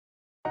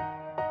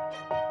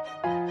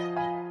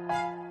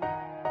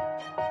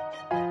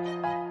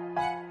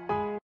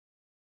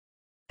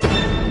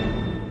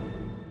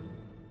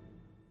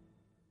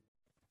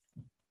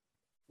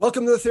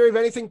Welcome to the Theory of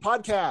Anything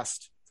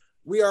podcast.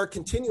 We are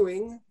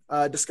continuing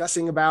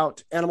discussing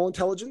about animal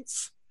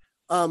intelligence.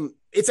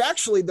 It's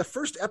actually the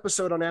first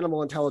episode on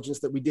animal intelligence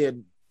that we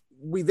did.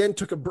 We then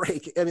took a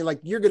break. I mean,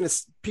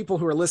 people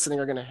who are listening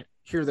are going to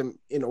hear them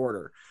in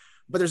order.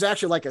 But there's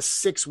actually like a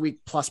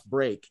 6-week plus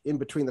break in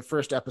between the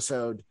first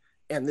episode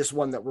and this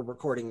one that we're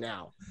recording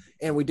now.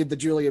 And we did the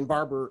Julian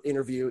Barber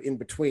interview in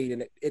between.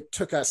 And it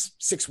took us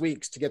 6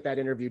 weeks to get that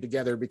interview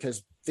together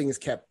because things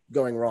kept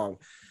going wrong.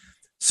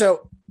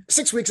 So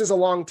 6 weeks is a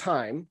long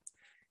time.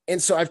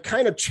 And so I've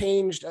kind of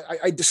changed.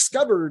 I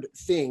discovered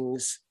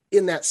things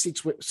in that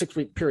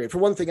 6-week period. For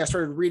one thing, I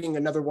started reading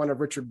another one of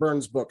Richard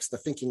Burns' books, The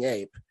Thinking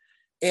Ape,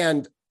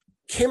 and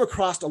came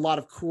across a lot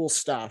of cool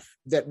stuff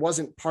that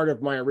wasn't part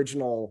of my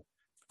original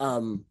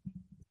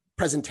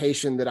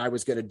presentation that I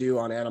was going to do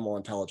on animal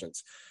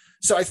intelligence.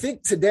 So I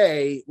think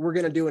today we're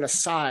going to do an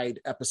aside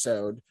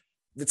episode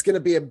that's going to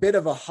be a bit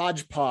of a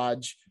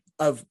hodgepodge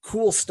of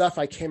cool stuff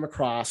I came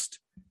across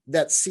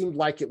that seemed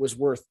like it was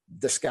worth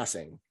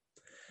discussing.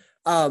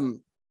 That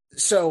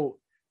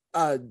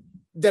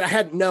I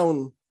hadn't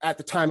known at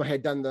the time I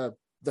had done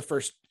the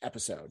first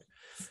episode.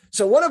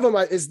 So one of them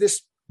is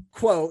this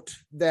quote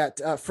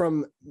that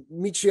from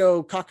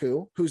Michio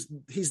Kaku,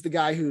 he's the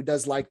guy who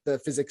does like the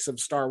physics of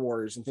Star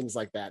Wars and things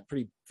like that,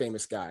 pretty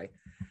famous guy.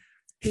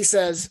 He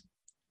says,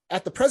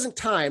 "At the present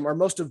time, our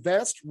most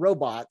advanced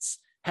robots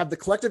have the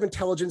collective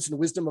intelligence and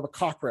wisdom of a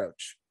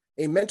cockroach,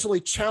 a mentally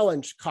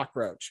challenged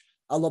cockroach,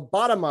 a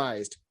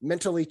lobotomized,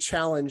 mentally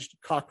challenged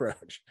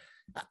cockroach."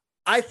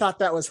 I thought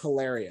that was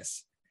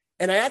hilarious.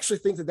 And I actually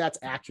think that that's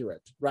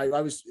accurate, right?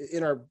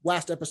 In our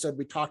last episode,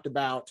 we talked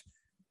about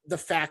the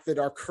fact that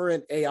our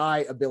current AI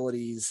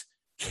abilities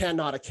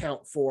cannot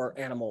account for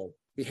animal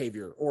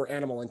behavior or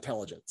animal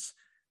intelligence,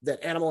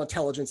 that animal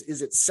intelligence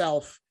is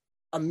itself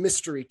a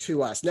mystery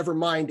to us. Never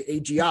mind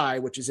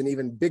AGI, which is an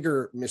even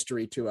bigger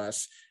mystery to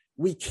us.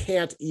 We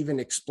can't even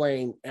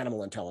explain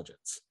animal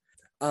intelligence.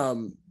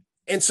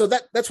 And so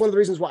that's one of the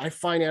reasons why I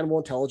find animal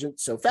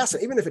intelligence so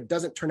fascinating, even if it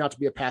doesn't turn out to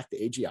be a path to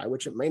AGI,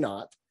 which it may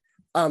not.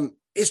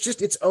 It's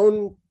just its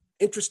own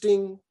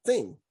interesting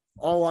thing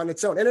all on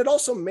its own. And it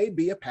also may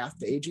be a path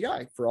to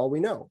AGI for all we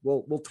know.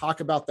 We'll talk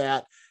about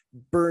that.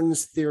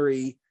 Burns'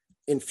 theory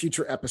in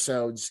future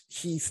episodes.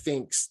 He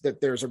thinks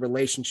that there's a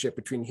relationship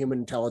between human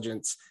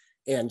intelligence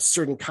and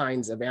certain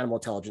kinds of animal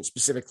intelligence,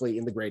 specifically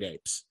in the great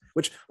apes,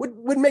 which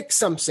would make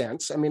some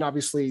sense. I mean,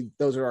 obviously,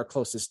 those are our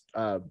closest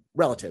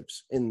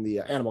relatives in the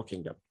animal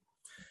kingdom.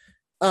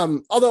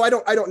 Although I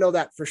don't know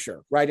that for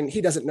sure, right? And he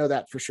doesn't know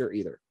that for sure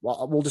either.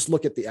 Well, we'll just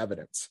look at the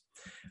evidence.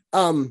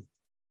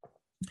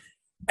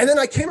 And then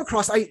I came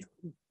across,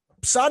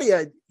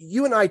 Sadia,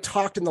 you and I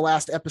talked in the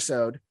last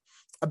episode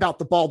about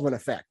the Baldwin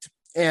effect.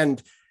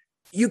 And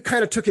you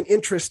kind of took an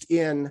interest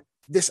in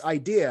this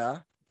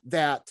idea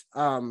that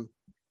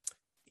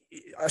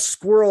a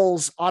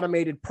squirrel's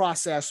automated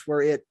process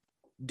where it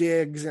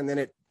digs and then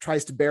it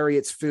tries to bury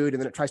its food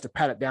and then it tries to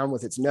pat it down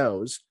with its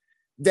nose,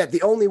 that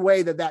the only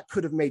way that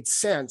could have made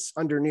sense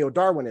under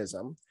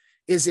neo-Darwinism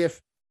is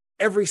if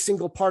every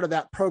single part of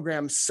that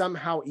program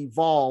somehow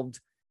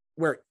evolved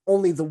where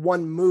only the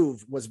one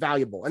move was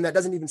valuable. And that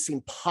doesn't even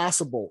seem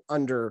possible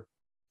under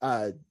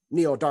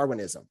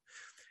neo-Darwinism.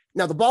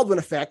 Now, the Baldwin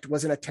effect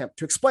was an attempt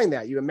to explain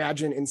that. You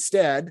imagine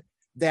instead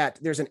that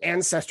there's an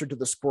ancestor to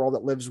the squirrel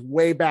that lives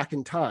way back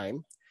in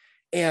time,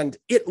 and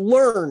it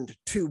learned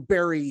to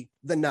bury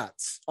the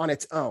nuts on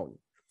its own.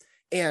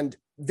 And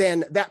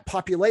then that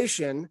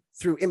population,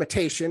 through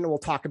imitation, and we'll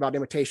talk about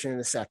imitation in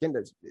a second,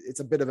 it's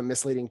a bit of a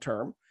misleading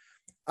term,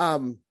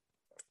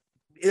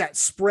 that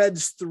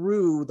spreads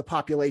through the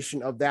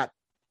population of that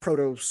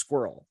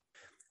proto-squirrel.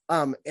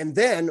 And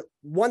then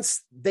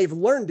once they've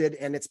learned it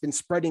and it's been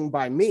spreading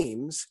by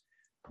memes,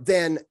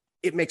 then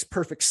it makes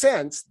perfect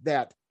sense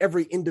that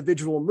every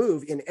individual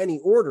move in any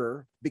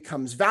order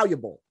becomes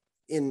valuable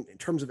in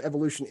terms of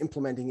evolution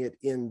implementing it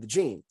in the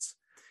genes.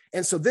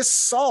 And so this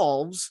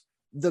solves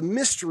the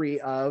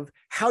mystery of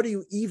how do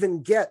you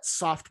even get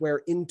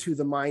software into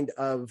the mind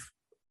of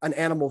an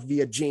animal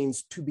via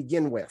genes to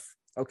begin with,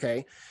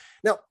 okay?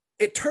 Now,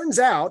 it turns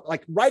out,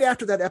 like right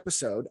after that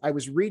episode, I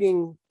was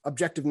reading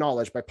Objective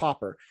Knowledge by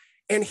Popper,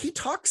 and he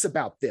talks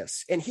about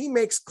this, and he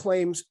makes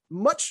claims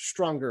much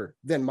stronger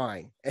than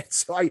mine. And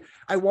so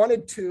I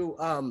wanted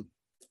to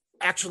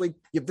actually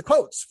give the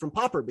quotes from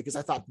Popper because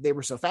I thought they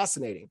were so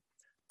fascinating.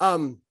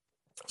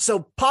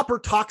 So Popper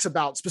talks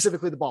about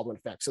specifically the Baldwin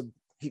effect. So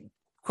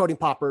quoting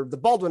Popper, the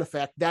Baldwin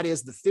effect, that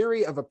is the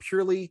theory of a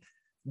purely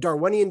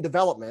Darwinian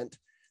development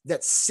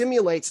that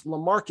simulates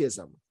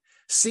Lamarckism,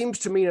 seems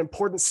to me an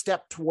important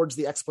step towards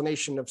the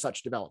explanation of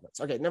such developments.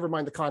 Okay, never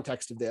mind the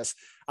context of this.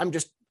 I'm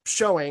just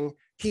showing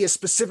he is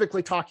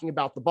specifically talking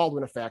about the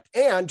Baldwin effect.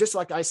 And just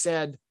like I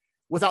said,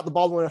 without the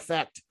Baldwin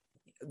effect,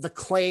 the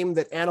claim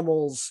that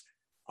animals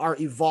are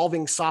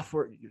evolving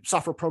software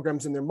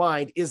programs in their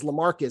mind is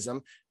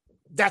Lamarckism.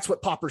 That's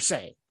what Popper's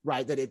saying,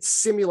 right? That it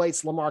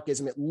simulates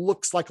Lamarckism. It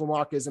looks like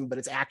Lamarckism, but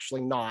it's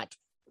actually not.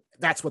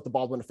 That's what the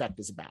Baldwin effect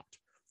is about.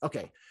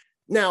 Okay.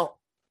 Now,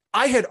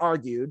 I had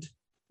argued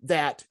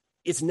that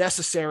it's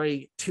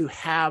necessary to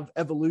have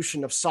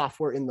evolution of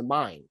software in the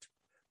mind.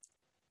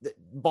 The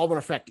Baldwin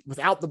effect,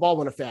 without the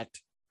Baldwin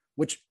effect,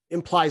 which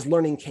implies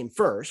learning came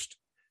first,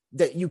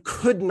 that you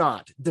could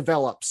not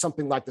develop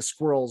something like the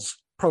squirrel's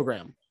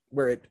program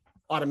where it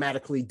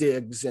automatically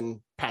digs and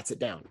pats it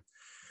down.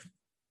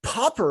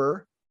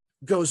 Popper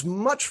goes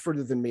much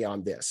further than me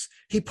on this.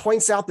 He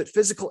points out that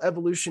physical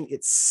evolution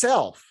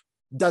itself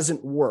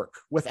doesn't work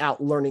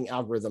without learning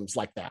algorithms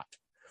like that.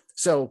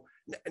 So,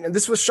 and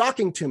this was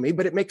shocking to me,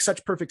 but it makes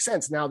such perfect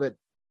sense now that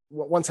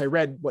once I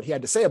read what he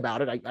had to say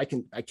about it,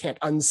 I can't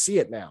unsee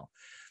it now.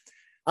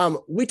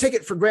 We take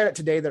it for granted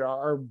today that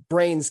our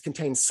brains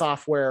contain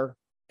software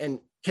and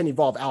can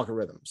evolve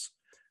algorithms.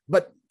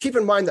 But keep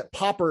in mind that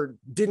Popper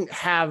didn't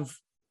have,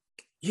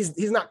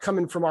 he's not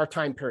coming from our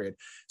time period.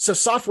 So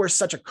software is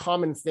such a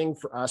common thing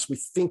for us. We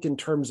think in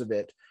terms of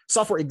it.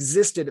 Software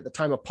existed at the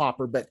time of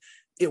Popper, but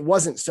it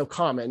wasn't so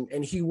common,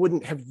 and he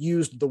wouldn't have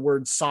used the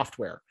word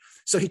software.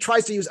 So he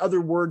tries to use other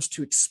words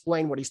to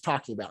explain what he's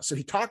talking about. So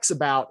he talks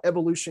about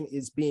evolution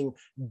is being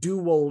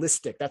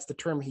dualistic. That's the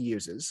term he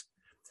uses.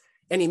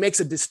 And he makes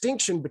a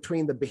distinction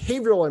between the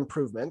behavioral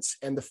improvements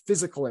and the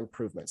physical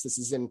improvements. This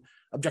is in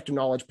Objective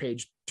Knowledge,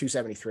 page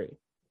 273.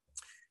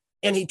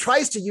 And he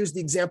tries to use the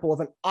example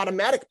of an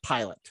automatic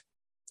pilot,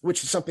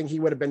 which is something he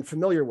would have been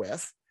familiar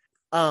with.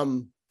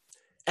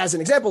 As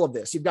an example of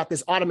this, you've got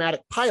this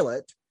automatic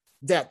pilot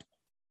that,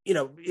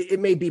 it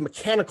may be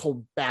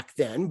mechanical back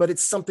then, but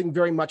it's something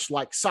very much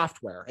like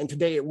software. And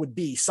today it would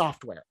be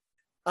software.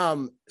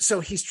 So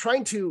he's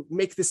trying to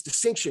make this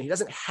distinction. He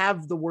doesn't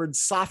have the word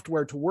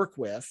software to work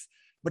with,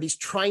 but he's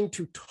trying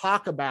to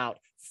talk about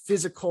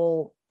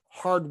physical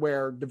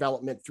hardware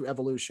development through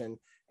evolution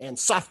and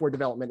software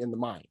development in the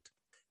mind.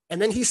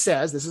 And then he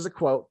says, this is a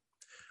quote,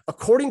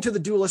 according to the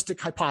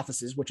dualistic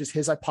hypothesis, which is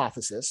his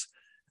hypothesis,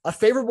 a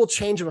favorable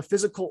change of a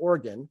physical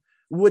organ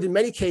would in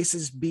many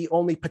cases be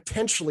only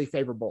potentially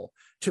favorable.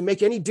 To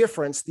make any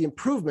difference, the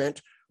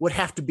improvement would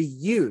have to be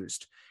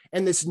used.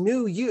 And this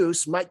new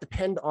use might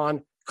depend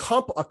on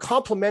a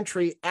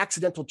complementary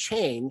accidental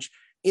change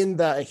in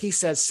the, he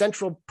says,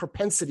 central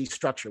propensity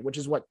structure, which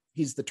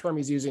is the term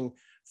he's using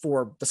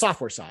for the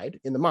software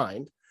side in the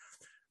mind.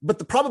 But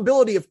the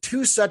probability of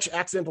two such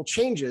accidental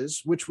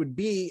changes, which would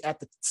be at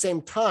the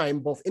same time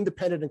both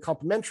independent and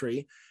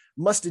complementary,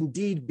 must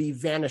indeed be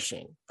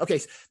vanishing. Okay,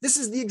 this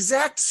is the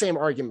exact same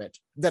argument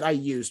that I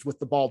used with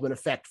the Baldwin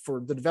effect for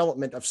the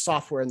development of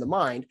software in the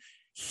mind.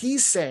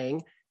 He's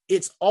saying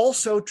it's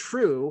also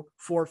true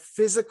for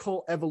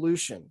physical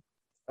evolution.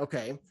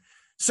 Okay,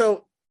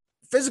 so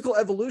physical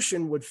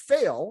evolution would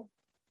fail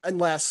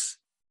unless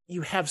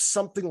you have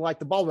something like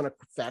the Baldwin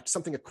effect,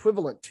 something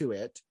equivalent to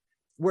it,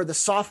 where the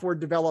software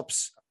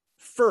develops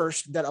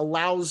first that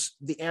allows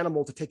the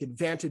animal to take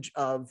advantage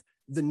of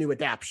the new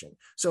adaptation.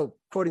 So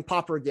quoting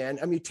Popper again,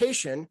 a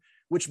mutation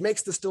which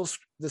makes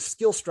the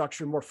skill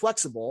structure more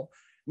flexible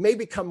may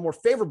become more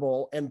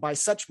favorable, and by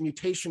such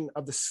mutation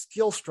of the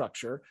skill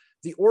structure,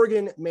 the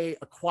organ may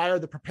acquire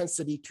the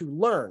propensity to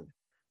learn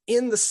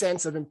in the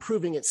sense of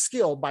improving its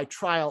skill by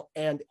trial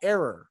and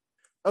error.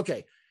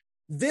 Okay,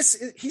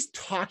 he's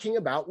talking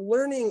about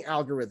learning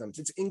algorithms.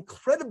 It's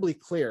incredibly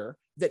clear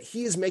that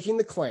he is making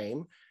the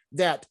claim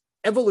that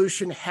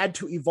evolution had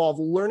to evolve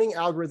learning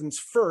algorithms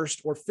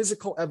first, or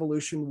physical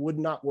evolution would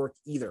not work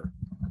either.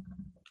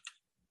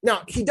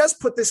 Now, he does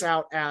put this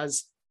out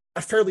as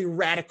a fairly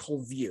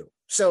radical view.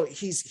 So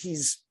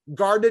he's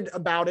guarded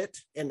about it,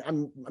 and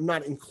I'm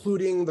not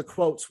including the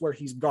quotes where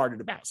he's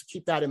guarded about. So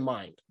keep that in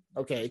mind,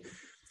 okay?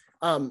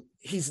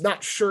 He's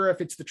not sure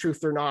if it's the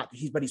truth or not,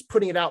 but he's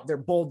putting it out there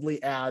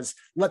boldly as,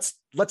 let's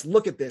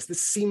look at this.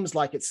 This seems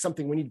like it's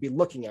something we need to be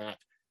looking at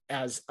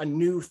as a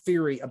new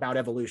theory about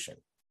evolution.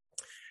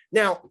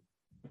 Now,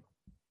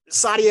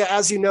 Sadia,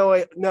 as you know,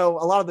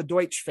 a lot of the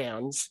Deutsch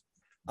fans,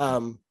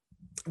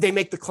 they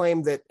make the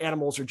claim that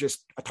animals are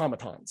just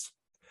automatons.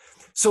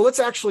 So let's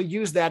actually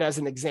use that as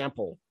an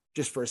example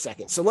just for a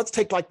second. So let's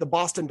take like the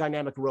Boston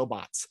Dynamic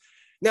robots.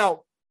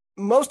 Now,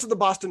 most of the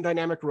Boston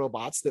Dynamic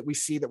robots that we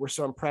see that we're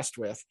so impressed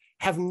with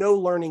have no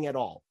learning at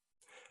all.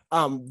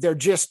 They're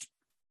just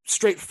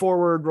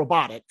straightforward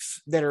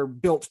robotics that are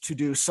built to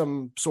do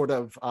some sort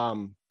of,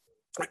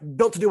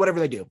 built to do whatever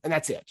they do, and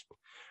that's it.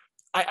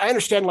 I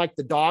understand like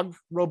the dog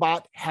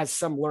robot has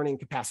some learning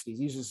capacities,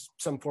 uses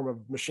some form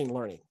of machine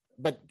learning,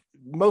 but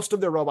most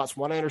of their robots,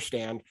 from what I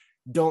understand,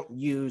 don't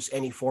use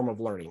any form of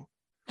learning.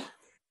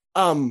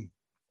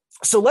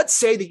 So let's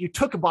say that you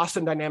took a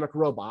Boston Dynamic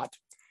robot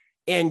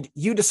and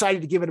you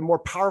decided to give it a more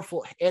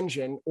powerful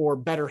engine or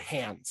better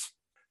hands.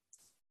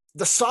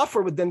 The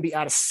software would then be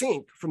out of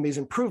sync from these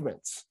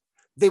improvements.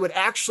 They would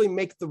actually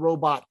make the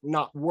robot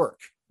not work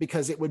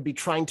because it would be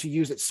trying to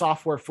use its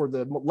software for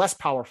the less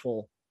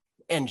powerful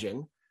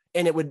engine,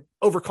 and it would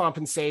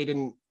overcompensate,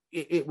 and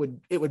it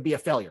would be a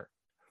failure.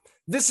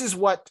 This is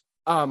what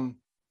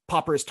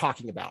Popper is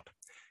talking about.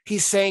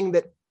 He's saying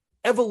that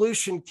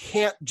evolution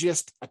can't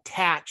just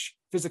attach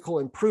physical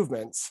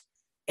improvements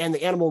and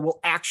the animal will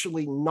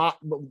actually not,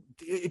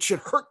 it should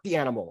hurt the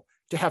animal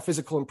to have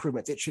physical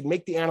improvements. It should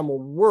make the animal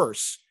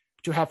worse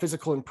to have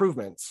physical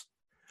improvements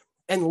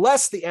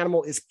unless the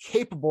animal is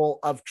capable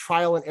of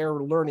trial and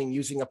error learning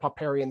using a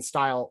Popperian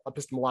style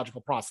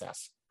epistemological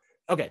process.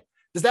 Okay,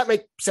 does that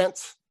make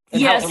sense?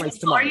 And yes.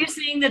 So are you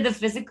saying that the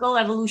physical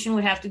evolution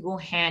would have to go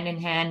hand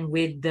in hand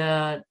with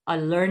a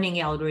learning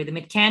algorithm?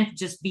 It can't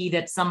just be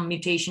that some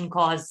mutation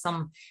caused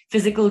some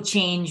physical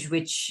change,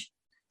 which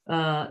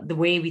the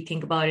way we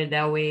think about it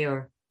that way,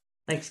 or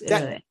like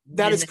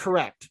that is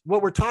correct.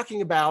 What we're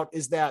talking about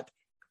is that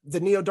the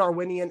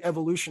neo-Darwinian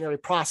evolutionary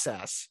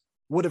process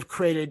would have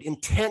created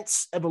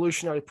intense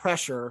evolutionary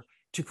pressure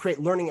to create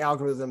learning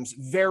algorithms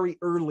very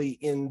early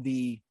in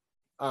the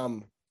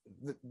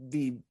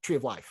tree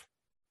of life.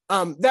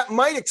 That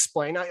might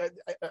explain,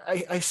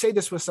 I say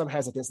this with some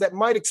hesitance, that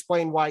might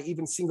explain why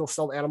even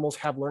single-celled animals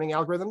have learning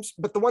algorithms,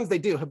 but the ones they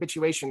do,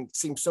 habituation,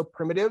 seems so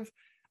primitive.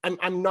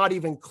 I'm not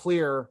even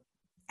clear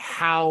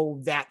how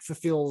that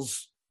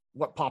fulfills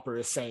what Popper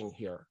is saying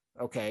here,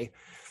 okay?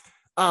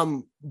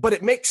 But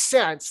it makes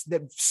sense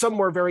that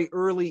somewhere very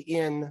early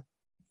in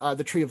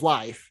the tree of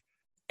life,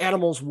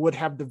 animals would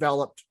have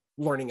developed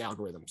learning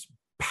algorithms,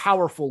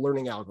 powerful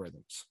learning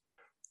algorithms.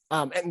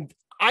 And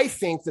I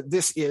think that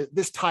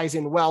this ties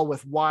in well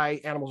with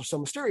why animals are so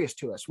mysterious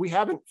to us. We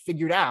haven't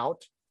figured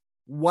out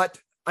what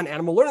an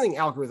animal learning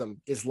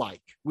algorithm is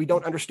like. We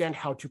don't understand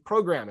how to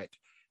program it.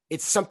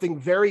 It's something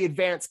very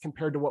advanced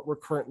compared to what we're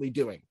currently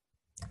doing.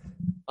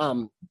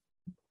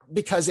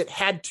 Because it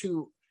had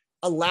to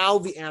allow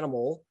the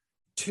animal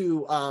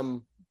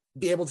to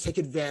be able to take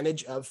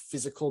advantage of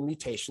physical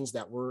mutations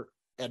that were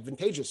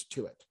advantageous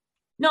to it.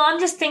 No,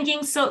 I'm just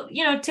thinking, so,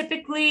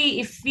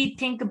 typically if we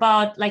think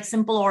about like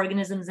simple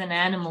organisms and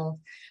animal,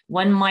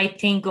 one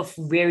might think of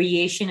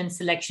variation and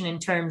selection in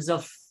terms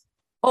of,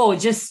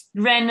 just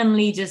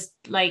randomly, just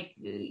like,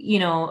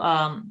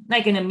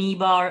 like an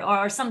amoeba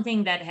or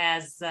something that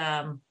has,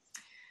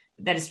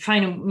 that is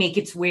trying to make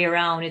its way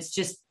around. It's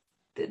just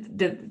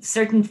the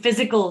certain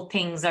physical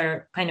things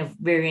are kind of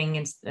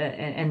varying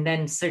and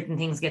then certain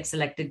things get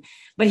selected.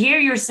 But here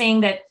you're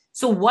saying that,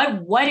 so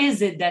what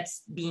is it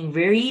that's being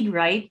varied,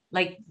 right?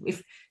 Like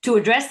if to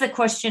address the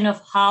question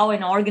of how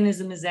an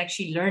organism is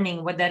actually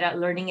learning, what that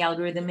learning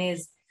algorithm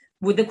is,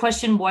 would the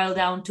question boil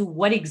down to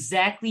what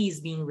exactly is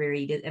being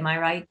varied? Am I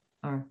right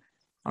or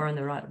on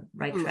the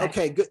right track?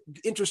 Okay, good,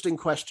 interesting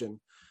question.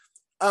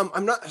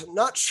 I'm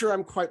not sure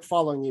I'm quite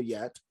following you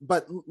yet,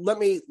 but let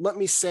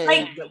me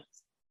say.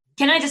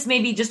 Can I just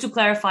maybe just to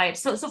clarify it?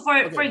 So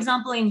for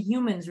example, in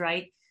humans,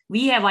 right?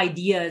 We have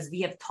ideas,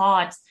 we have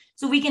thoughts.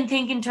 So we can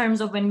think in terms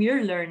of when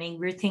we're learning,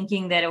 we're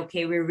thinking that,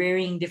 okay, we're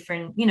varying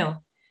different,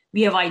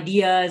 we have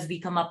ideas, we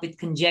come up with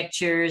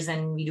conjectures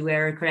and we do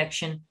error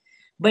correction.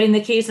 But in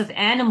the case of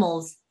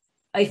animals,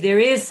 if there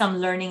is some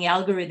learning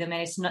algorithm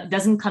and it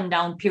doesn't come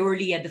down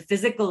purely at the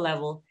physical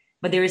level,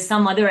 but there is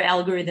some other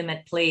algorithm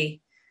at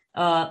play,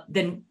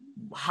 then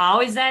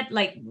how is that?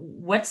 Like,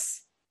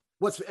 what's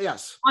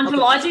yes.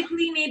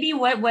 Ontologically, okay. Maybe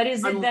what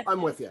is it?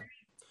 I'm with you.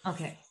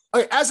 Okay.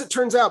 As it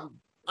turns out,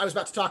 I was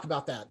about to talk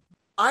about that.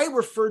 I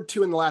referred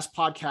to in the last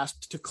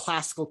podcast to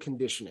classical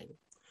conditioning.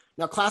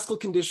 Now, classical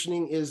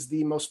conditioning is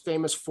the most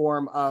famous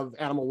form of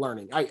animal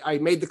learning. I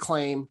made the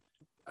claim,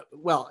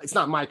 well, it's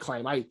not my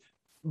claim.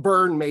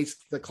 Byrne made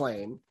the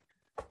claim,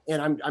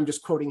 and I'm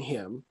just quoting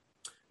him,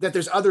 that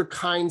there's other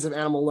kinds of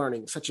animal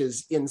learning, such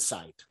as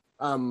insight.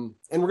 And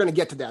we're going to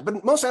get to that.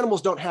 But most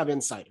animals don't have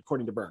insight,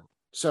 according to Byrne.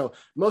 So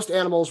most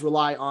animals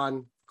rely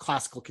on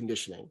classical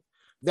conditioning.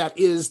 That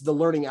is the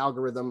learning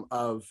algorithm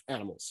of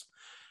animals.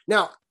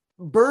 Now,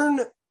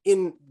 Byrne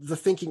in The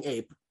Thinking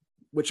Ape,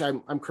 which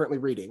I'm currently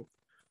reading,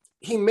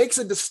 he makes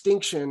a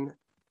distinction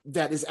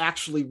that is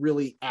actually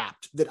really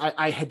apt that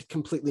I had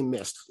completely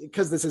missed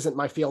because this isn't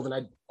my field and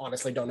I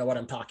honestly don't know what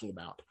I'm talking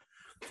about.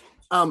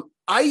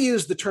 I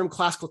use the term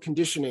classical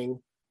conditioning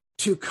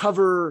to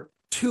cover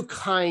two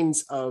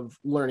kinds of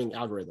learning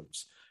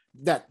algorithms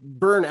that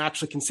Byrne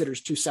actually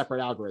considers two separate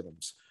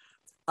algorithms.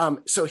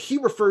 So he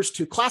refers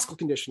to classical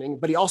conditioning,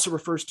 but he also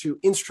refers to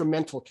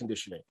instrumental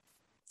conditioning.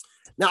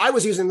 Now, I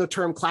was using the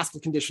term classical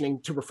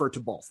conditioning to refer to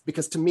both,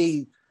 because to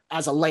me,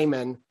 as a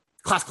layman,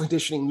 classical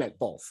conditioning meant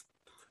both.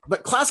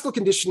 But classical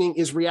conditioning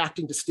is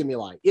reacting to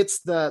stimuli.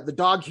 It's the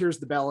dog hears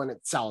the bell and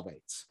it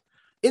salivates.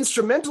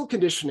 Instrumental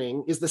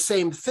conditioning is the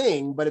same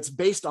thing, but it's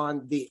based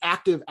on the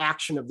active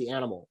action of the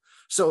animal.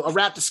 So a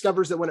rat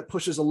discovers that when it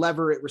pushes a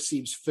lever, it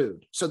receives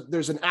food. So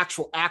there's an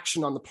actual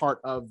action on the part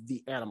of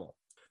the animal.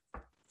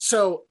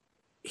 So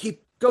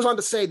he goes on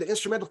to say that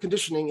instrumental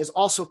conditioning is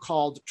also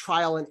called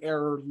trial and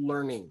error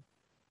learning.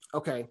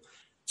 Okay.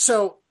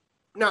 So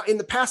now in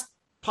the past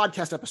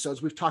podcast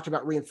episodes, we've talked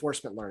about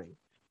reinforcement learning.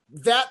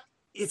 That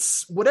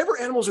it's whatever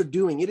animals are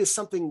doing, it is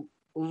something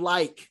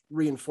like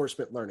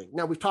reinforcement learning.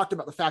 Now we've talked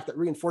about the fact that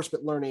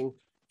reinforcement learning,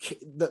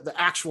 the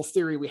actual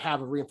theory we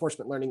have of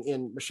reinforcement learning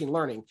in machine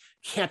learning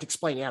can't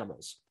explain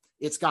animals.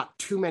 It's got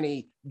too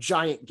many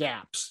giant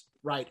gaps,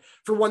 right?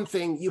 For one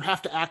thing, you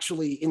have to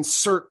actually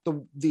insert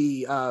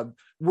the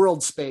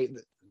world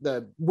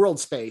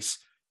space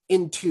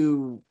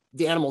into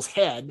the animal's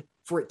head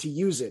for it to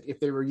use it if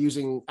they were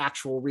using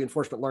actual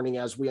reinforcement learning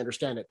as we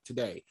understand it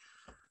today.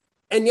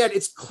 And yet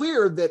it's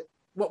clear that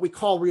what we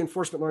call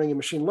reinforcement learning and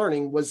machine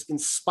learning was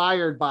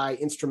inspired by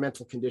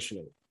instrumental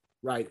conditioning,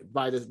 right?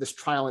 By this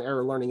trial and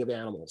error learning of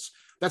animals.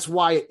 That's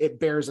why it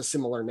bears a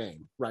similar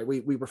name, right?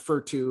 We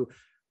refer to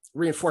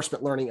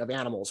reinforcement learning of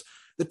animals.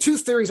 The two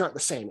theories aren't the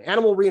same.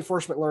 Animal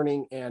reinforcement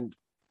learning and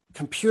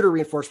computer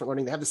reinforcement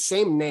learning, they have the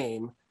same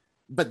name,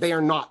 but they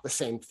are not the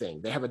same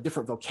thing. They have a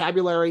different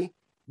vocabulary.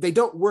 They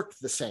don't work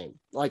the same.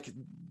 Like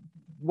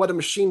what a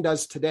machine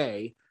does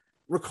today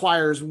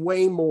requires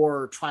way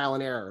more trial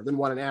and error than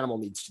what an animal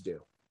needs to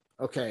do.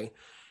 Okay.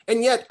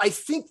 And yet I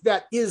think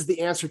that is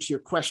the answer to your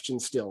question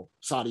still,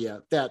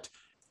 Sadia, that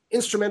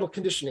instrumental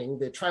conditioning,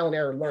 the trial and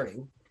error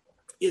learning,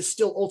 is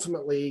still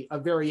ultimately a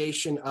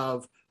variation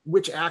of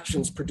which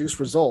actions produce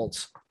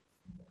results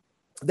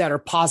that are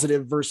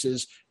positive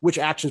versus which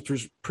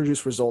actions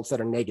produce results that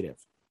are negative.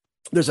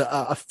 There's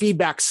a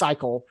feedback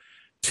cycle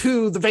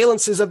to the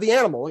valences of the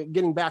animal,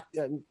 getting back,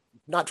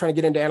 not trying to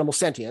get into animal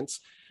sentience,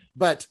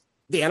 but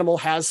the animal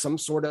has some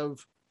sort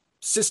of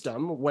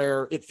system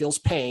where it feels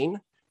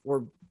pain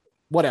or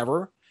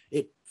whatever.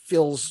 It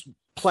feels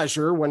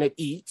pleasure when it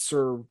eats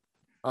or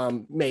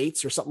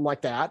mates or something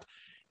like that.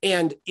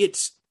 And it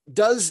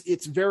does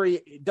its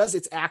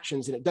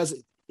actions and it does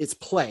its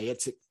play,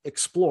 its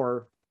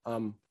explore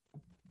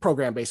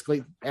program.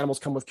 Basically, animals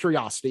come with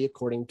curiosity,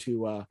 according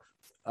to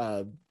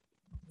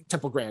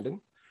Temple Grandin.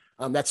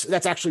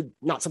 That's actually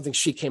not something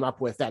she came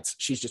up with.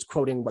 She's just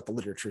quoting what the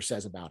literature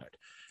says about it.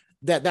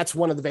 That's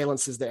one of the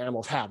valences that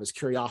animals have, is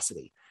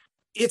curiosity.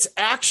 Its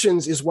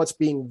actions is what's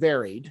being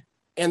varied,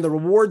 and the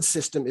reward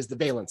system is the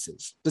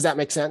valences. Does that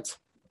make sense?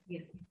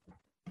 Yeah.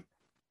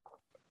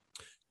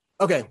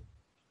 Okay.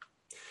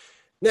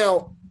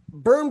 Now,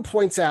 Byrne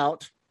points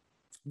out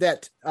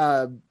that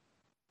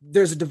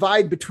there's a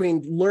divide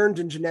between learned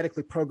and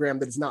genetically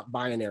programmed that is not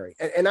binary.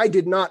 And I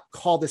did not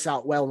call this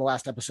out well in the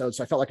last episode,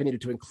 so I felt like I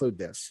needed to include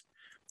this.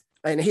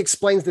 And he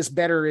explains this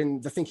better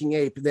in The Thinking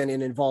Ape than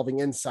in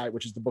Involving Insight,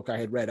 which is the book I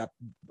had read up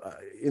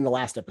in the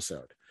last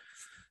episode.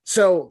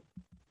 So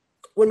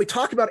when we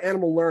talk about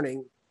animal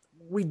learning,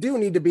 we do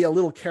need to be a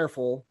little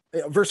careful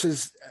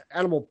versus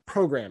animal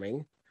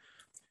programming.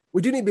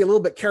 We do need to be a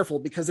little bit careful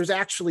because there's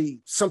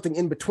actually something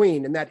in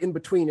between, and that in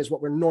between is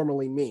what we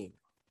normally mean.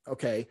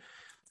 Okay.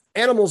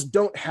 Animals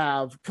don't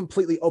have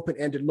completely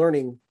open-ended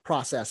learning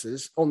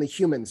processes, only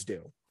humans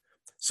do.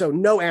 So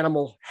no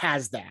animal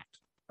has that.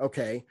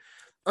 Okay.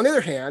 On the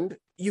other hand,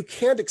 you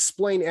can't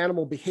explain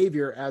animal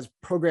behavior as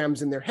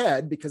programs in their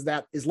head because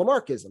that is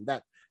Lamarckism.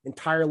 That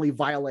entirely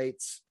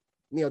violates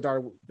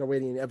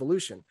neo-Darwinian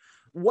evolution.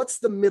 What's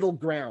the middle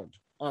ground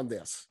on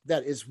this?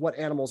 That is what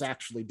animals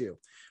actually do.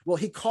 Well,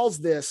 he calls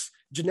this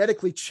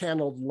genetically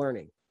channeled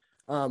learning,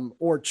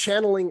 or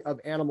channeling of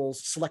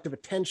animals' selective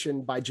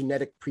attention by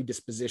genetic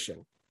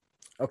predisposition.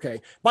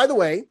 Okay. By the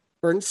way,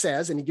 Byrne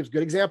says, and he gives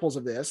good examples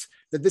of this,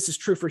 that this is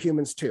true for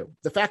humans too.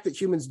 The fact that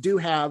humans do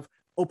have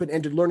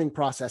open-ended learning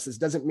processes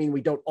doesn't mean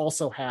we don't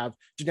also have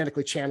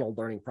genetically channeled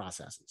learning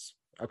processes.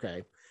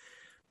 Okay.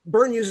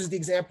 Byrne uses the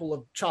example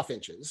of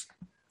chaffinches.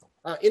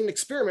 In an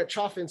experiment,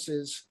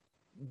 chaffinches,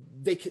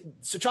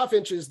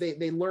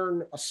 they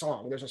learn a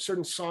song. There's a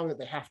certain song that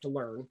they have to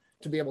learn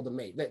to be able to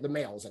mate, the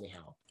males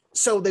anyhow.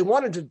 So they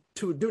wanted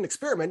to do an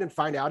experiment and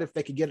find out if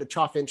they could get a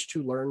chaffinch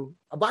to learn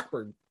a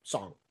blackbird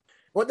song.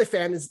 What they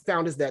found is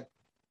that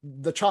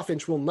the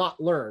chaffinch will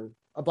not learn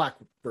a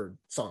blackbird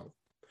song.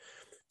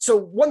 So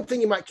one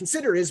thing you might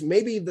consider is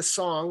maybe the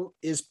song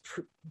is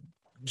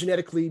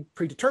genetically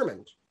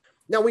predetermined.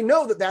 Now we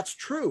know that that's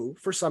true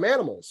for some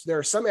animals. There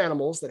are some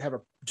animals that have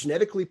a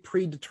genetically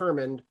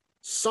predetermined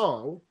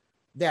song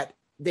that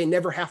they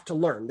never have to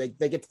learn. They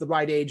get to the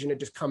right age and it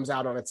just comes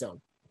out on its own.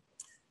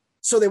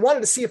 So they wanted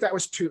to see if that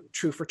was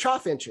true for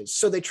chaffinches.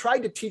 So they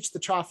tried to teach the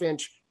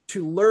chaffinch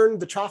to learn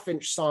the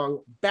chaffinch song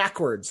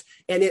backwards,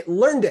 and it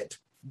learned it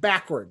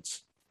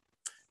backwards.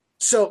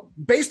 So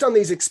based on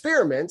these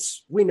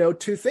experiments, we know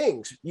two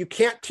things. You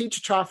can't teach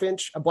a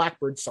chaffinch a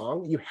blackbird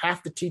song. You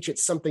have to teach it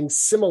something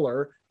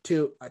similar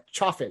to a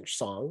chaffinch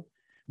song,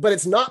 but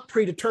it's not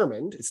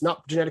predetermined. It's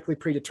not genetically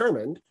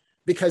predetermined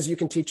because you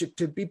can teach it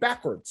to be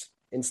backwards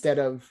instead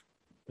of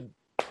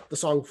the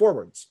song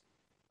forwards.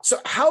 So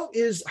how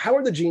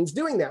are the genes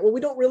doing that? Well, we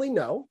don't really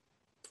know.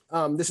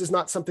 This is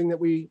not something that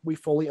we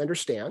fully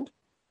understand,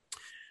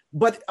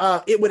 but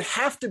it would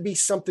have to be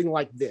something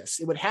like this.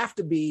 It would have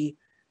to be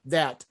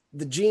that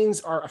the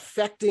genes are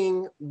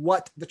affecting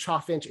what the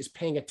chaffinch is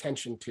paying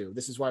attention to.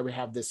 This is why we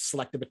have this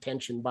selective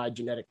attention by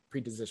genetic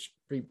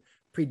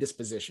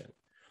predisposition.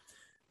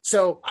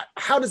 So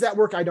how does that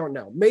work? I don't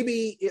know.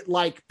 Maybe it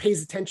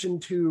pays attention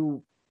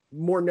to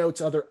more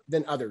notes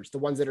than others, the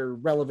ones that are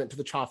relevant to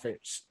the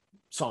chaffinch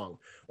song,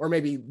 or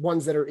maybe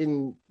ones that are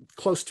in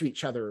close to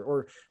each other,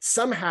 or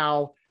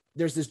somehow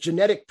there's this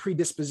genetic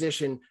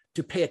predisposition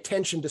to pay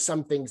attention to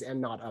some things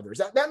and not others.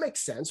 That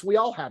makes sense. We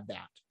all have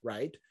that,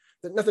 right?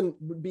 That nothing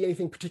would be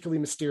anything particularly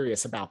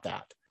mysterious about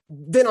that.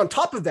 Then on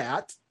top of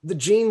that, the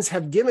genes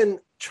have given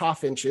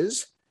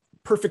chaffinches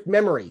perfect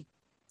memory.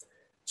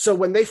 So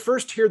when they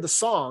first hear the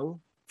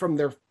song from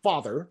their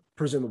father,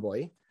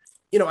 presumably,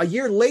 a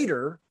year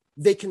later,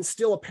 they can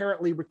still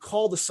apparently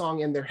recall the song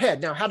in their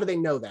head. Now, how do they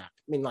know that?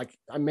 I mean, like,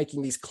 I'm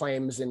making these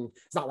claims and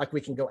it's not like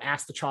we can go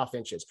ask the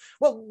chaffinches.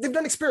 Well, they've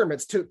done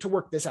experiments to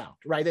work this out,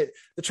 right?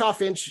 The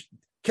chaffinch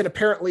can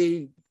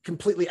apparently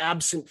completely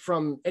absent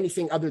from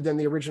anything other than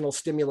the original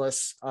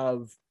stimulus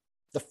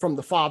from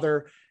the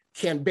father,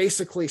 can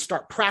basically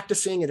start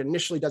practicing. It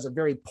initially does a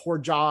very poor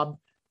job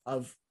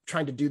of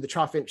trying to do the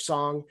chaffinch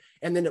song,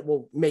 and then it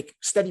will make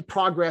steady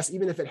progress,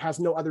 even if it has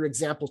no other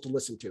examples to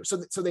listen to.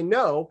 So they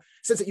know,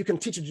 since that you can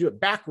teach it to do it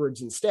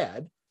backwards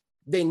instead,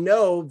 they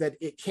know that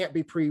it can't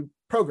be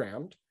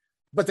pre-programmed,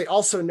 but they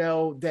also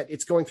know that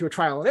it's going through a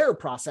trial and error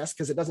process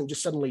because it doesn't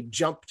just suddenly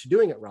jump to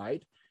doing it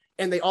right.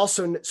 And they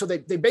also, so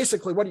they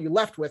basically, what are you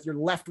left with? You're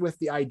left with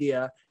the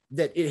idea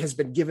that it has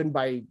been given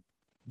by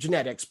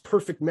genetics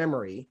perfect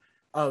memory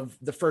of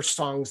the first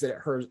songs that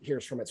it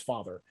hears from its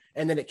father.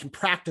 And then it can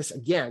practice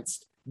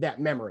against that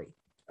memory.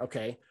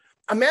 Okay.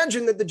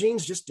 Imagine that the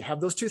genes just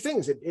have those two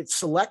things. It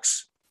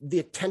selects the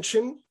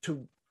attention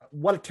to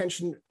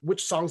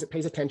which songs it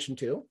pays attention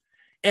to.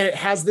 And it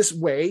has this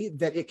way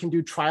that it can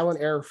do trial and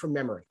error from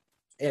memory,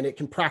 and it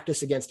can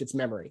practice against its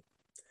memory.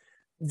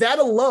 That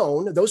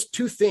alone, those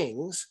two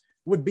things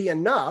would be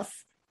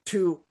enough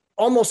to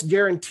almost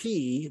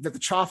guarantee that the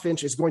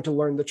chaffinch is going to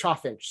learn the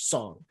chaffinch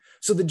song.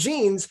 So the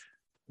genes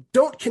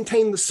don't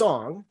contain the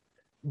song,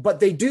 but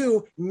they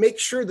do make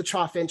sure the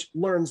chaffinch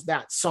learns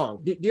that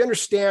song. Do you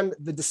understand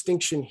the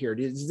distinction here?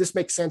 Does this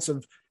make sense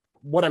of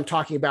what I'm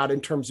talking about in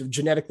terms of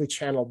genetically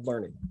channeled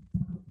learning?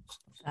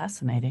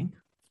 Fascinating.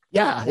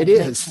 Yeah, it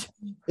is.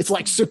 It's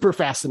like super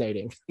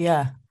fascinating.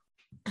 Yeah.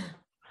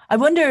 I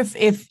wonder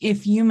if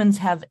humans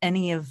have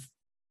any of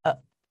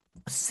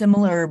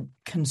similar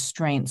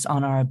constraints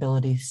on our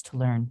abilities to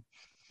learn.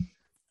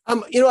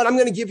 You know what? I'm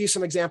going to give you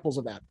some examples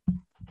of that.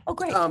 Oh,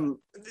 great.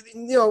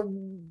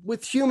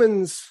 With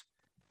humans,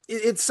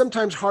 it's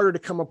sometimes harder to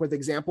come up with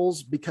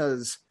examples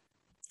because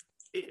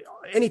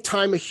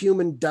anytime a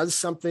human does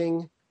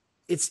something,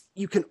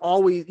 you can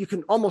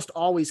almost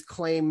always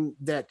claim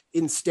that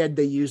instead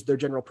they use their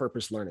general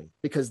purpose learning,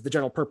 because the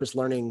general purpose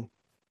learning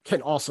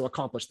can also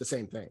accomplish the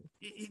same thing.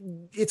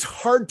 It's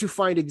hard to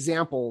find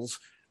examples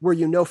where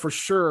you know for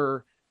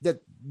sure that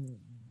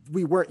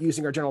we weren't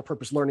using our general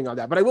purpose learning on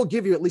that. But I will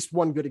give you at least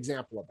one good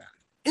example of that.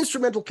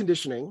 Instrumental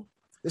conditioning.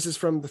 This is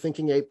from The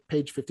Thinking Ape,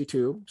 page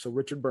 52. So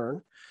Richard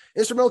Byrne.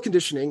 Instrumental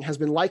conditioning has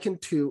been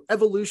likened to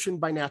evolution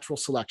by natural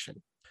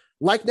selection.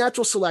 Like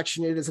natural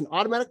selection, it is an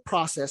automatic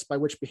process by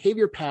which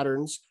behavior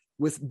patterns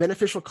with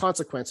beneficial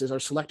consequences are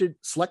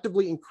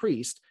selectively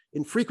increased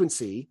in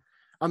frequency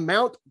and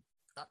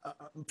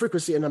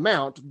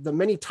amount the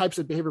many types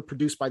of behavior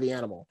produced by the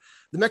animal.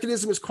 The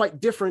mechanism is quite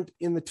different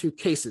in the two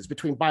cases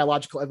between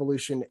biological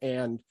evolution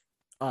and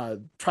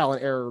trial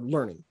and error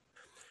learning.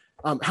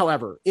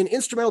 However, in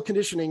instrumental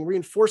conditioning,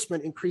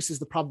 reinforcement increases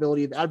the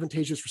probability of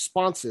advantageous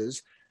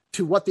responses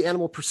to what the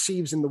animal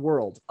perceives in the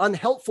world.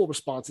 Unhelpful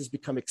responses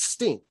become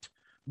extinct,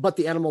 but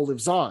the animal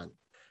lives on.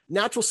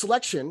 Natural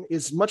selection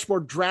is much more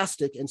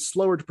drastic and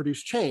slower to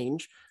produce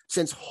change,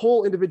 since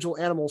whole individual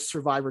animals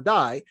survive or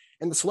die,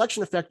 and the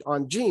selection effect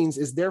on genes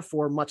is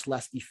therefore much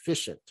less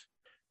efficient.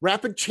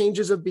 Rapid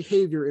changes of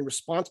behavior in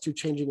response to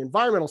changing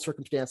environmental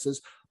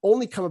circumstances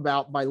only come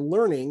about by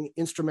learning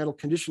instrumental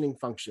conditioning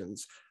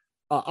functions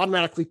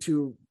automatically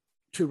to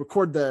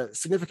record the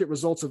significant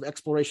results of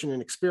exploration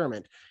and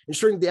experiment,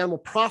 ensuring the animal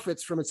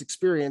profits from its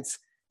experience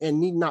and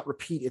need not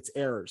repeat its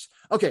errors.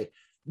 Okay,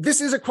 this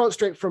is a quote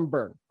straight from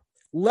Byrne.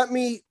 Let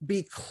me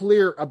be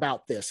clear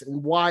about this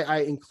and why I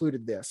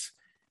included this.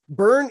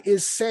 Byrne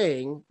is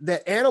saying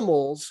that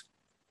animals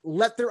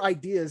let their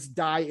ideas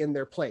die in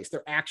their place,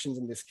 their actions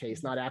in this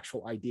case, not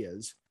actual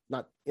ideas,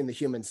 not in the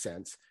human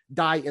sense,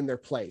 die in their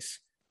place.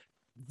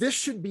 This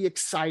should be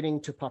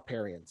exciting to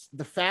pauperians.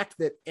 The fact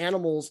that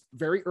animals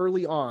very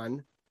early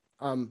on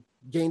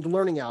gained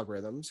learning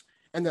algorithms,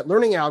 and that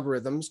learning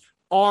algorithms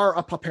are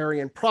a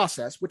pauperian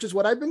process, which is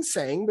what I've been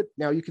saying, but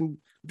now you can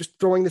just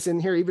throwing this in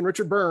here. Even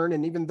Richard Byrne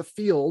and even the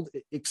field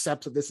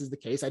accepts that this is the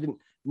case. I didn't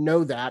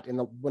know that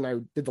when I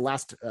did the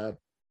last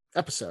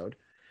episode.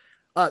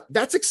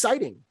 That's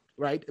exciting,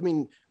 right? I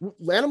mean,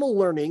 animal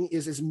learning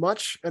is as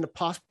much an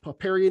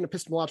pauperian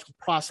epistemological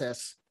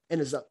process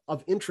and is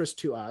of interest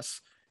to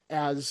us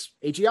as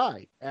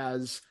AGI,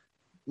 as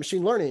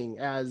machine learning,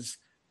 as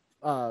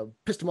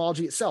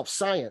epistemology itself,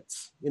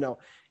 science.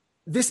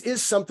 This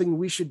is something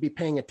we should be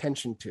paying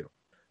attention to,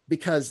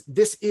 because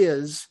this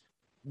is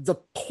the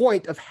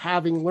point of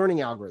having learning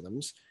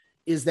algorithms,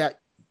 is that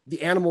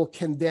the animal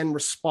can then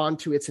respond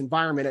to its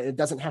environment and it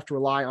doesn't have to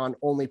rely on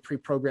only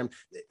pre-programmed.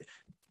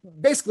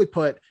 Basically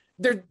put,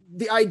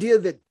 the idea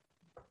that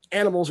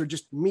animals are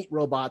just meat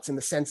robots in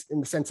the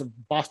sense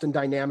of Boston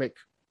Dynamic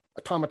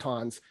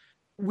automatons,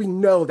 we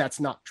know that's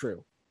not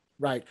true,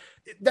 right?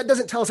 That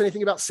doesn't tell us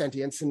anything about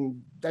sentience,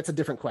 and that's a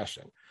different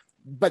question.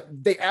 But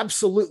they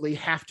absolutely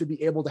have to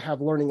be able to have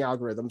learning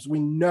algorithms. We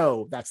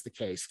know that's the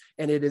case,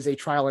 and it is a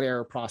trial and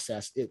error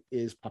process. It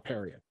is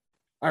pauperian.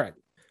 All right,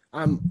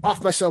 I'm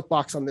off my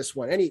soapbox on this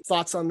one. Any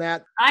thoughts on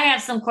that? I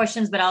have some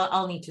questions, but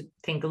I'll need to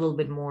think a little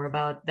bit more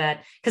about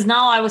that, because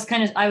now I was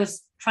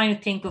trying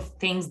to think of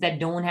things that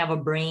don't have a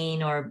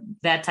brain or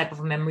that type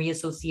of memory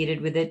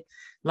associated with it,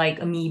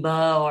 like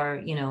amoeba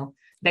or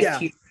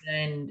bacteria,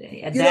 and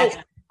that's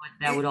what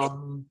that would all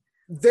mean.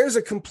 There's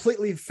a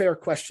completely fair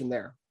question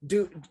there.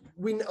 Do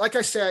we, like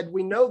I said,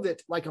 we know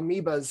that like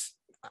amoebas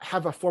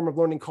have a form of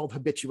learning called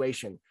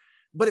habituation,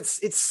 but it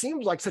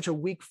seems like such a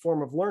weak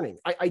form of learning.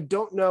 I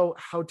don't know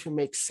how to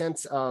make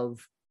sense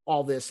of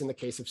all this in the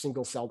case of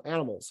single-celled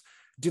animals.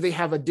 Do they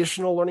have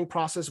additional learning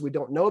process we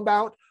don't know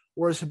about,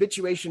 or is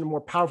habituation a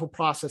more powerful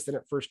process than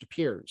it first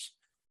appears?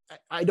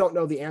 I don't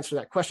know the answer to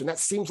that question. That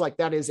seems like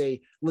that is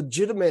a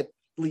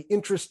legitimately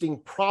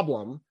interesting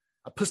problem,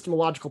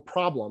 epistemological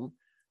problem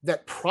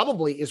that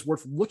probably is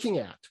worth looking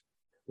at,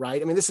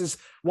 right? I mean, this is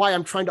why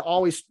I'm trying to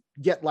always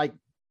get like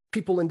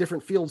people in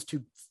different fields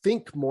to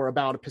think more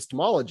about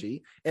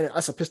epistemology, and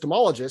us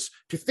epistemologists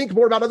to think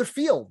more about other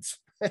fields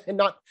and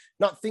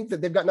not think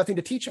that they've got nothing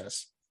to teach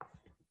us.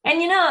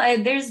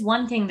 And there's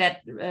one thing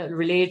that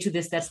related to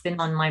this that's been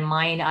on my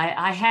mind.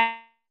 I have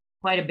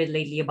quite a bit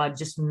lately about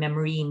just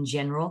memory in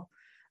general.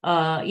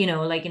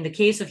 Like in the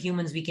case of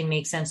humans, we can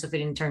make sense of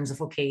it in terms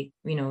of,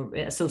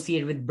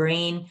 associated with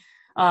brain,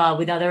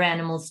 with other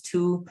animals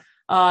too.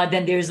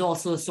 Then there's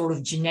also a sort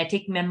of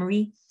genetic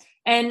memory.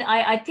 And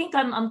I think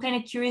I'm kind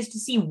of curious to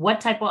see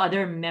what type of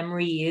other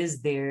memory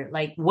is there.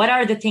 Like, what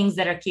are the things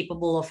that are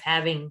capable of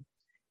having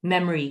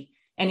memory?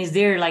 And is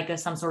there like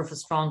some sort of a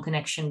strong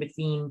connection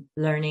between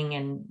learning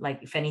and, like,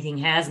 if anything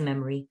has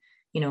memory,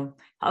 to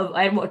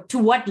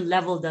what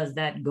level does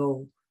that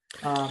go?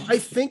 I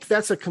think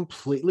that's a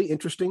completely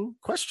interesting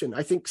question.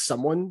 I think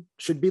someone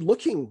should be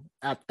looking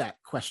at that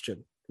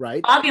question.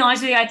 Right. I'll be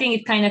honest with you, I think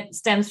it kind of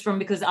stems from,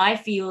 because I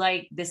feel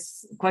like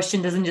this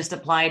question doesn't just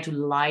apply to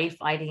life.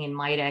 I think it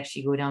might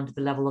actually go down to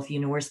the level of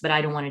universe, but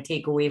I don't want to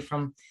take away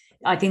from,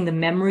 I think the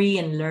memory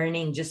and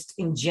learning just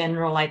in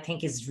general, I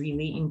think is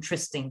really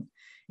interesting.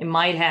 It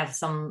might have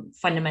some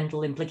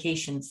fundamental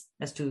implications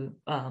as to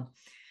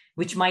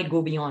which might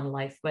go beyond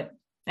life. But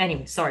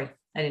anyway, sorry,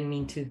 I didn't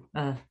mean to,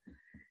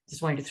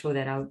 just wanted to throw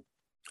that out.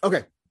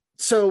 Okay.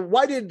 So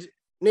why did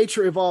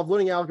nature evolve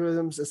learning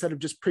algorithms instead of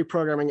just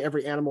pre-programming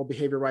every animal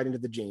behavior right into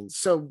the genes?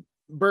 So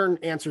Byrne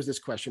answers this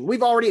question.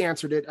 We've already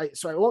answered it,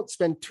 so I won't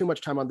spend too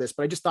much time on this,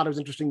 but I just thought it was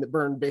interesting that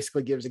Byrne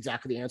basically gives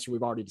exactly the answer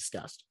we've already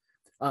discussed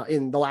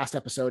in the last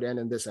episode and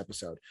in this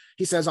episode.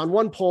 He says, on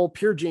one pole,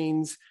 pure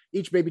genes,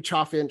 each baby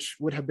chaffinch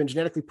would have been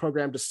genetically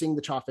programmed to sing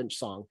the chaffinch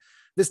song.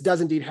 This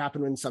does indeed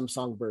happen in some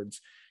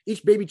songbirds.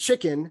 Each baby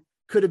chicken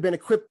could have been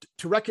equipped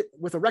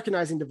with a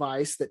recognizing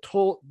device that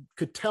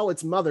could tell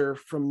its mother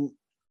from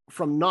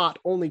not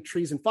only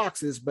trees and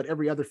foxes, but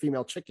every other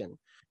female chicken.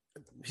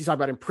 He's talking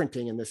about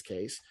imprinting in this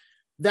case.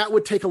 That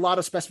would take a lot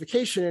of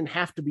specification and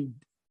have to be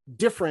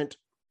different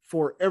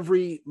for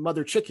every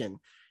mother chicken.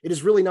 It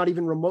is really not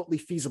even remotely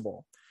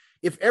feasible.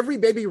 If every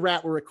baby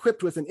rat were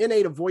equipped with an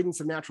innate avoidance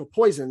of natural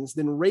poisons,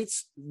 then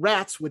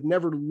rats would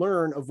never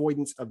learn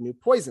avoidance of new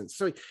poisons.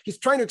 So he's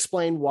trying to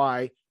explain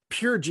why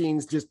pure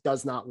genes just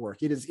does not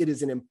work. It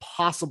is an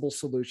impossible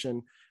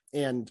solution.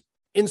 And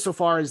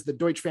insofar as the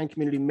Deutsch fan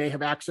community may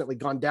have accidentally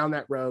gone down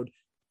that road,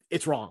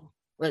 it's wrong,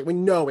 right? We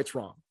know it's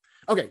wrong.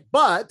 Okay,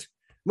 but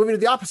moving to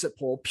the opposite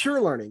pole,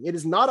 pure learning. It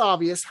is not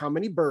obvious how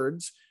many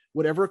birds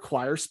would ever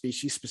acquire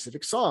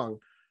species-specific song,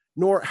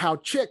 nor how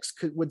chicks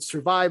would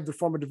survive the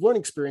formative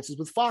learning experiences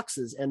with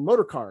foxes and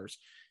motor cars.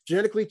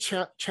 Genetically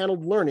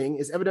channeled learning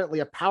is evidently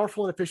a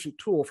powerful and efficient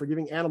tool for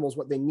giving animals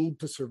what they need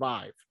to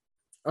survive.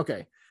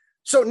 Okay,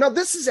 so now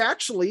this is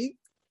actually,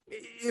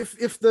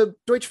 if the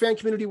Deutsch fan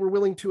community were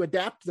willing to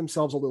adapt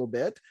themselves a little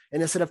bit,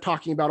 and instead of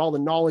talking about all the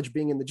knowledge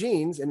being in the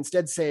genes, and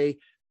instead say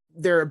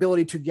their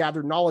ability to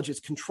gather knowledge is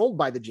controlled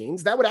by the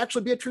genes, that would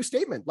actually be a true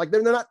statement. Like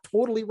they're not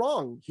totally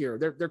wrong here.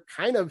 They're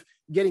kind of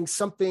getting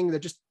something, they're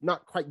just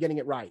not quite getting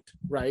it right?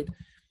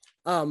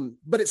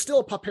 But it's still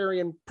a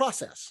Popperian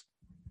process.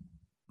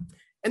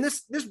 And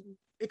this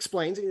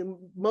explains,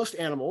 most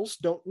animals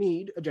don't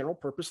need a general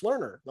purpose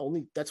learner.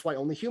 That's why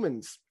only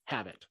humans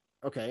have it.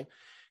 Okay.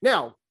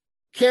 Now,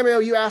 Cameo,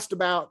 you asked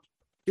about,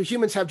 do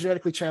humans have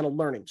genetically channeled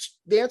learnings?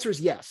 The answer is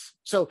yes.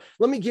 So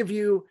let me give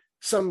you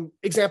some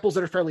examples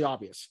that are fairly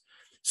obvious.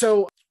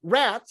 So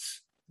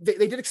rats,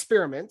 they did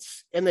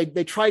experiments, and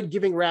they tried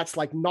giving rats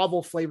like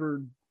novel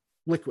flavored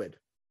liquid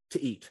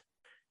to eat.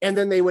 And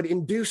then they would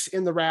induce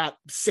in the rat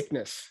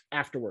sickness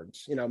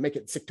afterwards, make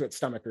it sick to its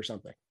stomach or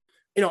something.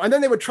 And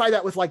then they would try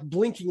that with like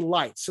blinking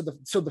lights. So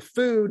the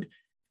food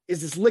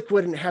is this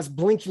liquid and it has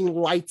blinking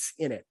lights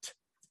in it.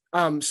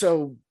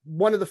 So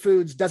one of the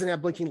foods doesn't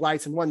have blinking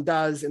lights and one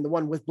does, and the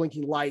one with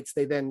blinking lights,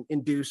 they then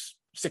induce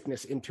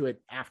sickness into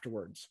it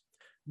afterwards.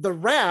 The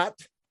rat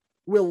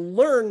will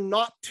learn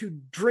not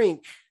to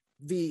drink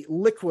the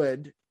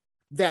liquid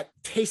that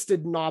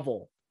tasted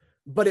novel,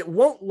 but it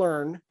won't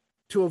learn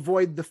to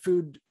avoid the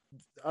food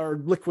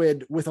or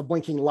liquid with a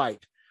blinking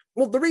light.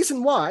 Well, the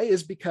reason why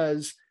is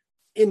because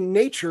in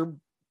nature,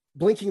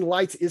 blinking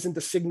lights isn't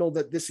a signal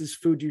that this is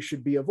food you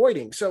should be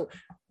avoiding. So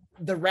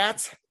the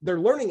rats, their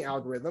learning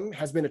algorithm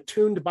has been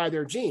attuned by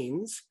their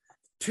genes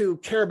to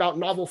care about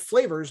novel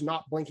flavors,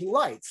 not blinking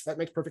lights. That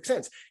makes perfect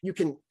sense. You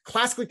can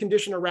classically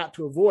condition a rat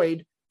to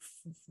avoid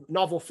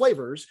novel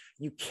flavors.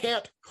 You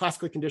can't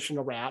classically condition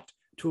a rat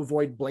to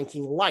avoid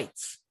blinking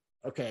lights.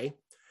 Okay.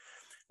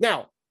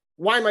 Now,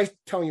 why am I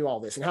telling you all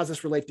this, and how does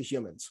this relate to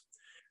humans?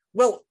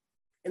 Well,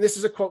 and this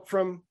is a quote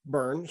from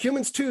Byrne,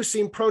 humans too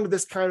seem prone to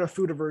this kind of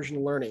food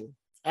aversion learning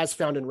as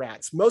found in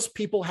rats. Most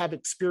people have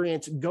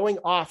experienced going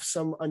off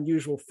some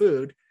unusual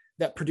food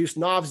that produced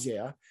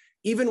nausea,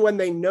 even when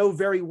they know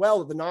very well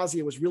that the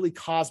nausea was really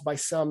caused by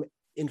some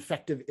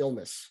infective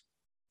illness.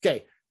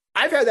 Okay,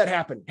 I've had that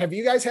happen. Have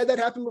you guys had that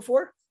happen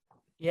before?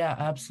 Yeah,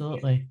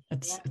 absolutely.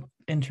 It's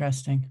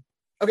interesting.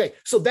 Okay,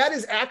 so that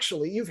is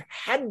actually, you've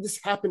had this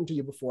happen to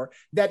you before.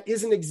 That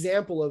is an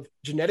example of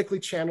genetically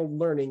channeled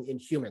learning in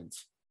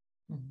humans.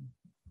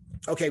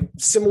 Okay,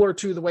 similar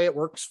to the way it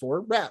works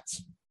for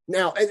rats.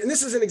 Now, and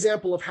this is an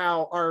example of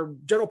how our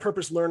general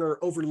purpose learner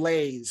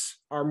overlays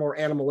our more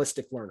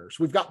animalistic learners.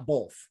 We've got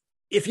both.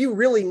 If you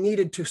really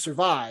needed to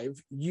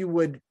survive, you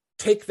would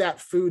take that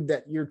food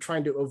that you're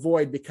trying to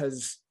avoid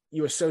because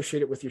you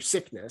associate it with your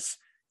sickness,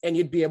 and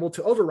you'd be able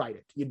to override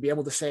it. You'd be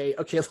able to say,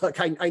 okay,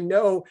 look, I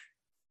know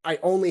I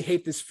only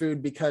hate this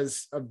food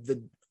because of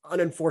the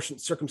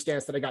unfortunate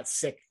circumstance that I got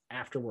sick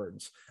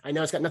afterwards. I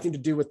know it's got nothing to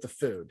do with the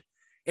food.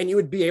 And you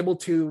would be able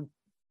to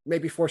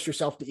maybe force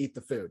yourself to eat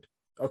the food.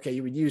 Okay,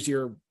 you would use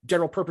your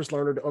general purpose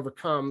learner to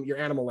overcome your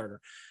animal learner.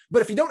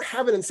 But if you don't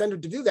have an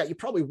incentive to do that, you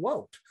probably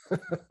won't.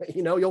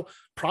 You'll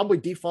probably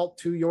default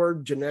to your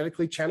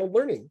genetically channeled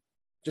learning,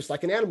 just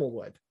like an animal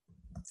would.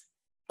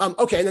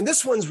 Okay, and then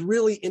this one's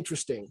really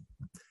interesting.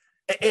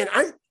 And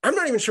I'm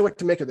not even sure what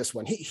to make of this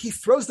one. He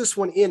throws this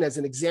one in as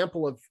an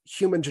example of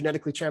human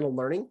genetically channeled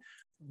learning,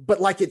 but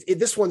like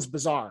this one's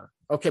bizarre.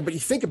 Okay, but you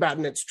think about it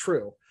and it's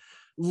true.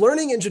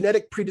 Learning and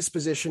genetic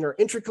predisposition are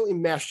intricately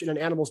meshed in an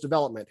animal's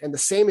development, and the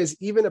same is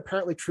even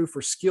apparently true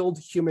for skilled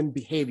human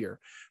behavior.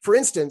 For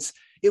instance,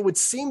 it would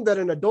seem that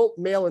an adult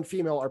male and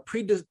female are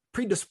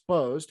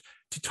predisposed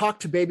to talk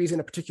to babies in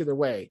a particular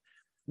way.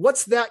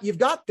 What's that you've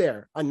got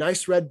there? A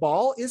nice red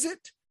ball, is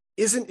it?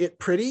 Isn't it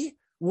pretty?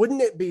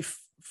 Wouldn't it be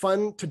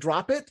fun to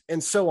drop it?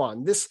 And so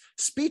on. This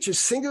speech is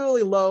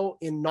singularly low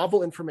in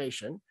novel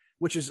information,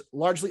 which is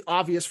largely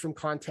obvious from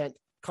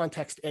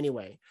context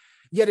anyway.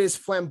 Yet it is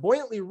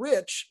flamboyantly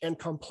rich and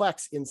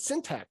complex in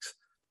syntax,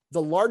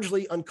 the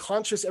largely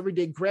unconscious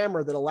everyday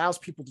grammar that allows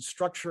people to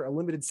structure a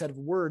limited set of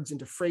words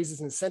into phrases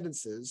and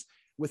sentences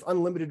with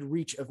unlimited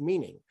reach of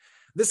meaning.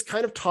 This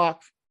kind of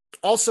talk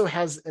also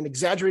has an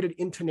exaggerated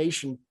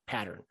intonation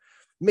pattern,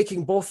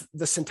 making both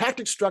the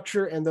syntactic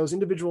structure and those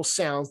individual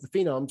sounds, the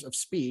phonemes of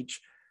speech,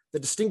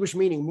 that distinguish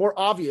meaning more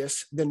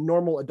obvious than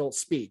normal adult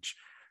speech.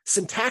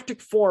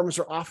 Syntactic forms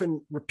are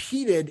often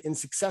repeated in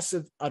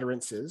successive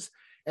utterances,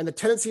 and the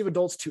tendency of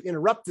adults to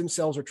interrupt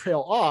themselves or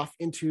trail off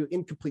into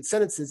incomplete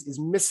sentences is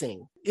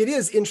missing. It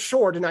is, in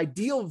short, an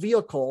ideal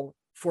vehicle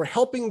for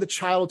helping the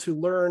child to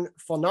learn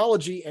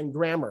phonology and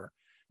grammar.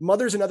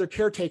 Mothers and other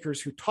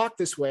caretakers who talk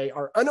this way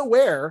are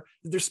unaware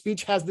that their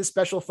speech has this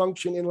special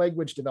function in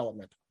language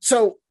development.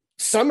 So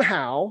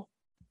somehow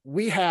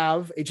we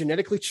have a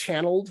genetically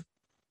channeled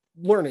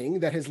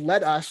learning that has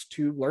led us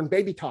to learn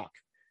baby talk.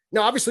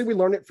 Now, obviously, we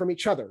learn it from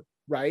each other,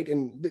 right?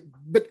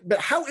 But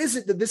how is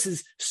it that this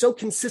is so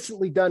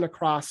consistently done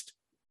across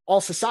all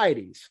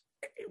societies?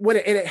 And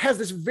it has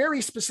this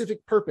very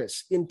specific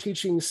purpose in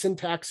teaching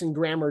syntax and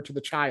grammar to the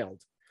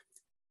child,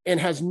 and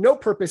has no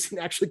purpose in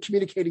actually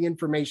communicating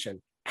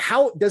information.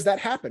 How does that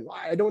happen?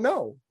 I don't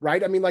know,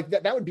 right? I mean, like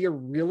that would be a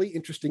really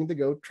interesting to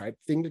go try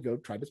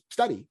to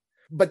study.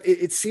 But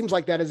it seems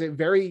like that is a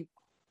very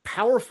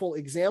powerful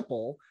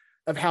example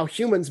of how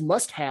humans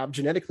must have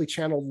genetically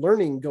channeled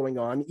learning going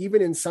on,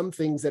 even in some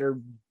things that are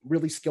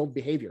really skilled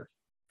behavior.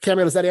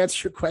 Camille, does that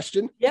answer your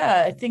question?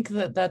 Yeah, I think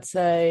that's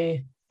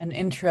an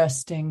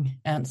interesting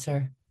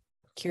answer.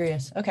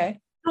 Curious. Okay.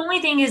 The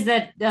only thing is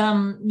that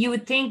you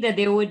would think that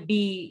there would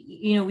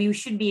be, we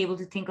should be able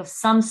to think of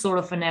some sort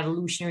of an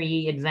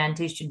evolutionary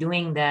advantage to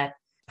doing that.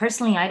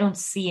 Personally, I don't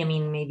see,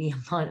 maybe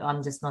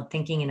I'm just not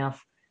thinking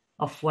enough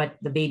of what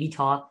the baby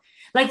talk.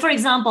 Like, for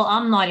example,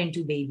 I'm not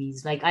into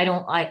babies. Like,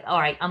 all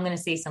right, I'm going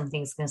to say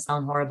something that's going to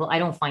sound horrible. I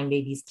don't find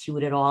babies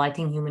cute at all. I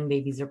think human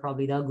babies are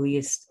probably the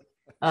ugliest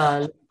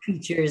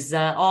creatures.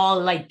 All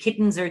like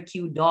kittens are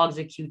cute, dogs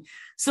are cute.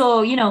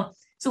 So,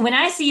 so when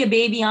I see a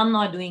baby, I'm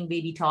not doing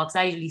baby talks.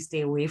 I usually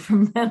stay away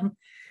from them.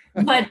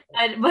 But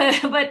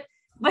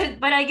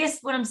I guess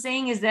what I'm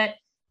saying is that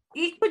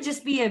it could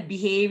just be a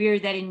behavior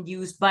that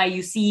induced by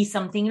you see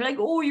something, you're like,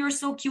 oh, you're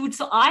so cute.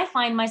 So I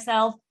find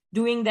myself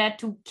doing that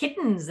to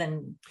kittens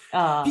and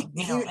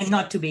and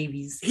not to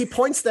babies. He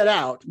points that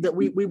out, that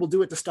we will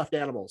do it to stuffed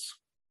animals.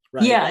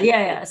 Right?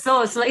 Yeah.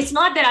 So it's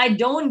not that I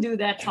don't do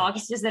that talk.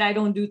 It's just that I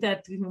don't do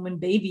that to human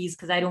babies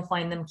because I don't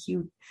find them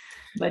cute.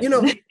 But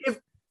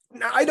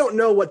I don't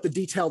know what the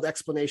detailed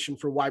explanation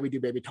for why we do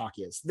baby talk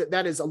is.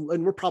 That is,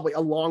 and we're probably a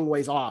long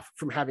ways off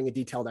from having a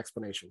detailed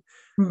explanation.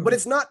 But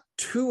it's not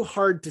too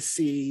hard to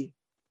see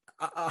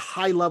a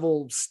high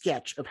level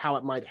sketch of how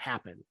it might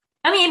happen.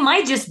 I mean, it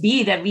might just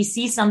be that we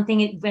see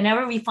something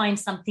whenever we find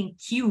something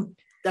cute.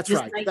 That's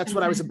right. Like that's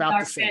what I was about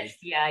to say. Pets,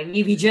 yeah,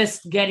 we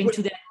just get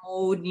into that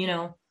mode,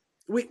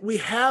 We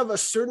have a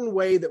certain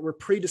way that we're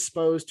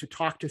predisposed to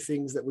talk to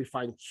things that we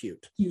find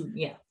cute. Cute,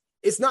 yeah.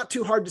 It's not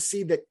too hard to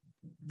see that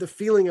the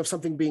feeling of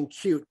something being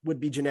cute would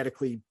be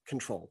genetically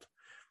controlled.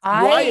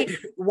 Why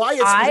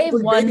I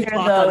wonder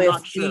though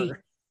if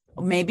sure.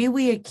 maybe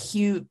we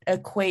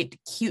equate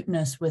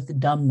cuteness with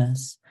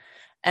dumbness.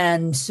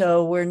 And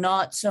so we're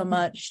not so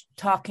much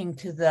talking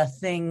to the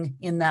thing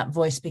in that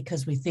voice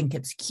because we think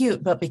it's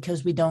cute, but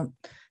because we don't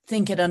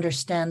think it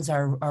understands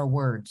our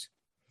words.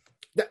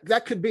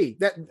 That could be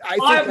that.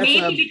 I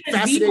think that's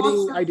a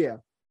fascinating idea.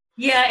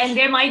 Yeah, and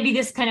there might be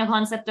this kind of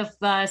concept of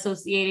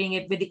associating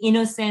it with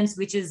innocence,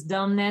 which is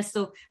dumbness.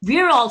 So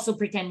we're also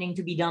pretending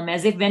to be dumb,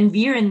 as if when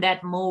we're in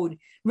that mode,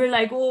 we're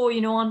like, oh,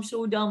 I'm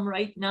so dumb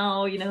right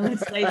now.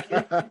 It's like,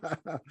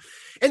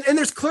 and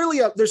there's clearly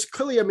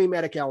a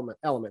mimetic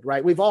element,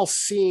 right? We've all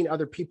seen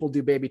other people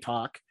do baby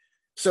talk.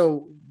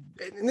 So,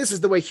 and this is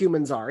the way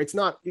humans are. It's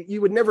not,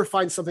 you would never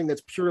find something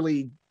that's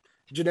purely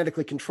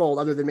genetically controlled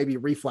other than maybe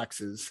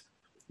reflexes.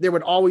 There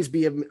would always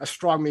be a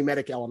strong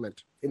mimetic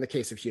element in the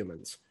case of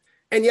humans.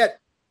 And yet,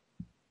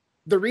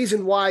 the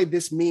reason why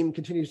this meme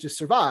continues to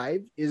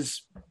survive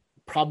is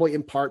probably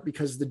in part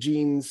because the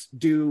genes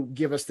do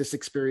give us this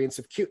experience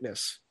of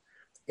cuteness.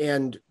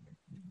 And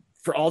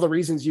for all the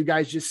reasons you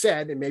guys just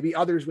said, and maybe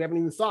others we haven't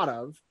even thought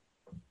of,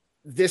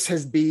 this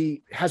has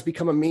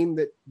become a meme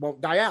that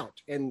won't die out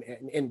and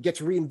gets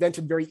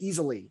reinvented very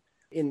easily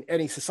in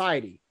any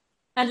society.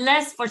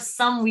 Unless for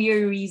some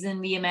weird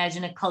reason we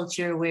imagine a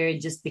culture where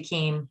it just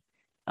became,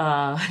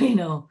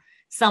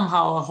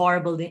 somehow a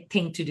horrible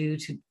thing to do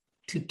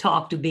to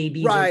talk to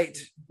babies. Right.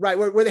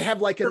 Where they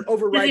have like an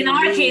overriding. In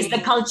our case,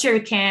 the culture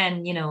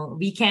can,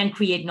 we can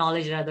create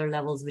knowledge at other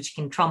levels, which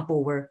can trump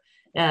over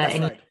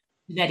any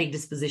genetic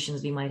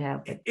dispositions we might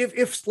have. But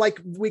if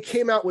like we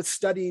came out with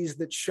studies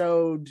that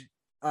showed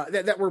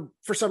that were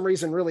for some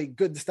reason really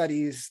good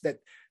studies that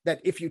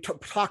if you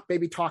talk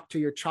to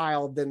your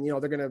child, then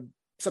they're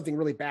something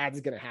really bad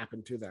is going to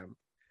happen to them,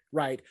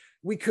 right?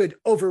 We could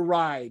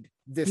override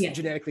this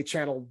genetically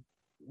channeled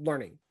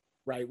learning,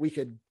 right? We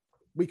could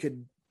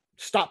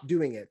stop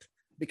doing it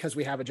because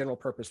we have a general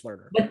purpose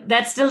learner. But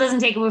that still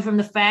doesn't take away from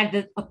the fact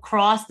that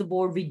across the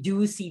board we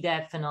do see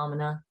that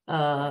phenomena.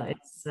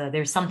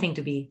 There's something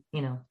to be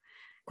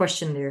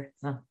questioned there.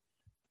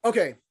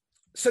 Okay,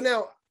 so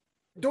now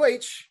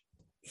Deutsch,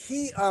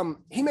 he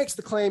makes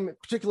the claim,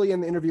 particularly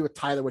in the interview with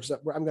Tyler, which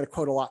I'm going to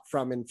quote a lot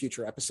from in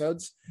future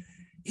episodes.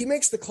 He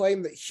makes the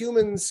claim that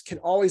humans can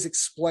always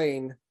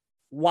explain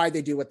why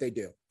they do what they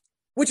do,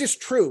 which is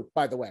true,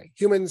 by the way.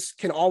 Humans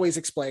can always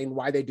explain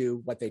why they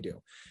do what they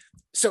do.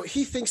 So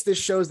he thinks this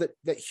shows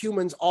that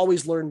humans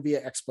always learn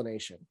via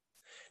explanation.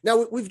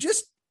 Now, we've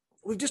just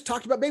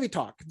talked about baby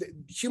talk.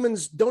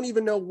 Humans don't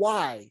even know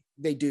why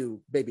they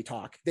do baby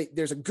talk.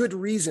 There's a good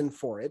reason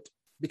for it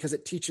because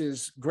it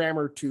teaches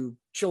grammar to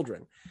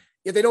children.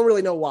 Yet they don't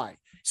really know why.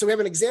 So we have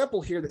an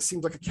example here that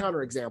seems like a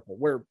counterexample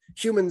where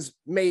humans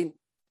may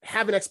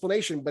have an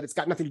explanation, but it's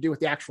got nothing to do with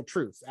the actual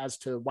truth as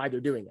to why they're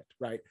doing it,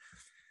 right?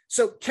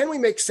 So can we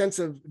make sense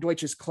of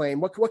Deutsch's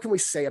claim? What can we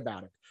say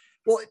about it?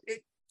 Well,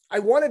 I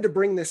wanted to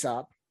bring this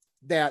up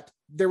that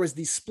there was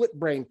these split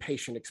brain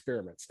patient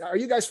experiments. Are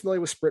you guys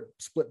familiar with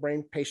split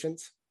brain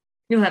patients?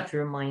 You'll have to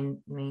remind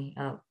me.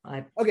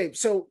 Okay,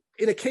 so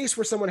in a case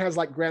where someone has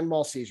like grand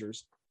mal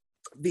seizures,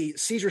 the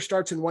seizure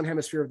starts in one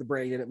hemisphere of the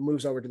brain and it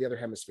moves over to the other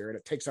hemisphere and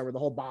it takes over the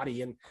whole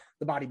body and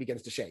the body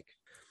begins to shake.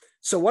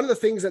 So one of the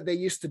things that they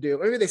used to do,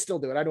 maybe they still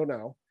do it, I don't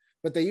know,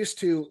 but they used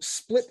to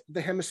split the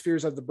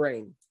hemispheres of the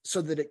brain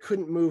so that it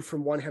couldn't move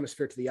from one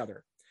hemisphere to the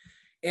other.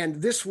 And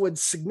this would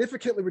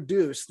significantly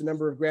reduce the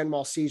number of grand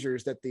mal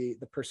seizures that the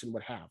person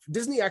would have.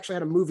 Disney actually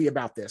had a movie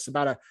about this,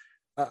 about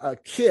a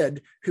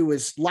kid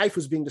whose life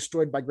was being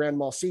destroyed by grand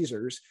mal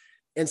seizures.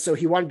 And so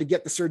he wanted to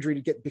get the surgery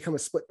to become a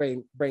split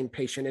brain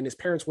patient, and his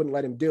parents wouldn't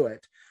let him do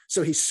it.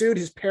 So he sued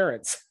his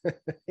parents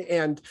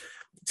and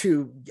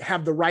to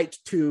have the right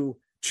to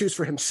choose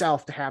for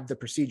himself to have the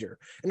procedure.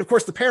 And of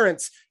course, the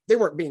parents, they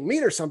weren't being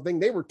mean or something.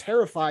 They were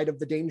terrified of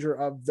the danger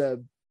of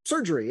the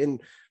surgery.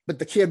 But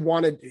the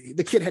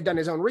kid had done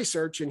his own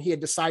research and he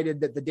had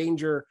decided that the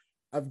danger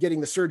of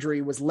getting the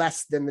surgery was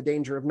less than the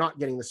danger of not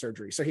getting the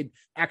surgery. So he'd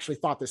actually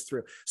thought this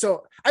through.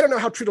 So I don't know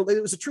how true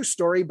it was a true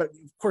story, but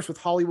of course with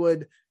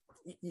Hollywood,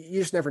 you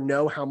just never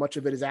know how much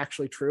of it is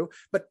actually true,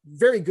 but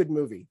very good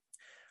movie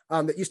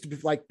that used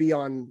to be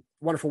on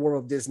Wonderful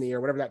World of Disney or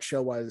whatever that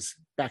show was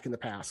back in the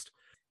past.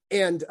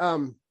 And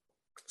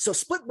so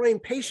split brain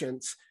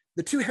patients,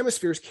 the two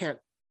hemispheres can't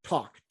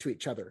talk to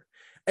each other,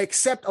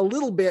 except a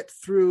little bit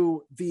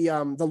through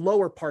the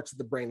lower parts of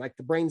the brain, like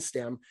the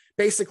brainstem.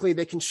 Basically,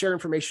 they can share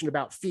information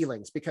about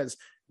feelings because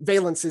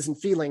valences and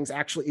feelings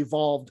actually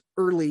evolved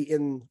early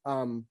in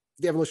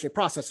the evolutionary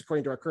process,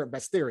 according to our current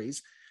best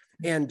theories,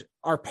 and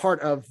are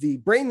part of the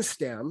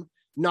brainstem,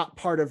 not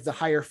part of the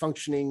higher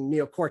functioning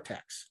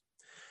neocortex.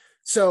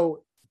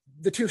 So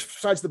the two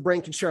sides of the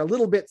brain can share a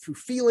little bit through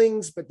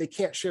feelings, but they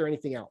can't share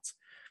anything else.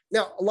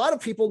 Now, a lot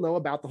of people know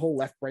about the whole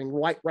left brain,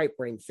 right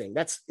brain thing.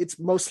 It's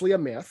mostly a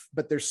myth,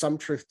 but there's some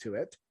truth to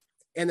it.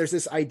 And there's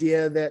this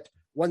idea that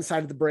one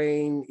side of the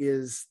brain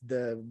is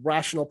the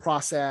rational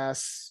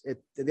process,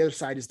 the other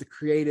side is the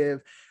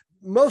creative.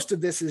 Most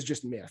of this is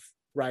just myth,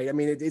 right? I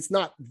mean, it's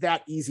not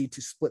that easy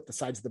to split the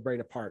sides of the brain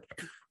apart.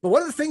 But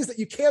one of the things that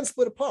you can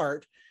split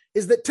apart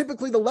is that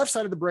typically the left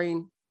side of the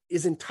brain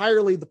is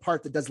entirely the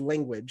part that does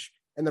language,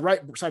 and the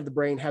right side of the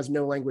brain has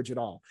no language at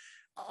all.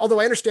 Although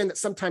I understand that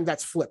sometimes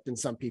that's flipped in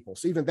some people.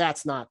 So even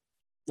that's not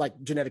like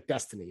genetic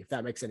destiny, if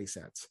that makes any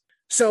sense.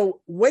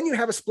 So when you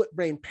have a split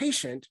brain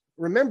patient,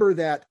 remember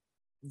that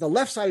the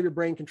left side of your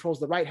brain controls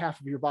the right half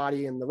of your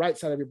body, and the right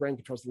side of your brain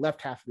controls the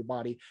left half of your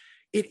body.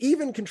 It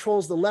even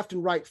controls the left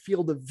and right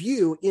field of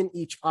view in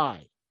each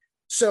eye.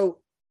 So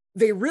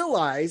they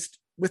realized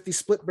with these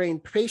split brain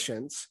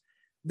patients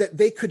that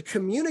they could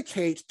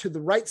communicate to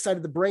the right side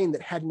of the brain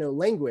that had no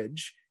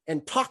language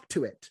and talk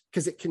to it,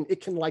 because it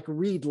can like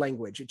read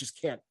language. It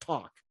just can't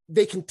talk.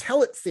 They can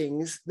tell it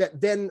things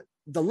that then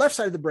the left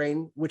side of the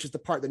brain, which is the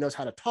part that knows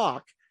how to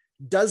talk,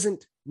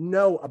 doesn't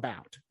know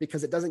about,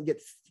 because it doesn't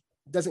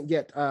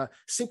get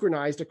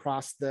synchronized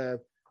across the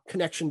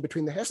connection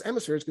between the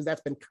hemispheres, because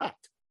that's been cut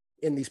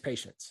in these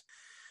patients.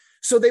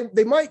 So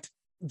they might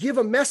give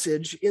a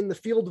message in the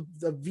field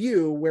of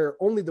view where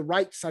only the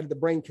right side of the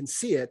brain can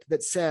see it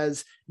that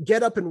says,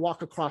 get up and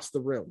walk across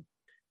the room.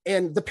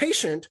 And the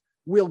patient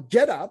will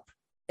get up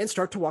and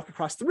start to walk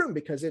across the room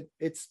because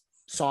it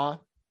saw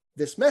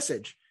this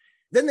message.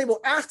 Then they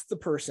will ask the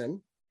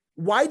person,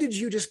 why did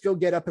you just go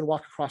get up and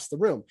walk across the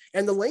room?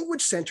 And the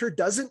language center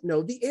doesn't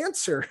know the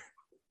answer.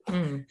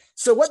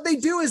 So what they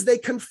do is they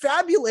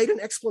confabulate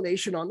an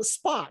explanation on the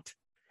spot,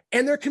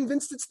 and they're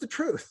convinced it's the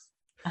truth.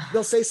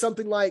 They'll say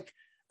something like,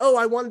 oh,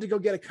 I wanted to go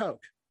get a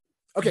Coke.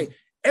 Okay,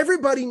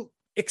 everybody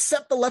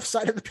except the left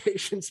side of the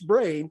patient's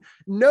brain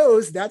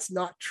knows that's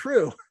not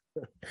true.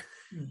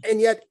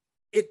 And yet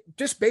it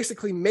just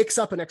basically makes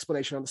up an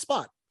explanation on the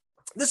spot.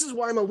 This is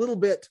why I'm a little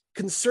bit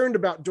concerned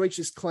about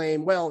Deutsch's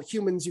claim, well,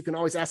 humans, you can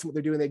always ask them what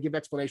they're doing, they give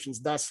explanations,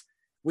 thus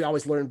we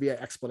always learn via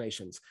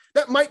explanations.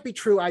 That might be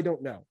true, I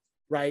don't know,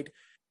 right?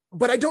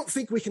 But I don't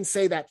think we can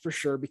say that for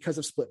sure because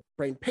of split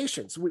brain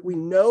patients. We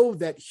know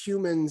that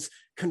humans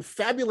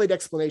confabulate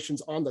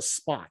explanations on the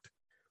spot,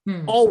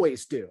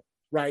 always do,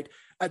 right?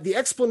 The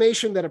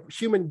explanation that a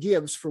human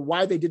gives for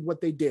why they did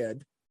what they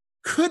did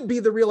could be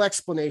the real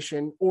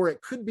explanation, or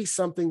it could be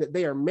something that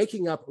they are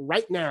making up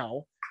right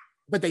now,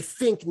 but they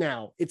think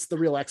now it's the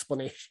real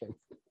explanation.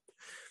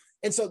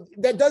 And so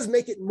that does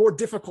make it more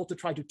difficult to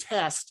try to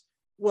test,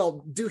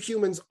 well, do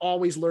humans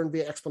always learn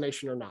via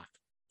explanation or not?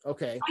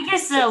 Okay. I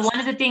guess one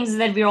of the things is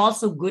that we're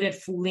also good at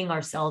fooling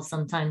ourselves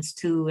sometimes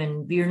too.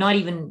 And we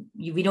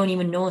don't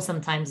even know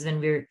sometimes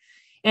and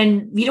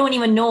we don't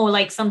even know,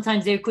 like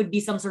sometimes there could be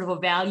some sort of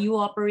a value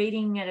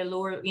operating at a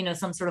lower,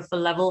 some sort of a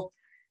level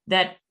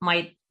that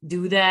might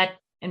do that.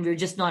 And we're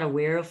just not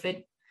aware of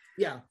it.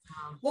 Yeah.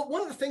 Well,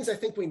 one of the things I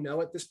think we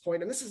know at this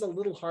point, and this is a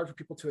little hard for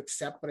people to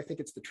accept, but I think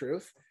it's the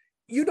truth.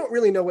 You don't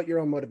really know what your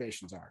own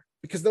motivations are,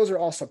 because those are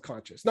all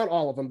subconscious. Not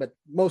all of them, but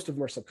most of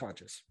them are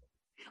subconscious.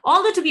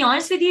 Although, to be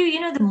honest with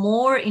you, the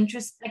more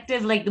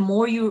introspective, like the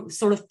more you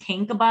sort of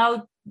think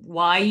about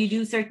why you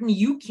do certain,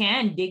 you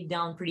can dig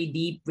down pretty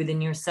deep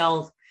within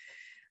yourself.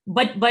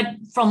 But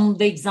from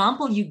the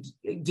example you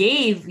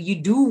gave, you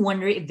do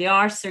wonder if there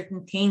are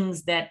certain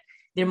things that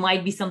there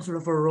might be some sort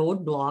of a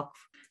roadblock.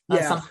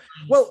 Yeah.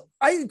 Well,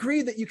 I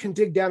agree that you can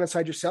dig down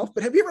inside yourself,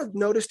 but have you ever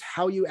noticed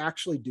how you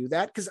actually do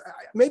that? Because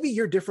maybe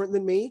you're different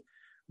than me,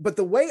 but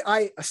the way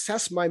I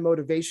assess my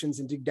motivations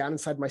and dig down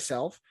inside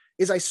myself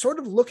is I sort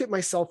of look at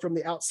myself from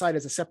the outside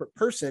as a separate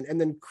person and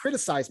then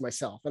criticize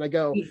myself. And I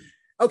go,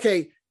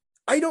 okay,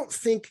 I don't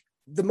think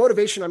the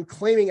motivation I'm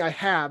claiming I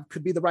have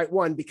could be the right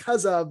one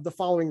because of the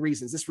following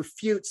reasons. This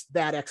refutes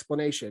that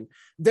explanation.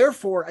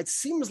 Therefore, it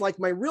seems like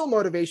my real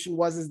motivation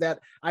is that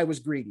I was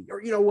greedy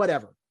or,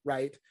 whatever,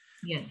 right?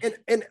 Yeah.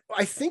 And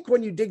I think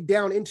when you dig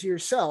down into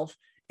yourself,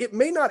 it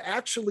may not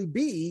actually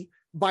be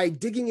by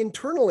digging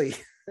internally.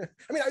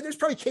 I mean, there's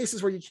probably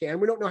cases where you can.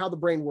 We don't know how the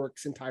brain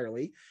works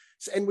entirely.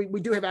 So, and we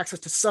do have access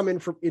to some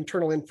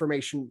internal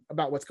information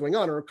about what's going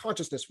on, or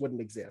consciousness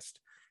wouldn't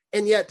exist.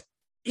 And yet,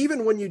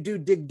 even when you do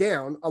dig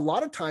down, a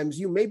lot of times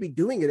you may be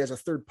doing it as a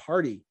third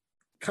party,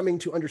 coming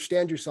to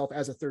understand yourself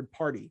as a third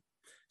party.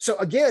 So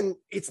again,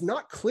 it's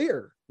not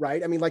clear,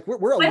 right? I mean, like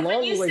we're a long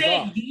ways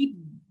off.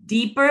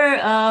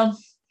 Deeper,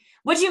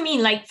 what do you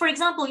mean? Like, for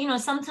example,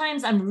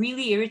 sometimes I'm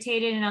really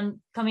irritated and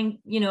I'm coming,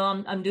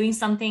 I'm doing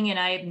something and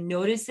I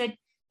notice it.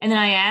 And then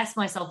I ask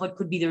myself, what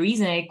could be the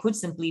reason? It could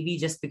simply be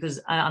just because,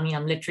 I'm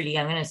going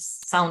to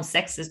sound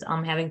sexist.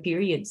 I'm having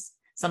periods.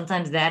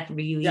 Sometimes that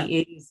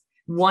really is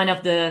one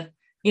of the,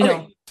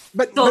 Okay.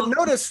 But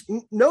notice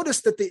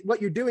that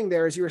what you're doing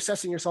there is you're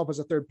assessing yourself as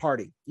a third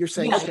party. You're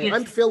saying,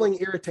 I'm feeling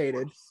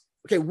irritated.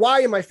 Okay, why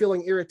am I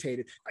feeling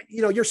irritated?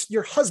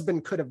 Your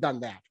husband could have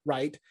done that,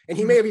 right? And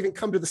he may have even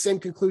come to the same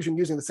conclusion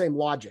using the same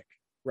logic,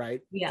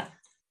 right? Yeah.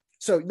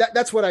 So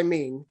that's what I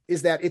mean,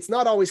 is that it's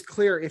not always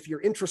clear if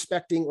you're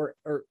introspecting or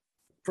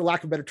for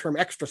lack of a better term,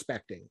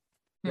 extrospecting,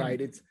 right?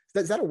 Is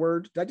that a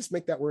word? Did I just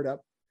make that word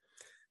up?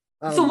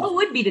 So what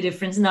would be the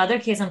difference? In the other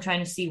case, I'm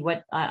trying to see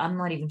what I'm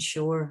not even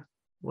sure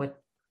what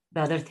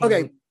the other thing.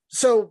 Okay,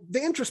 so the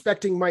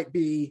introspecting might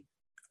be,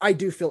 I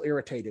do feel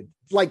irritated.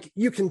 Like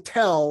you can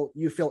tell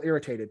you feel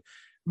irritated,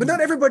 but not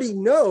everybody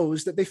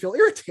knows that they feel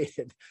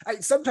irritated.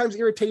 Sometimes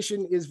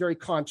irritation is very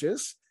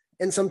conscious,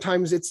 and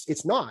sometimes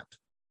it's not.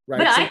 Right?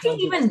 But sometimes I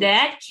think even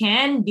that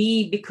can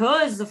be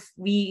because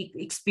we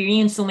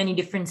experience so many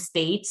different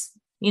states,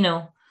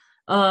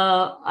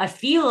 I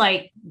feel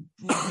like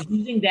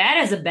using that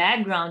as a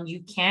background,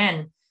 you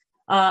can,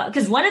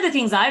 because one of the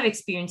things I've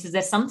experienced is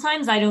that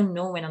sometimes I don't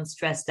know when I'm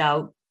stressed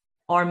out,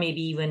 or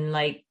maybe even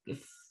like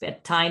if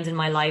at times in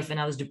my life when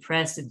I was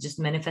depressed, it just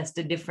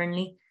manifested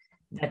differently,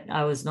 that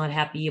I was not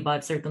happy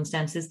about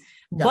circumstances.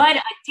 Yeah. But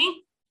I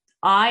think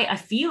I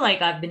feel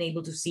like I've been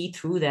able to see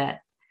through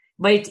that,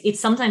 but it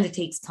sometimes it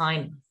takes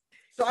time.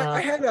 So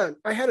I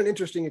had an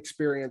interesting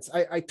experience.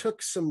 I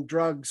took some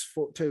drugs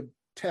to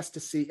test to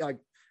see, like,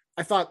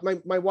 I thought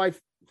my wife,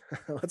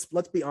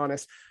 let's be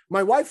honest,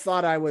 my wife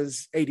thought I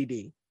was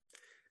ADD.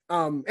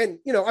 And,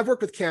 I've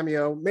worked with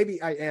Cameo.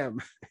 Maybe I am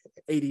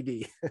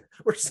ADD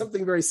or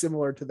something very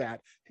similar to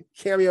that.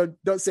 Cameo,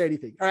 don't say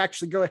anything. Or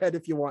actually, go ahead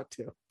if you want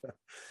to.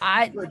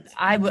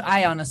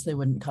 I honestly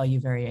wouldn't call you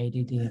very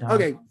ADD at all.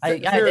 Okay,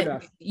 fair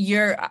enough.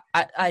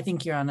 I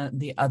think you're on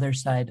the other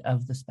side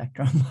of the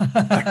spectrum.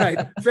 All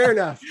right, fair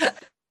enough.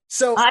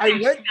 So I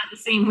went the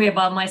same way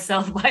about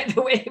myself, by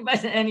the way.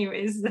 But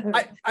anyways,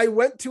 I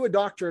went to a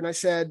doctor and I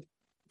said,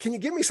 "Can you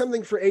give me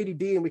something for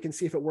ADD and we can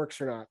see if it works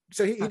or not?"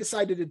 So he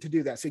decided to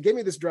do that. So he gave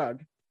me this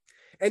drug,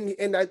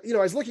 and I, I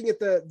was looking at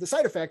the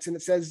side effects, and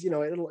it says,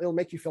 it'll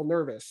make you feel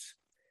nervous.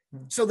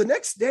 So the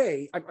next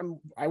day,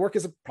 I work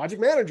as a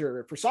project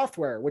manager for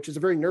software, which is a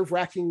very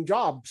nerve-wracking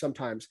job.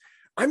 Sometimes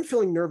I'm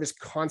feeling nervous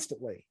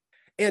constantly,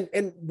 and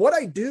what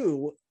I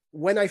do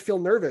when I feel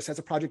nervous as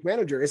a project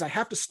manager is I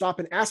have to stop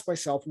and ask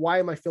myself, why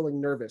am I feeling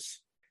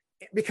nervous?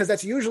 Because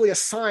that's usually a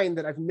sign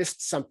that I've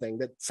missed something,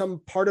 that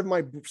some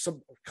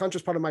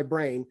subconscious part of my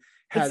brain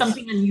has it's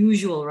something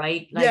unusual,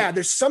 right?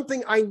 There's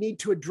something I need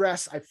to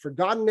address. I've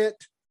forgotten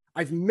it.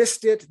 I've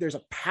missed it. There's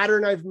a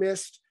pattern I've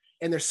missed.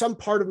 And there's some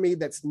part of me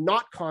that's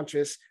not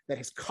conscious that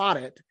has caught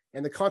it.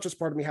 And the conscious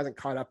part of me hasn't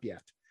caught up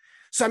yet.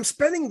 So I'm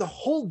spending the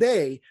whole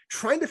day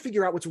trying to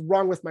figure out what's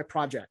wrong with my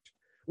project,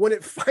 when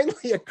it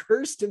finally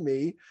occurs to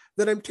me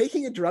that I'm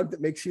taking a drug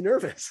that makes you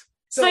nervous.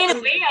 So in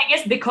a way, I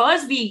guess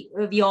because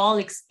we all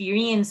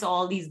experience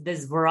all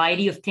this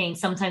variety of things.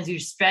 Sometimes we're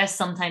stressed,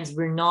 sometimes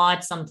we're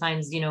not,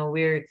 sometimes,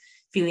 we're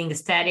feeling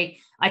ecstatic.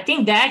 I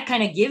think that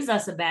kind of gives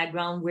us a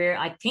background where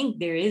I think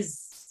there is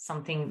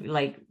something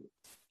like,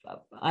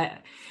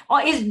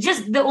 it's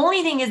just the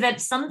only thing is that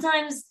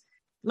sometimes,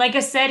 like I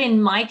said,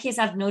 in my case,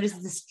 I've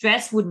noticed the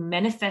stress would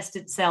manifest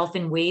itself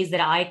in ways that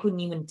I couldn't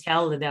even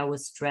tell that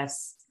was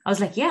stress. I was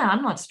like, yeah,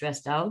 I'm not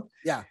stressed out.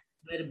 Yeah.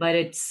 But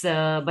it's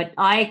but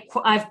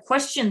I've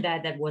questioned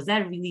that was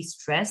that really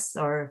stress,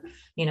 or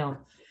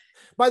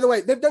By the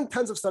way, they've done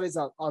tons of studies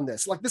on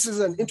this. Like, this is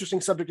an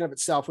interesting subject in of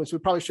itself, which we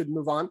probably should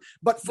move on.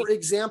 But for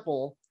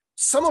example,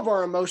 some of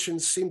our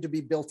emotions seem to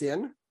be built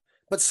in,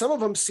 but some of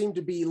them seem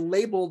to be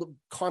labeled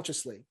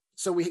consciously.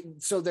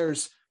 So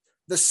there's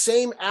the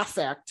same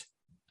affect.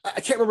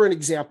 I can't remember an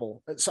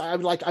example. So I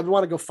would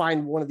want to go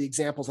find one of the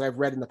examples that I've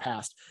read in the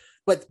past.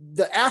 But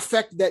the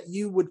affect that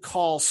you would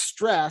call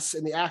stress,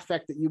 and the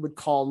affect that you would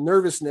call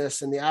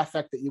nervousness, and the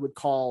affect that you would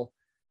call,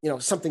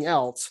 something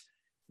else,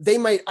 they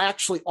might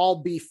actually all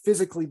be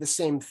physically the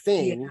same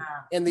thing. Yeah.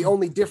 And the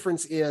only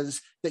difference is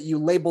that you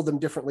label them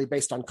differently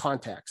based on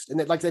context. And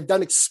they've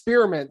done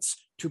experiments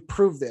to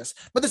prove this.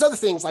 But there's other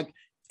things, like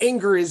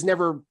anger is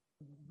never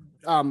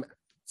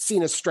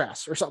seen as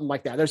stress or something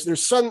like that.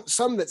 There's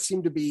some that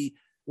seem to be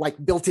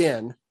like built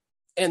in,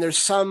 and there's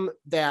some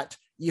that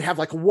you have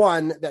like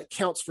one that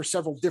counts for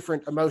several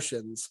different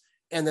emotions.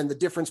 And then the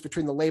difference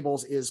between the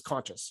labels is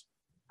conscious.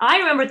 I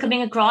remember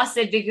coming across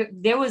it.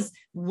 There was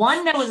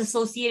one that was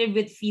associated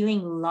with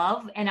feeling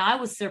love. And I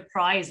was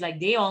surprised.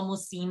 Like, they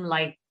almost seem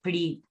like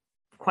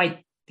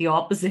quite the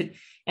opposite.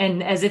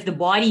 And as if the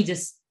body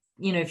just,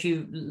 if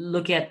you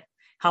look at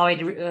how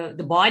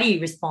the body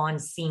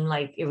response seemed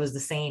like it was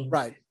the same.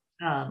 Right.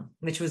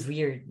 Which was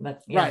weird,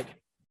 but yeah. Right.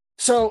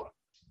 So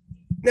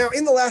now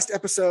in the last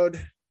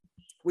episode,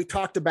 we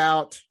talked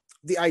about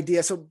the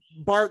idea. So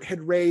Bart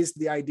had raised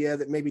the idea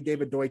that maybe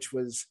David Deutsch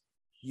was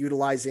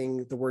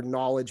utilizing the word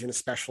knowledge in a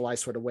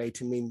specialized sort of way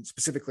to mean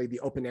specifically the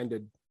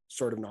open-ended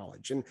sort of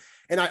knowledge. And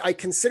I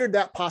considered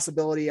that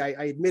possibility. I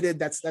admitted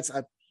that's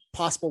a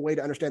possible way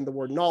to understand the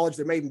word knowledge.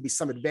 There may even be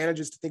some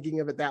advantages to thinking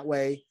of it that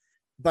way,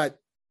 but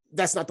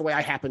that's not the way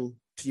I happen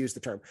to use the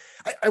term.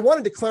 I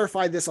wanted to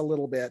clarify this a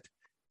little bit.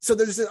 So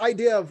there's an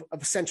idea of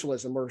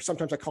essentialism, or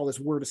sometimes I call this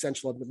word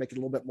essentialism to make it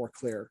a little bit more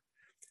clear.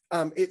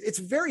 It's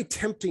very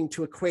tempting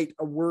to equate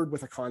a word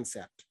with a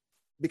concept,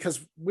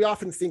 because we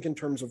often think in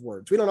terms of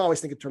words. We don't always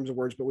think in terms of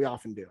words, but we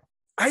often do.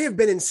 I have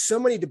been in so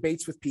many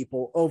debates with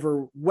people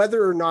over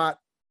whether or not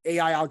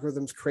AI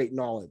algorithms create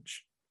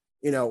knowledge,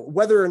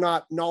 whether or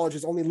not knowledge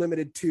is only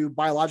limited to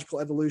biological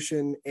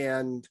evolution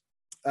and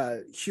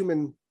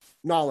human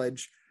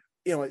knowledge,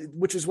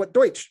 which is what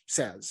Deutsch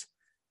says.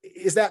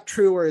 Is that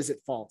true or is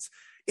it false?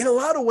 In a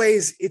lot of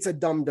ways, it's a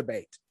dumb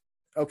debate,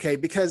 okay?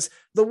 Because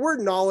the word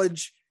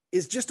knowledge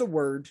is just a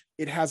word.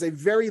 It has a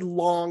very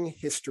long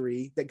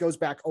history that goes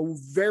back a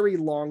very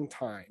long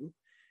time.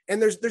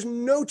 And there's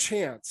no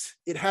chance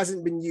it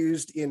hasn't been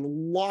used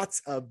in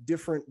lots of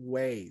different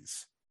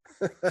ways,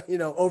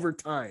 over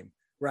time,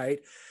 right?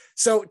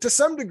 So to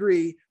some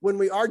degree, when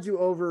we argue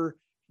over,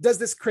 does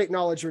this create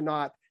knowledge or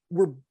not,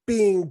 we're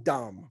being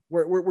dumb.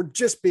 We're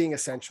just being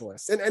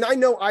essentialists. And I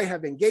know I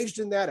have engaged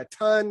in that a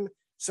ton.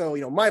 So,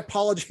 my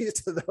apologies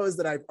to those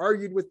that I've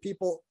argued with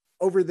people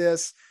over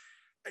this.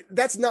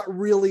 That's not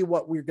really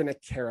what we're going to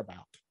care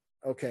about.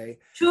 Okay.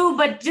 True,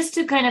 but just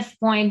to kind of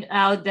point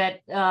out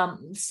that,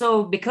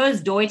 so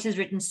because Deutsch has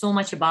written so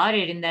much about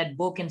it in that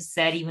book and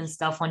said even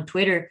stuff on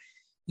Twitter,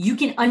 you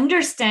can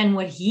understand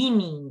what he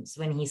means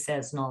when he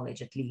says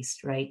knowledge, at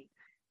least, right?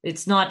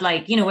 It's not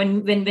like,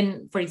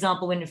 when for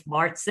example, when if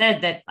Bart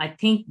said that, I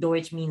think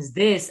Deutsch means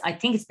this, I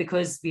think it's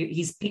because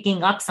he's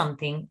picking up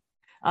something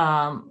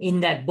in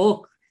that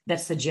book that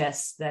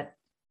suggests that,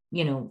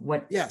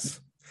 what.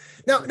 Yes.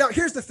 Now,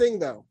 here's the thing,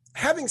 though.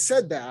 Having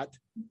said that,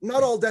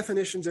 not all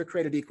definitions are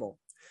created equal.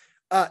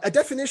 A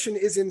definition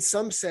is in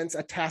some sense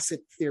a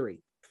tacit theory.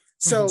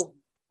 So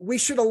we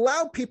should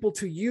allow people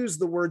to use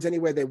the words any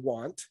way they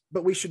want,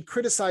 but we should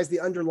criticize the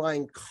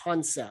underlying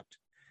concept.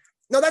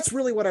 Now, that's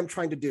really what I'm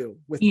trying to do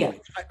with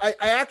Deutsch. I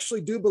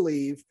actually do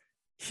believe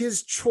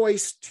his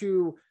choice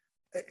to,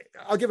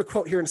 I'll give a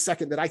quote here in a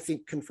second that I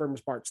think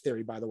confirms Bart's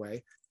theory, by the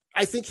way.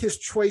 I think his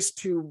choice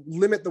to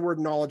limit the word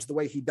knowledge the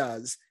way he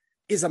does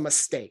is a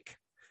mistake.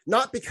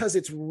 Not because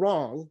it's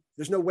wrong,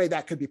 there's no way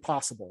that could be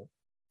possible,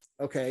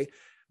 okay?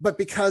 But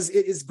because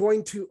it is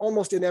going to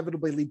almost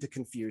inevitably lead to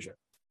confusion,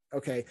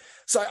 okay?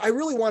 So I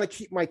really want to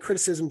keep my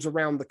criticisms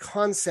around the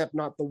concept,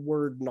 not the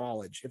word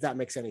knowledge, if that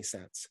makes any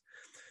sense.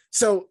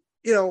 So,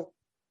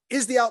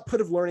 is the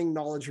output of learning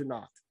knowledge or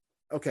not?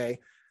 Okay,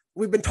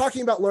 we've been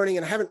talking about learning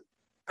and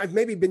I've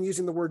maybe been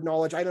using the word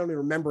knowledge. I don't even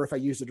remember if I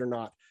used it or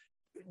not.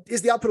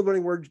 Is the output of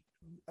learning word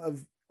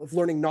of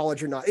learning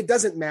knowledge or not? It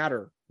doesn't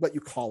matter what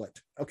you call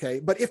it, okay?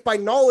 But if by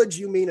knowledge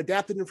you mean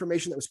adapted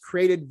information that was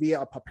created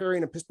via a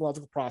Popperian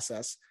epistemological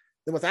process,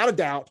 then without a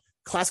doubt,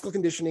 classical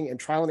conditioning and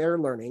trial and error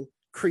learning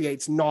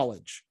creates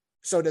knowledge.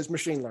 So does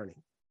machine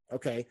learning,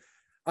 okay?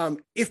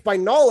 If by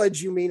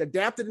knowledge you mean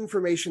adapted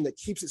information that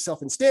keeps itself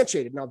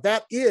instantiated, now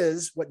that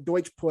is what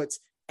Deutsch puts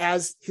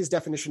as his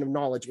definition of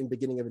knowledge in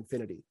Beginning of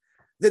Infinity,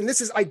 then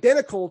this is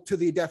identical to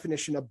the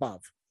definition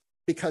above,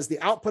 because the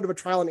output of a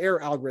trial and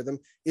error algorithm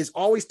is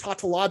always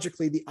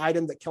tautologically the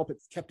item that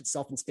kept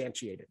itself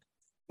instantiated.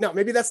 Now,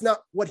 maybe that's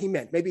not what he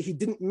meant. Maybe he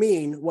didn't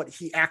mean what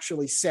he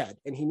actually said,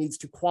 and he needs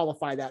to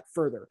qualify that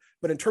further.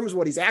 But in terms of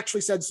what he's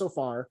actually said so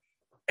far,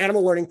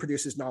 animal learning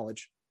produces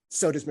knowledge.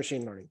 So does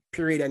machine learning,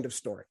 period, end of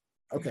story.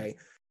 Okay.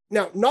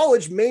 Now,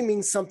 knowledge may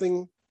mean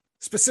something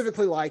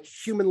specifically like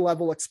human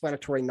level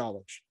explanatory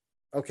knowledge.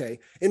 Okay.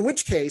 In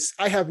which case,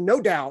 I have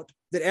no doubt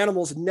that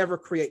animals never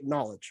create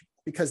knowledge,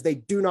 because they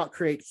do not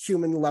create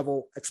human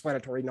level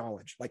explanatory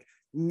knowledge. Like,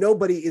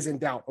 nobody is in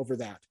doubt over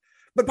that.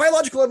 But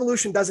biological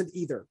evolution doesn't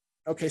either.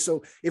 Okay,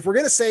 so if we're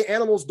going to say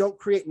animals don't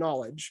create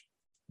knowledge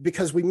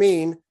because we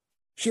mean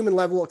human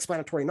level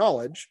explanatory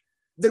knowledge,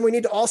 then we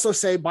need to also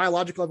say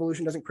biological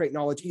evolution doesn't create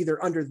knowledge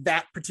either under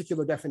that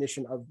particular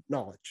definition of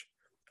knowledge.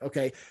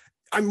 Okay,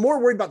 I'm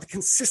more worried about the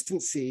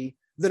consistency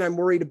than I'm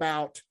worried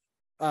about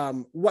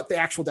what the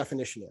actual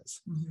definition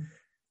is. Mm-hmm.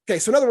 Okay,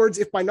 so in other words,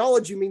 if by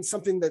knowledge you mean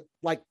something that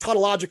like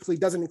tautologically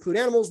doesn't include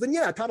animals, then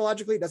yeah,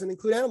 tautologically it doesn't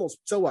include animals.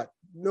 So what?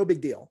 No big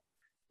deal.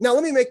 Now,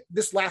 let me make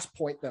this last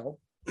point though.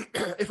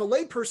 If a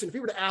layperson, if we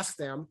were to ask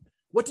them,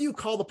 what do you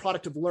call the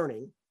product of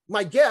learning?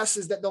 My guess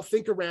is that they'll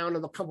think around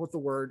and they'll come up with the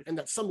word, and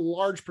that some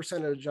large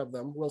percentage of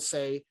them will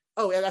say,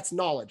 oh, yeah, that's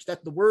knowledge.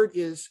 That the word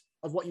is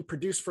of what you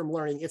produce from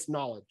learning, it's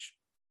knowledge.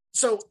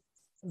 So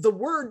the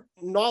word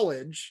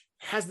knowledge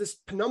has this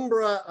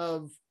penumbra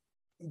of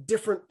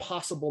different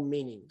possible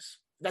meanings.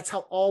 That's how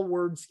all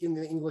words in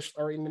the English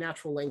or in the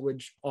natural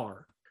language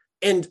are.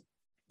 And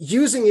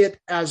using it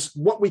as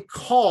what we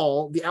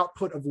call the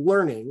output of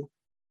learning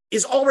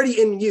is already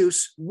in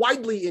use,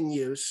 widely in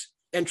use,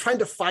 and trying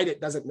to fight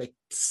it doesn't make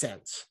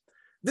sense.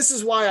 This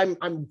is why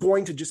I'm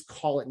going to just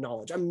call it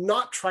knowledge. I'm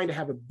not trying to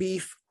have a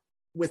beef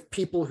with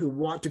people who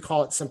want to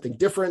call it something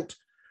different.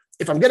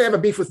 If I'm going to have a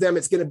beef with them,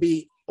 it's going to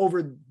be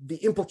over the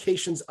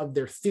implications of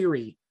their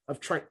theory of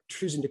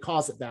choosing to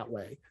cause it that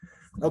way.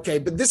 Okay,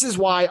 but this is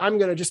why I'm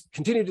going to just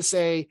continue to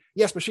say,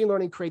 yes, machine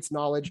learning creates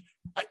knowledge.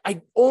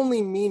 I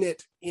only mean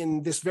it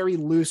in this very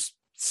loose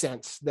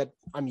sense that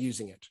I'm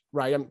using it,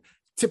 right? I'm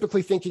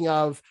typically thinking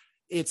of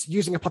it's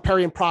using a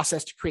Popperian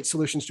process to create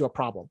solutions to a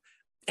problem.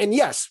 And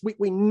yes,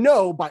 we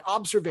know by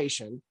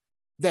observation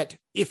that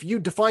if you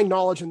define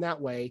knowledge in that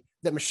way,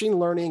 that machine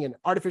learning and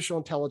artificial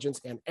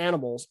intelligence and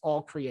animals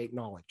all create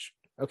knowledge.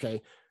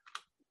 Okay.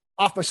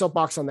 Off my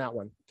soapbox on that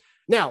one.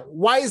 Now,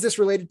 why is this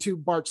related to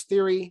Barth's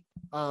theory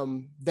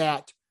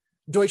that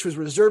Deutsch was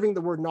reserving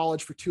the word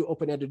knowledge for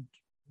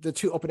the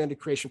two open-ended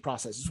creation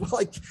processes? Well,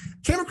 I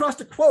came across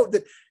a quote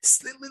that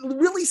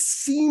really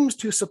seems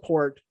to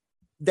support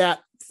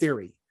that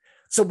theory.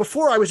 So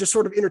before I was just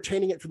sort of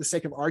entertaining it for the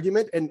sake of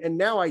argument. And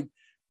now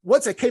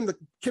once I came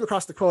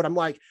across the quote, I'm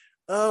like,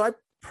 oh, I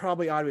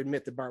probably ought to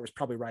admit that Barth was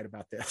probably right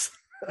about this.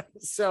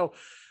 So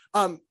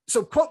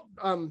quote,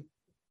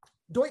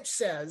 Deutsch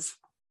says,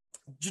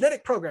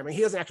 genetic programming,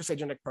 he doesn't actually say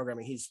genetic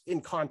programming, he's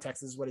in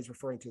context, this is what he's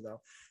referring to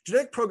though.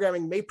 Genetic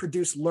programming may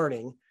produce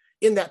learning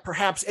in that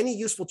perhaps any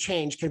useful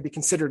change can be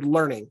considered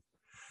learning,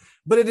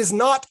 but it is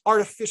not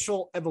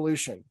artificial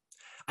evolution.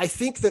 I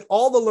think that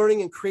all the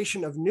learning and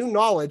creation of new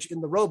knowledge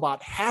in the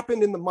robot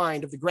happened in the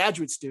mind of the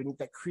graduate student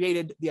that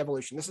created the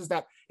evolution. This is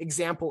that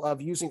example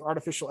of using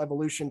artificial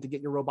evolution to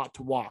get your robot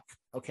to walk.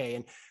 Okay,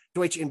 and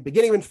Deutsch in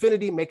Beginning of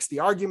Infinity makes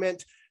the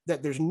argument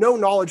that there's no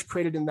knowledge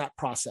created in that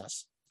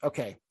process.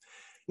 Okay,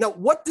 now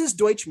what does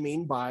Deutsch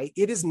mean by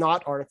it is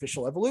not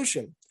artificial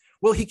evolution?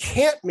 Well, he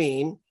can't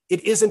mean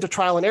it isn't a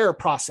trial and error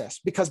process,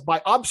 because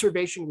by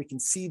observation, we can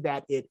see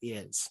that it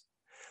is.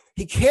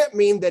 He can't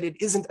mean that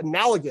it isn't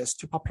analogous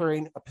to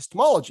Popperian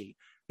epistemology,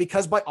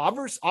 because by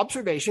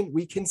observation,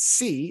 we can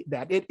see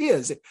that it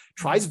is. It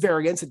tries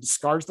variants, it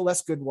discards the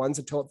less good ones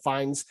until it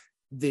finds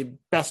the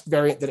best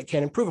variant that it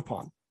can improve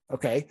upon,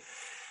 okay?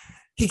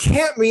 He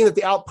can't mean that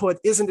the output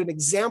isn't an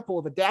example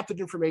of adapted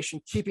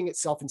information keeping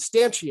itself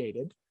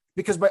instantiated,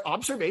 because by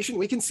observation,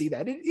 we can see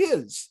that it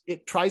is.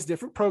 It tries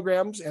different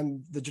programs,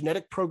 and the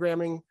genetic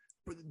programming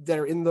that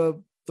are in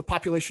the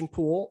population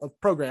pool of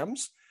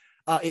programs,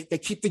 they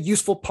keep the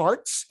useful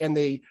parts, and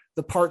the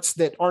parts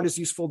that aren't as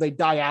useful, they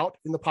die out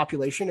in the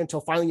population until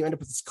finally you end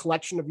up with this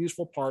collection of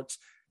useful parts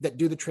that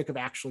do the trick of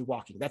actually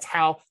walking. That's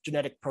how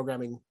genetic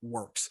programming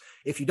works.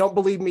 If you don't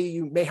believe me,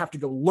 you may have to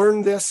go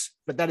learn this,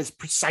 but that is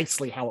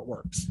precisely how it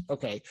works.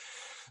 Okay,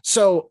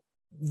 so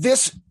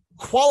this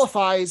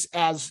qualifies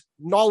as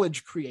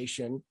knowledge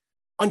creation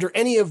under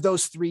any of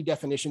those three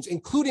definitions,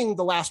 including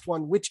the last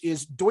one, which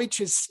is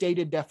Deutsch's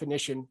stated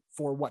definition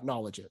for what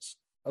knowledge is.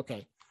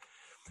 Okay.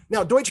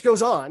 Now, Deutsch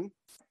goes on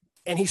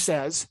and he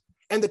says,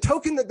 and the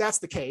token that that's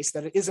the case,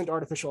 that it isn't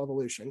artificial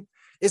evolution,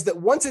 is that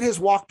once it has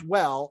walked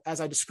well, as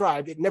I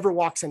described, it never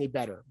walks any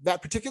better.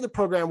 That particular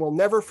program will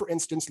never, for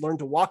instance, learn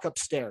to walk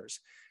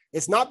upstairs.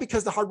 It's not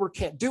because the hardware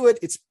can't do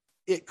it.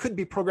 It could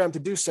be programmed to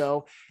do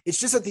so. It's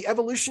just that the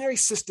evolutionary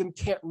system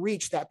can't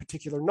reach that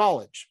particular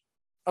knowledge.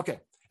 Okay.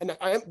 And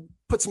I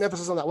put some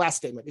emphasis on that last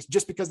statement. It's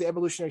just because the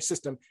evolutionary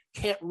system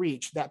can't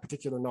reach that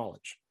particular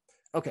knowledge.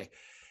 Okay.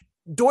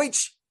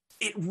 Deutsch,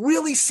 it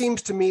really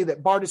seems to me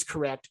that Barth is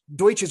correct.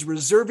 Deutsch is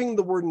reserving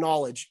the word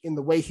knowledge in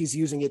the way he's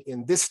using it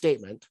in this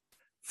statement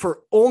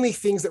for only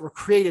things that were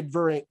created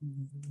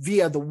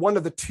via the one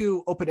of the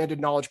two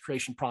open-ended knowledge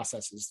creation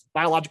processes,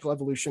 biological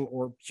evolution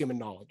or human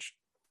knowledge.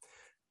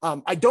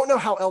 I don't know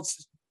how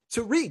else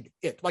to read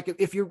it. Like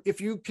if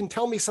you can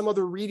tell me some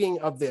other reading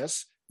of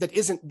this that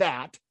isn't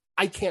that,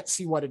 I can't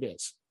see what it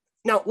is.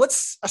 Now,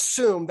 let's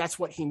assume that's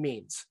what he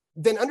means.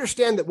 Then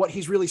understand that what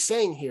he's really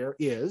saying here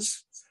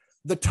is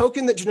the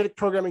token that genetic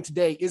programming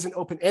today isn't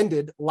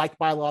open-ended like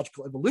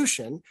biological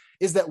evolution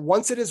is that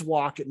once it is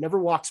walked, it never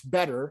walks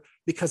better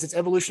because its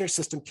evolutionary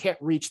system can't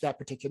reach that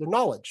particular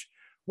knowledge.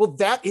 Well,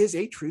 that is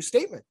a true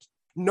statement.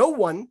 No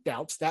one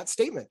doubts that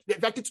statement.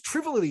 In fact, it's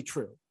trivially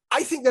true.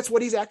 I think that's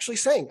what he's actually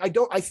saying. I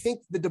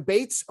think the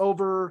debates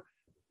over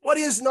what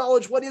is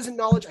knowledge, what isn't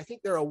knowledge, I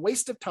think they're a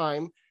waste of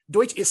time.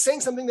 Deutsch is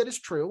saying something that is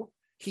true.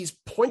 He's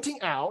pointing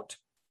out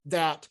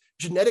that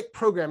genetic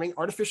programming,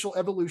 artificial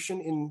evolution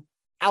in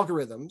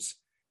algorithms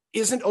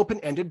isn't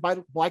open-ended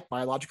like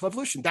biological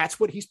evolution. That's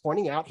what he's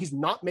pointing out. He's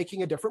not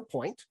making a different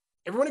point.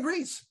 Everyone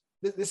agrees.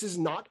 This is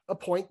not a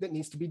point that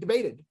needs to be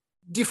debated.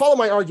 Do you follow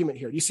my argument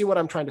here? Do you see what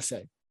I'm trying to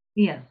say?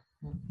 Yeah.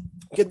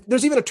 Okay,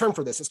 there's even a term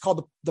for this. It's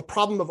called the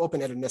problem of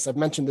open-endedness. I've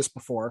mentioned this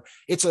before.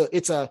 It's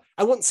a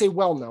I wouldn't say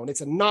well-known. It's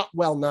a not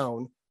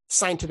well-known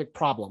scientific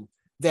problem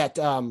that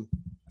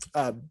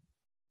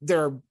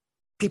there are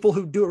people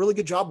who do a really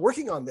good job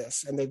working on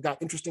this, and they've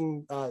got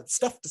interesting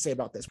stuff to say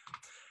about this.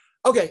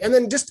 Okay, and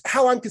then just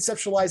how I'm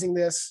conceptualizing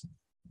this,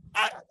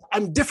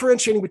 I'm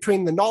differentiating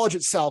between the knowledge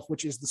itself,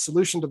 which is the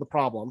solution to the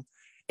problem,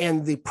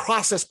 and the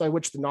process by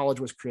which the knowledge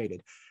was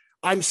created.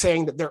 I'm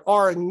saying that there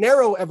are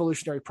narrow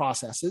evolutionary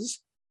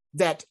processes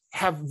that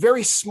have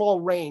very small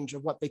range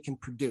of what they can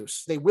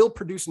produce. They will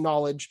produce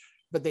knowledge,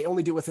 but they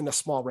only do it within a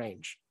small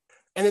range.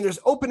 And then there's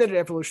open-ended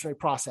evolutionary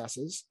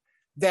processes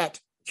that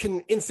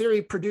can, in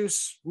theory,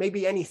 produce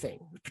maybe anything,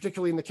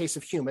 particularly in the case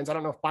of humans. I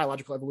don't know if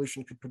biological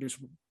evolution could produce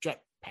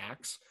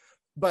jetpacks,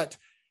 but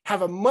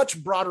have a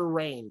much broader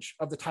range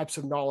of the types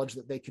of knowledge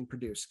that they can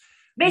produce.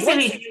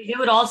 Basically, they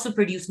would also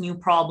produce new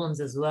problems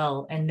as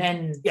well. And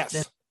then,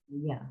 yes.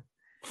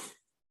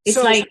 It's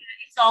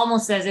it's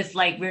almost as if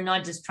like we're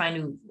not just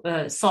trying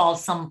to solve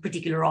some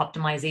particular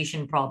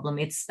optimization problem.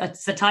 It's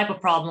a type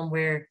of problem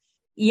where,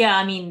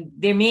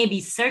 there may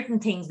be certain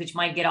things which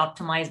might get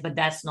optimized, but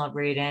that's not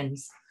where it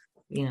ends.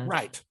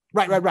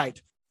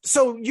 Right.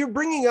 So you're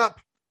bringing up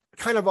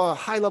kind of a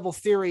high level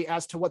theory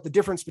as to what the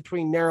difference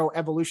between narrow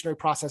evolutionary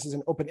processes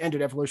and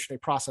open-ended evolutionary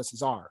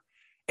processes are.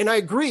 And I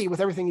agree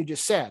with everything you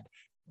just said,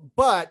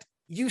 but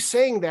you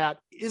saying that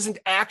isn't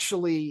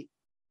actually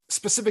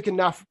specific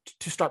enough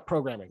to start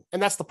programming.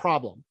 And that's the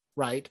problem,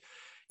 right?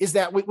 Is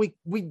that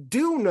we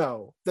do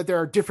know that there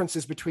are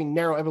differences between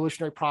narrow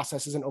evolutionary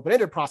processes and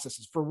open-ended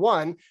processes. For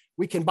one,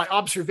 we can by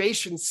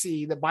observation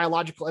see that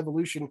biological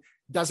evolution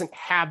doesn't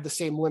have the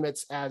same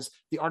limits as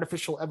the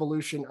artificial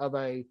evolution of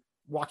a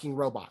walking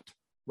robot,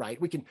 right?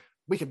 We can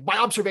by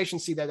observation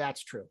see that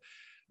that's true.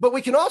 But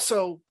we can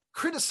also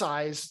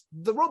criticize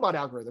the robot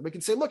algorithm. We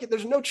can say, look,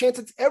 there's no chance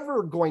it's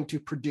ever going to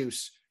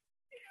produce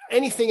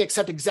anything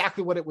except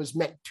exactly what it was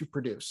meant to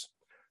produce,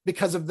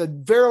 because of the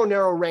very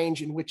narrow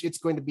range in which it's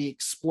going to be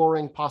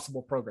exploring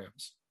possible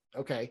programs.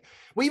 Okay.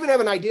 We even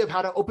have an idea of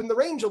how to open the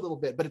range a little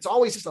bit, but it's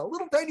always just a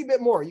little tiny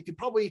bit more. You could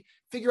probably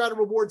figure out a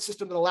reward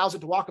system that allows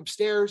it to walk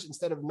upstairs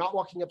instead of not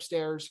walking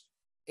upstairs.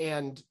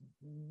 And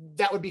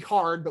that would be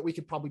hard, but we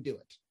could probably do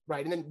it.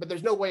 Right. But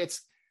there's no way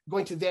it's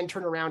going to then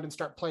turn around and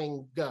start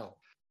playing Go.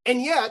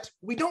 And yet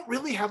we don't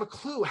really have a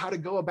clue how to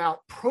go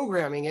about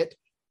programming it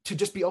to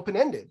just be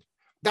open-ended.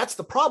 That's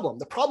the problem.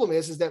 The problem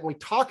is that when we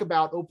talk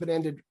about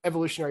open-ended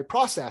evolutionary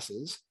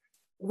processes,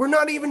 we're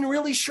not even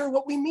really sure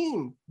what we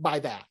mean by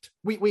that.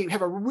 We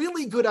have a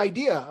really good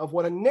idea of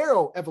what a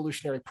narrow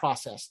evolutionary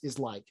process is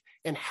like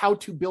and how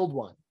to build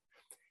one.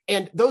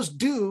 And those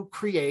do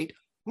create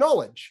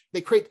knowledge.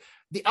 They create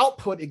the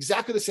output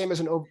exactly the same as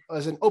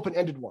an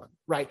open-ended one,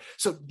 right?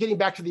 So getting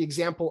back to the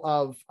example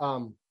of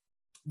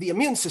the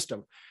immune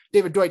system,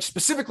 David Deutsch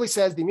specifically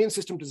says the immune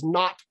system does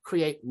not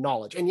create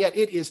knowledge, and yet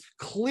it is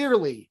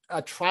clearly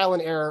a trial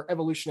and error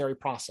evolutionary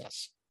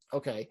process.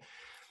 Okay,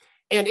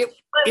 and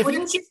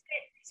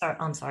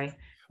I'm sorry.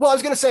 Well, I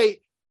was going to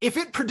say, if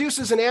it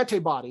produces an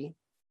antibody,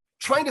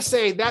 trying to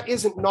say that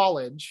isn't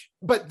knowledge,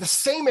 but the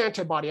same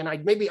antibody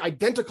and maybe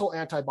identical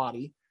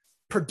antibody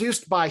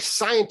produced by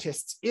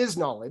scientists is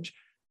knowledge.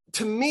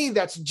 To me,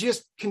 that's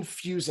just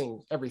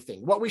confusing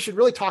everything. What we should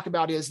really talk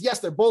about is, yes,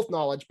 they're both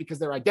knowledge because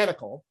they're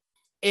identical.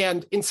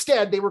 And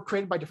instead, they were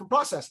created by different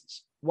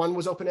processes. One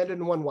was open-ended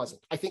and one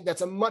wasn't. I think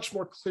that's a much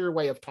more clear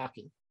way of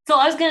talking. So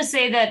I was going to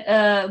say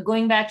that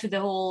going back to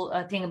the whole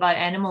thing about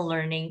animal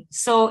learning.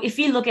 So if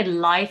you look at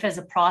life as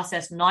a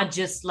process, not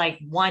just like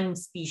one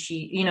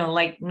species,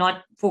 like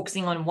not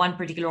focusing on one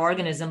particular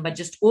organism, but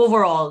just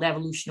overall the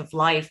evolution of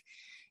life,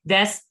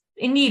 that's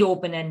indeed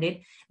open-ended.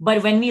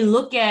 But when we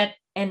look at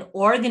an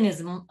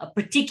organism, a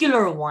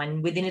particular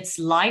one within its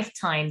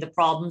lifetime, the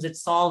problems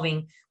it's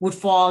solving would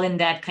fall in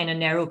that kind of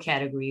narrow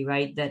category,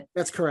 right?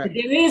 That's correct.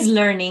 There is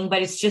learning,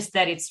 but it's just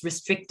that it's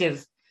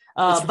restrictive.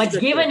 But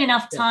given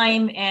enough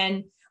time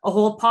and a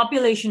whole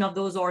population of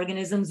those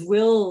organisms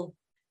will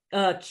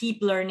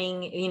keep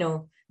learning,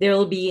 there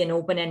will be an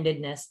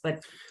open-endedness.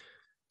 But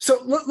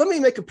so let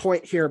me make a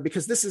point here,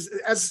 because this is,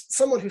 as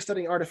someone who's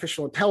studying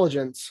artificial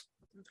intelligence,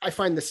 I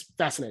find this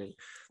fascinating.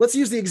 Let's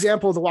use the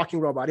example of the walking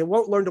robot. It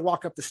won't learn to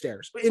walk up the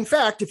stairs. In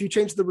fact, if you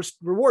change the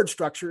reward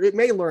structure, it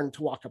may learn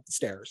to walk up the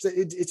stairs.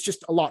 It's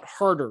just a lot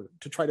harder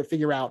to try to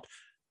figure out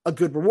a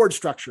good reward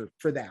structure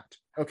for that.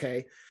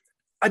 Okay.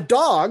 A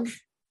dog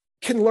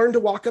can learn to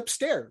walk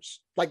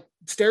upstairs. Like,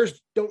 stairs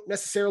don't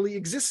necessarily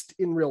exist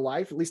in real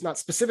life, at least not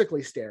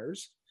specifically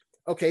stairs.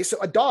 Okay. So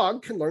a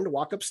dog can learn to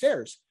walk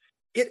upstairs.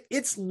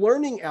 Its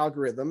learning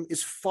algorithm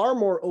is far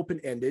more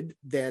open-ended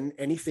than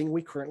anything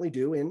we currently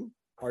do in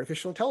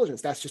artificial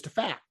intelligence. That's just a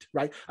fact,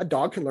 right? A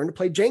dog can learn to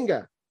play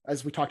Jenga,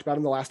 as we talked about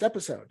in the last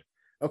episode.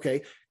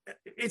 Okay.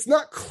 It's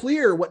not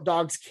clear what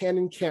dogs can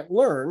and can't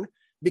learn,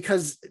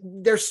 because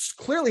there's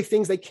clearly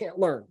things they can't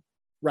learn,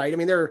 right? I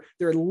mean, there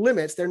are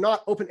limits. They're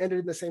not open-ended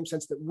in the same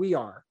sense that we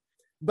are,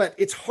 but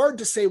it's hard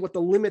to say what the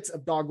limits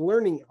of dog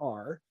learning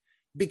are,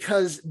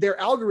 because their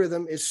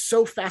algorithm is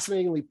so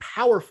fascinatingly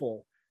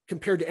powerful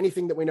compared to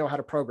anything that we know how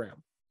to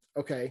program.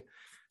 Okay.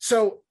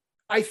 So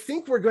I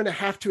think we're going to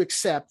have to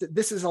accept that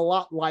this is a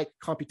lot like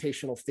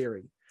computational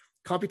theory.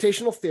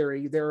 Computational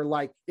theory, there are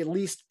like at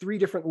least 3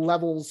 different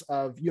levels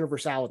of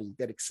universality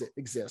that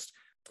exist.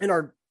 In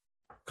our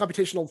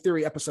computational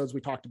theory episodes,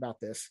 we talked about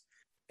this.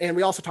 And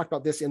we also talked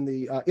about this in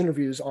the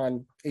interviews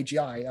on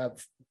AGI.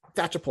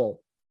 Thachapol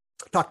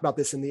talked about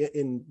this in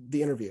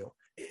the interview.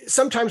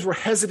 Sometimes we're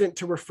hesitant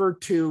to refer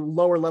to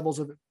lower levels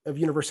of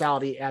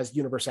universality as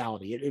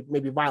universality. It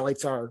maybe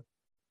violates our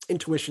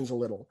intuitions a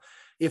little.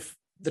 If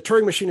the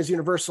Turing machine is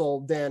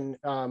universal, then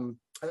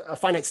a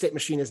finite state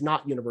machine is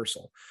not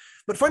universal.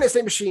 But finite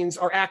state machines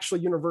are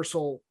actually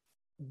universal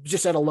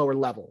just at a lower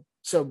level.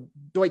 So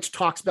Deutsch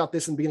talks about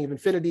this in the beginning of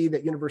Infinity,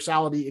 that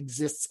universality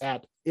exists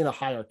in a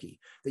hierarchy,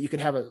 that you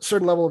can have a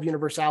certain level of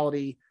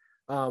universality,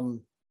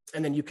 and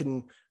then you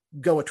can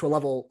go to a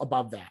level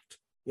above that,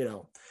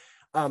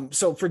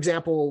 So for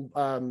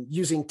example,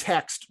 using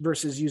text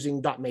versus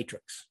using dot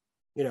matrix,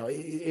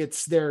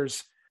 there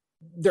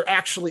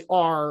actually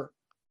are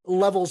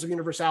levels of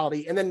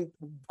universality. And then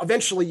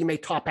eventually you may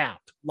top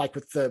out, like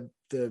with the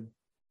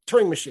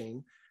Turing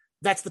machine.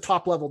 That's the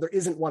top level. There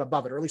isn't one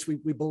above it, or at least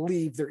we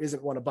believe there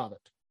isn't one above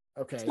it.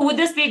 Okay. So would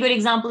this be a good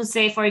example to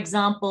say, for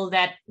example,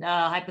 that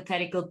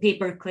hypothetical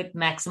paperclip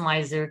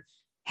maximizer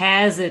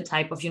has a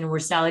type of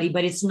universality,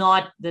 but it's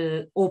not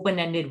the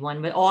open-ended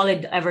one, but all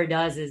it ever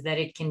does is that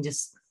it can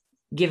just,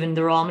 given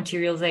the raw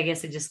materials, I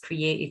guess,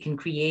 it can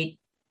create.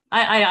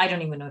 I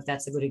don't even know if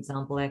that's a good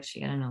example,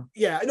 actually. I don't know.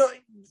 Yeah, I know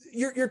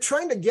you're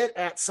trying to get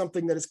at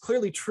something that is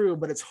clearly true,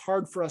 but it's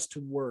hard for us to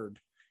word.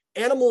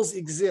 Animals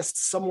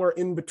exist somewhere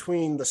in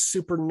between the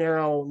super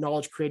narrow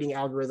knowledge creating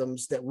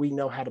algorithms that we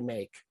know how to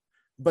make,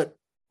 but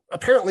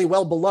apparently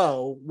well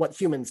below what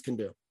humans can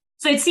do.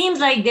 So it seems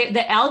like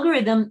the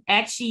algorithm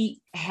actually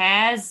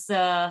has,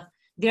 there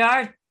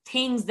are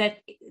things that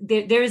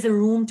there is a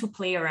room to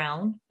play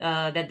around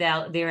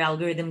that their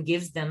algorithm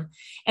gives them.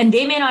 And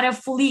they may not have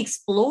fully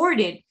explored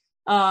it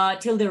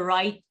till the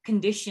right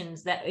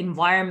conditions, that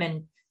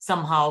environment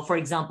somehow, for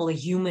example, a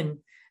human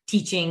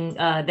teaching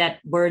that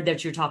word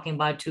that you're talking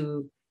about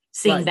to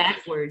sing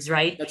backwards,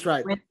 right? That's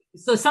right.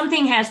 So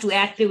something has to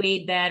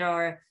activate that,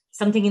 or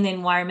something in the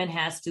environment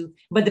has to,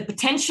 but the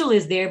potential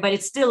is there, but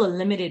it's still a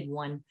limited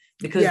one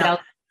because that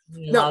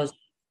allows.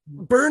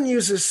 Byrne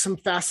uses some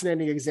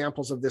fascinating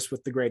examples of this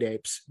with the great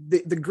apes.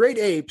 The great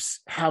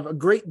apes have a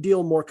great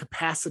deal more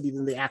capacity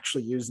than they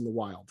actually use in the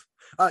wild.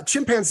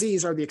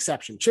 Chimpanzees are the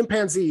exception.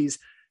 Chimpanzees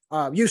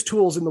use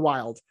tools in the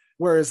wild,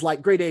 whereas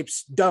like great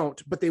apes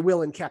don't, but they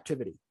will in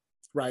captivity,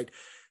 right?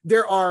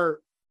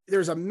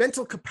 There's a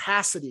mental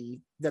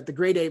capacity that the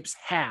great apes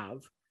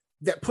have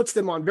that puts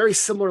them on very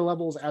similar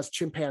levels as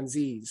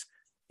chimpanzees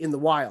in the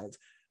wild,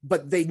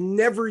 but they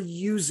never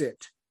use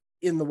it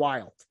in the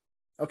wild.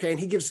 Okay. And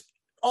he gives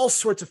all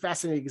sorts of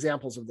fascinating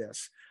examples of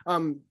this.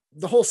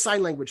 The whole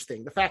sign language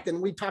thing, the fact that,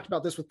 and we talked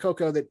about this with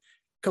Coco, that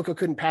Coco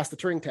couldn't pass the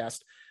Turing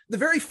test. The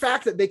very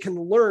fact that they can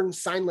learn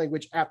sign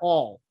language at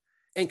all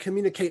and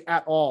communicate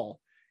at all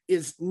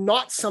is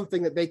not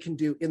something that they can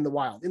do in the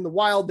wild. In the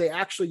wild, they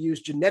actually use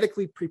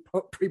genetically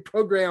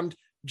pre-programmed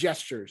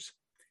gestures,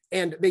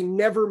 and they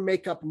never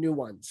make up new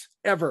ones,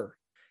 ever.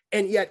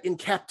 And yet in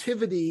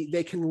captivity,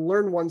 they can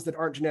learn ones that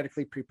aren't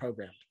genetically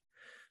pre-programmed.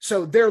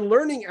 So their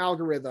learning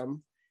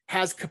algorithm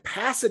has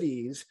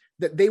capacities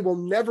that they will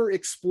never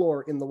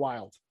explore in the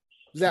wild.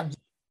 Does that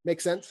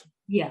make sense?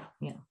 Yeah.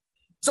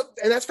 So,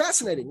 and that's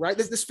fascinating, right?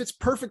 This fits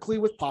perfectly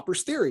with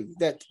Popper's theory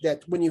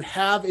that when you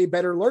have a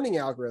better learning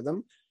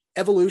algorithm,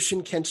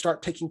 evolution can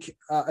start taking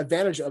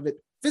advantage of it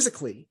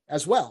physically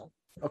as well.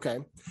 Okay.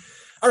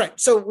 All right.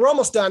 So we're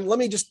almost done. Let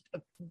me just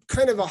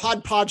kind of a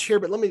hodgepodge here,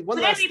 but let me, one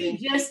last thing.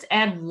 Just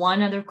add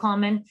one other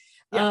comment.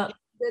 Yeah.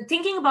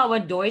 Thinking about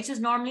what Deutsch has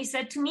normally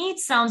said, to me, it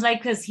sounds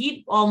like, because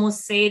he'd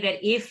almost say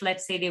that if,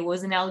 let's say, there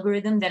was an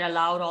algorithm that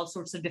allowed all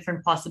sorts of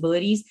different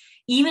possibilities,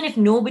 even if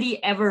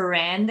nobody ever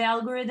ran the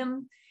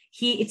algorithm,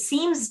 it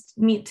seems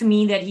to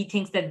me that he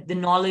thinks that the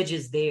knowledge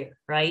is there,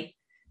 right?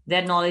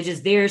 That knowledge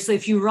is there. So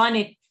if you run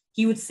it,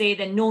 he would say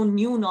that no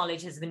new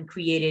knowledge has been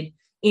created.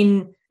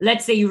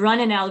 Let's say you run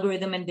an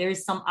algorithm and there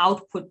is some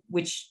output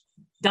which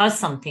does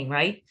something,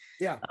 right?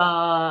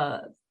 Yeah.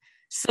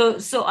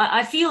 So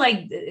I feel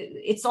like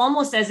it's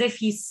almost as if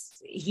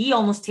he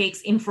almost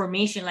takes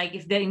information, like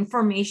if the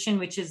information,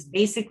 which is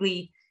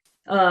basically,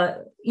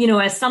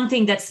 as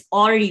something that's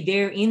already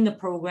there in the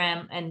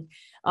program, and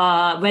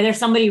whether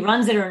somebody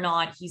runs it or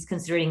not, he's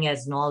considering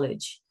as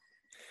knowledge.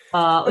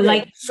 Okay,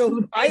 like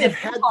so I have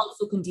had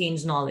also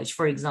contains knowledge,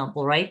 for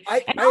example, right?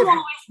 I've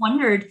always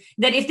wondered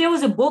that if there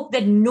was a book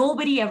that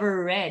nobody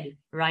ever read,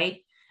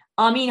 right?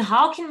 I mean,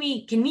 how can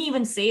we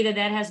even say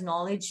that has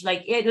knowledge?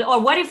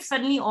 Or what if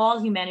suddenly all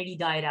humanity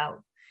died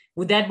out?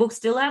 Would that book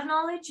still have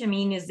knowledge? I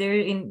mean, is there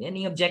in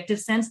any objective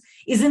sense?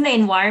 Isn't the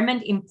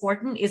environment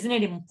important? Isn't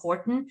it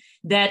important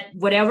that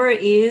whatever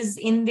is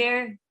in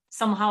there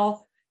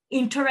somehow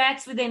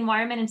interacts with the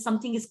environment and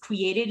something is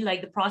created,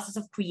 like the process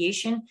of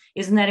creation?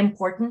 Isn't that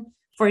important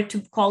for it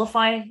to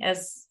qualify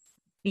as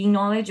being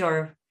knowledge?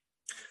 Or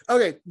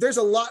okay, there's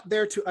a lot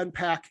there to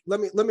unpack.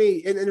 Let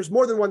me, and there's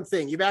more than one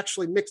thing. You've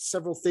actually mixed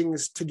several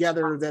things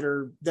together that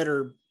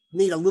are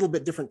need a little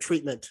bit different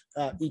treatment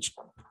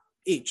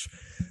each.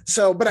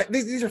 So, but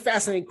these are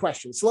fascinating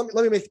questions. So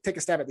let me take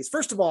a stab at these.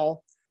 First of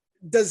all,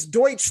 does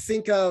Deutsch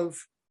think of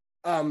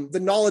the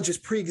knowledge is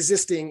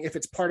pre-existing if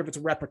it's part of its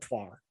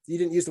repertoire? You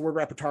didn't use the word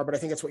repertoire, but I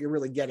think that's what you're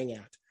really getting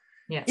at.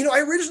 Yeah. I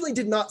originally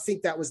did not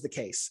think that was the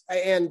case.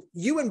 And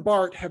you and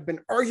Bart have been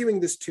arguing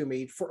this to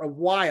me for a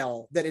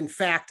while, that in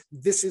fact,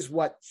 this is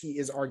what he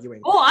is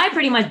arguing. Oh, I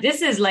pretty much,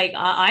 this is like,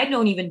 I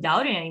don't even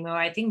doubt it anymore.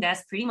 I think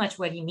that's pretty much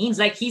what he means.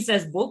 Like he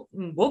says,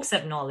 books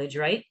have knowledge,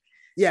 right?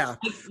 Yeah.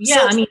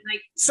 Yeah.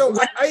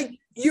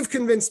 You've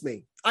convinced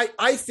me.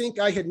 I think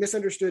I had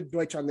misunderstood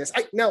Deutsch on this.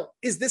 Now,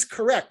 is this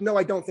correct? No,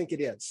 I don't think it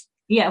is.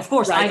 Yeah, of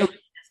course. Right? I don't think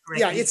that's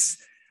correct. Yeah,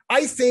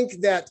 I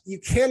think that you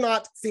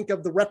cannot think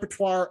of the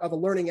repertoire of a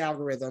learning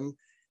algorithm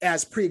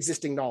as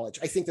pre-existing knowledge.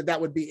 I think that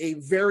would be a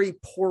very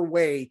poor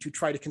way to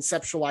try to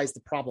conceptualize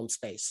the problem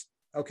space.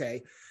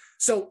 Okay.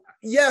 So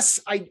yes,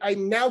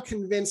 I'm now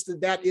convinced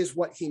that is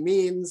what he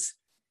means.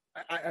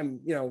 I'm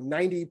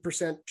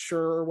 90%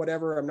 sure or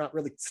whatever. I'm not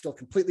really still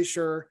completely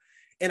sure.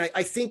 And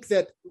I think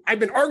that I've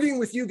been arguing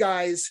with you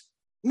guys,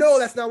 no,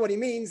 that's not what he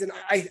means. And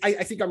I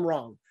think I'm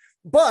wrong.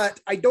 But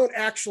I don't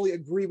actually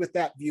agree with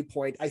that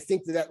viewpoint. I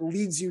think that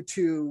leads you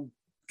to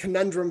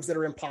conundrums that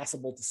are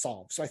impossible to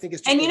solve. So I think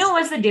it's just... And you know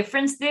what's the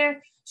difference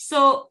there?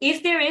 So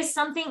if there is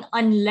something,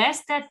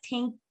 unless that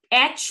thing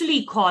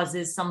actually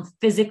causes some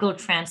physical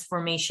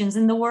transformations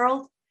in the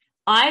world,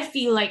 I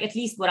feel like, at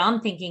least what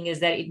I'm thinking is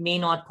that it may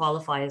not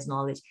qualify as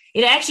knowledge.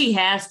 It actually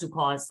has to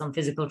cause some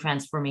physical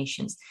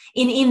transformations.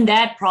 In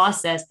that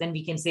process, then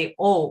we can say,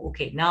 oh,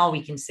 okay, now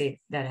we can say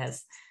that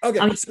has... Okay,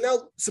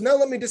 so now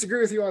let me disagree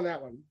with you on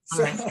that one.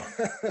 So right.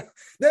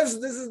 this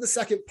is the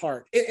second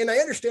part. And I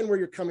understand where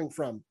you're coming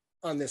from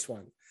on this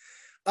one.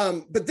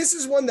 But this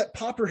is one that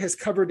Popper has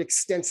covered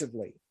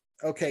extensively.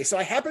 Okay, so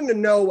I happen to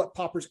know what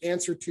Popper's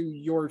answer to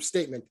your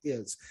statement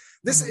is.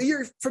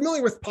 You're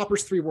familiar with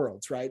Popper's three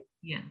worlds, right?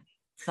 Yeah.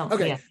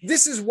 Okay,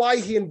 This is why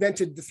he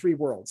invented the three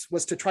worlds,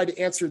 was to try to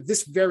answer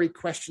this very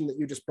question that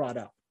you just brought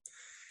up.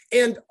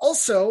 And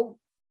also,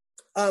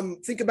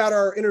 think about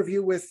our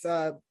interview with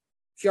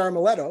Chiara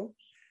Mileto.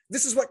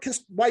 This is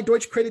why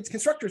Deutsch created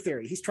constructor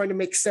theory. He's trying to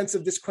make sense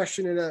of this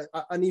question in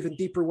an even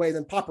deeper way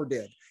than Popper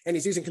did. And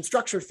he's using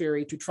constructor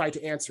theory to try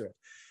to answer it.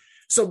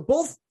 So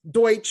both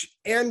Deutsch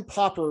and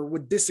Popper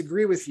would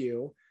disagree with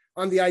you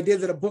on the idea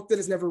that a book that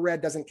is never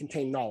read doesn't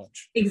contain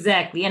knowledge.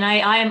 Exactly. And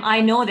I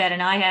know that,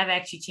 and I have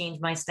actually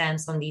changed my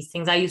stance on these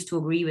things. I used to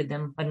agree with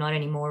them, but not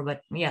anymore.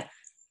 But yeah.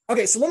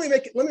 Okay, so let me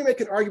make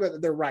an argument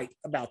that they're right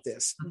about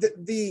this.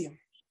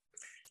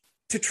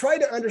 To try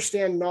to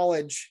understand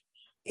knowledge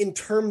in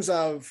terms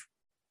of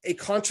a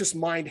conscious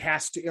mind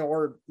has to,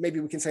 or maybe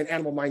we can say an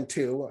animal mind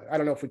too. I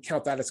don't know if we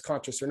count that as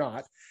conscious or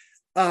not.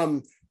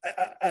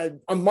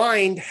 A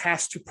mind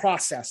has to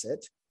process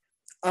it.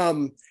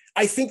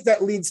 I think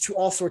that leads to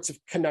all sorts of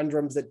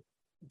conundrums that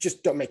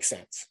just don't make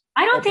sense.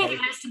 I don't think it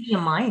has to be a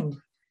mind.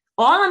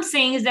 All I'm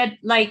saying is that,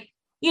 like,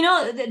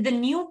 the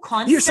new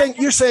concept.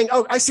 You're saying,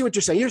 oh, I see what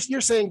you're saying.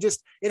 You're saying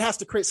just it has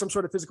to create some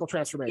sort of physical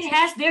transformation.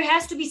 There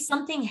has to be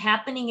something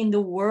happening in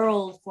the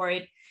world for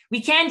it.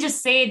 We can't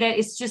just say that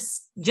it's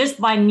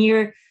just by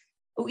mere,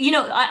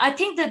 I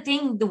think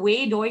the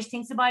way Deutsch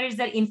thinks about it is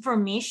that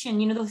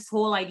information, this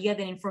whole idea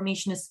that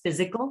information is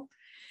physical.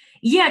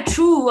 Yeah,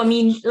 true. I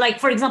mean, like,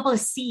 for example, a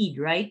seed,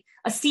 right?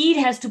 A seed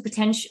has the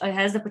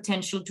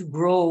potential to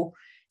grow.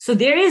 So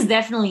there is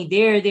definitely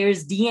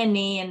there's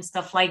DNA and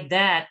stuff like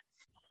that.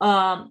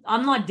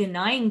 I'm not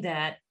denying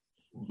that,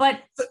 but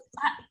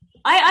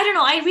I don't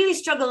know. I really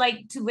struggle,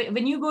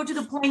 when you go to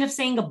the point of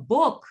saying a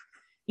book,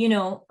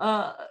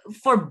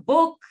 for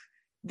book,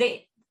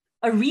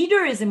 a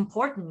reader is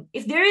important.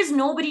 If there is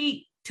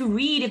nobody to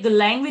read, if the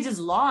language is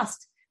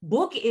lost,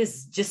 book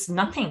is just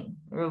nothing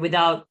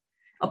without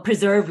a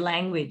preserved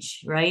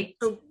language, right?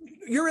 So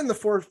you're in the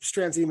Four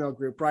Strands email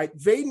group, right?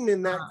 Vaden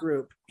in that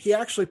group, he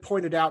actually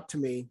pointed out to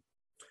me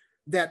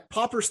that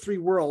Popper's three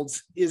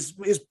worlds is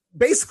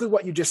basically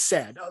what you just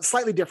said,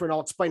 slightly different.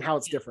 I'll explain how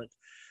it's different.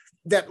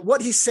 That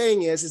what he's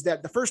saying is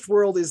that the first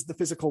world is the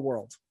physical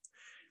world.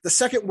 The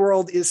second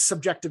world is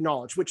subjective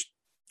knowledge, which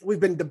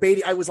we've been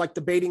debating. I was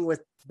debating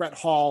with Brett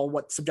Hall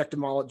what subjective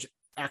knowledge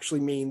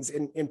actually means,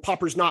 and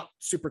Popper's not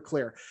super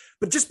clear.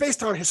 But just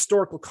based on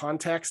historical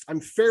context, I'm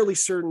fairly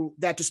certain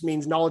that just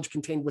means knowledge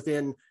contained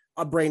within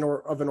a brain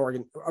or an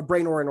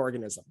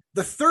organism.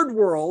 The third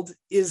world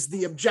is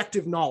the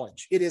objective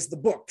knowledge. It is the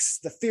books,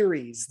 the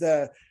theories,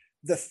 the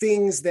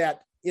things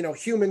that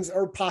humans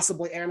or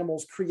possibly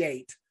animals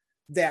create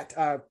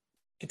that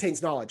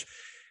contains knowledge.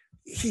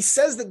 He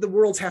says that the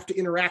worlds have to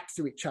interact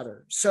through each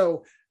other.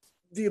 So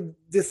the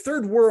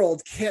third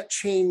world can't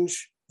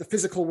change the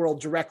physical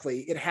world directly.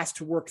 It has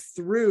to work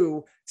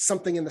through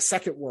something in the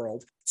second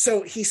world.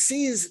 So he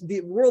sees the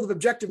world of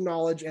objective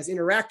knowledge as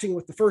interacting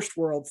with the first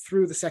world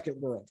through the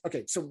second world.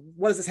 Okay, so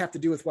what does this have to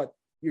do with what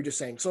you're just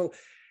saying? So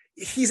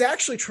he's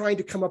actually trying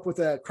to come up with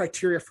a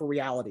criteria for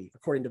reality,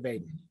 according to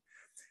Vaden.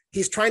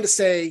 He's trying to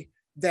say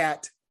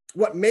that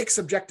what makes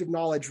objective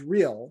knowledge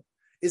real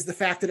is the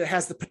fact that it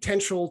has the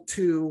potential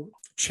to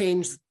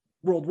change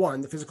world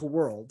one, the physical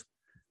world,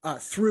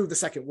 through the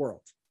second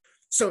world.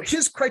 So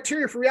his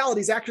criteria for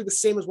reality is actually the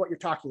same as what you're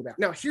talking about.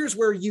 Now, here's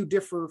where you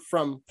differ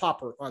from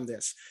Popper on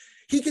this.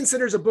 He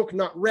considers a book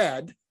not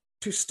read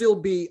to still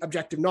be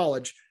objective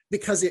knowledge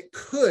because it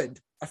could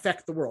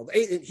affect the world.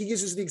 He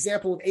uses the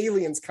example of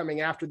aliens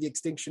coming after the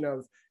extinction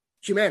of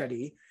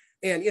humanity.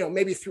 And,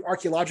 maybe through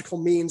archaeological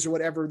means or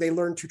whatever, they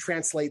learn to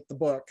translate the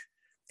book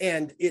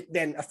and it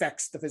then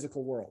affects the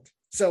physical world.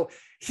 So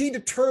he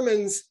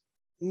determines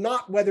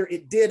not whether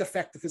it did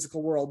affect the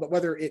physical world, but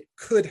whether it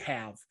could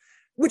have,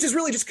 which is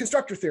really just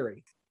constructor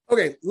theory.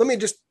 Okay, let me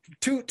just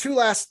two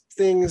last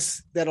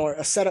things that are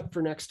a setup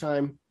for next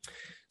time.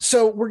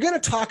 So we're going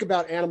to talk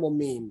about animal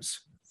memes,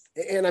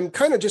 and I'm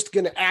kind of just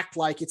going to act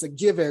like it's a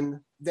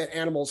given that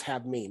animals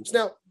have memes.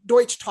 Now,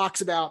 Deutsch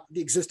talks about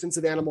the existence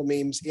of animal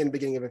memes in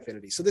Beginning of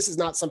Infinity. So this is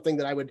not something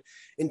that I would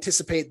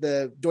anticipate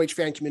the Deutsch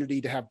fan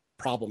community to have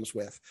problems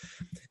with.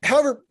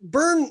 However,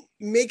 Byrne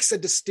makes a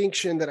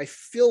distinction that I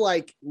feel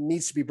like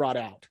needs to be brought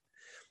out.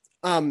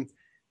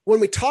 When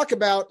we talk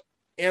about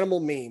animal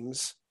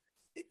memes,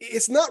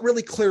 it's not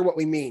really clear what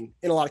we mean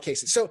in a lot of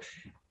cases. So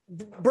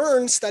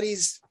Burns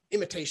studies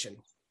imitation,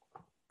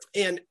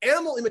 and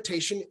animal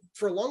imitation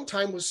for a long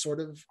time was sort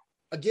of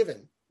a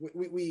given.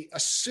 We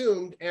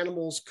assumed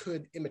animals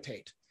could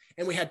imitate,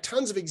 and we had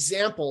tons of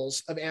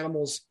examples of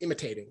animals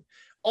imitating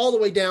all the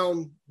way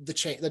down the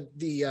chain,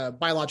 the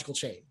biological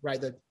chain, right?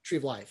 The tree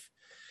of life.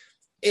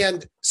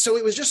 And so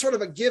it was just sort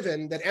of a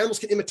given that animals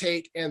can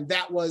imitate, and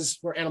that was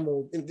where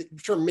the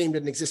term meme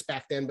didn't exist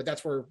back then, but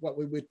that's where what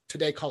we would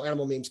today call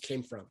animal memes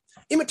came from.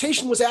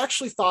 Imitation was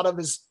actually thought of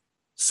as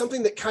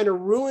something that kind of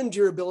ruined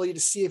your ability to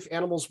see if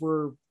animals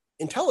were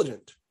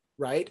intelligent,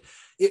 right?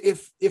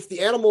 If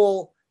the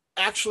animal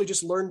actually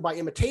just learned by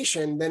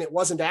imitation, then it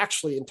wasn't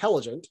actually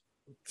intelligent.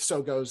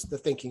 So goes the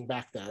thinking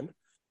back then.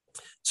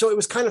 So it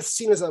was kind of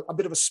seen as a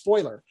bit of a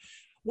spoiler.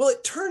 Well,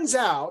 it turns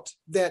out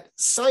that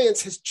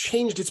science has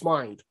changed its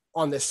mind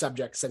on this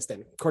subject since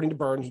then. According to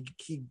Byrne,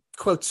 he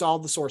quotes all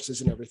the sources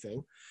and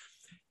everything.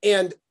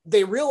 And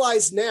they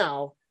realize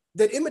now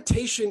that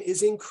imitation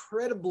is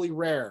incredibly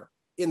rare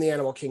in the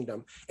animal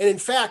kingdom. And in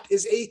fact,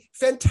 is a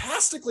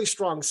fantastically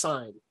strong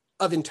sign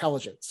of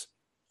intelligence.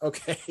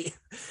 Okay.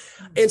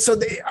 And so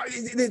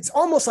it's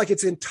almost like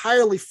it's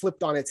entirely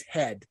flipped on its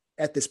head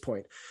at this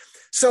point.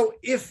 So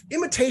if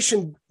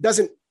imitation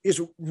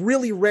is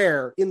really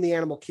rare in the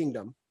animal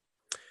kingdom,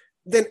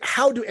 then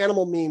how do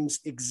animal memes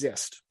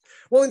exist?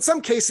 Well, in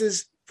some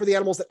cases, for the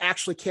animals that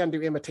actually can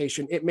do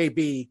imitation, it may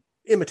be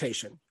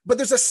imitation. But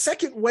there's a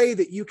second way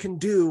that you can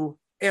do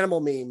animal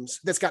memes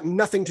that's got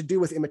nothing to do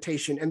with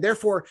imitation, and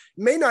therefore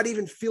may not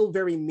even feel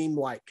very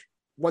meme-like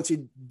once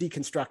you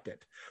deconstruct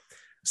it.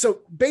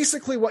 So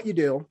basically what you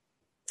do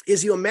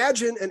is you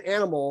imagine an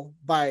animal,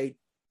 by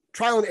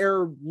trial and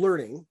error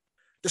learning,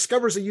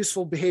 discovers a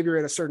useful behavior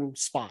in a certain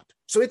spot.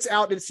 So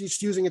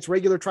it's using its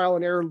regular trial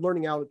and error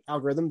learning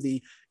algorithm,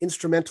 the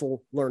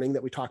instrumental learning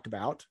that we talked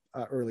about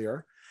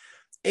earlier,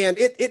 and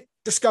it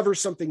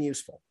discovers something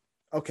useful.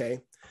 Okay.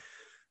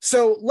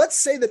 So let's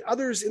say that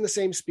others in the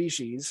same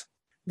species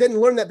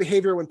then learn that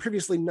behavior when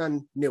previously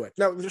none knew it.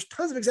 Now, there's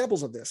tons of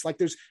examples of this. Like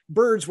there's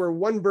birds where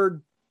one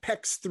bird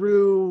pecks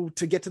through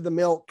to get to the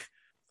milk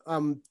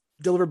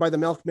delivered by the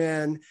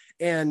milkman.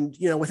 And,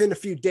 within a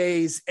few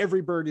days,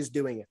 every bird is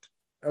doing it.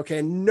 Okay.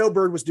 And no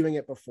bird was doing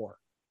it before.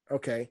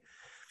 Okay.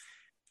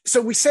 So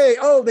we say,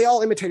 oh, they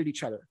all imitated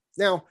each other.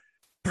 Now,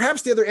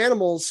 perhaps the other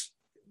animals,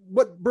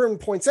 what Byrne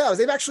points out is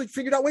they've actually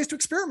figured out ways to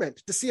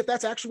experiment to see if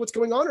that's actually what's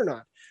going on or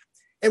not.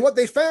 And what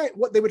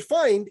they would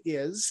find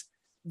is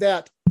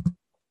that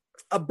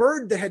a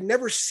bird that had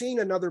never seen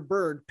another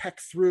bird peck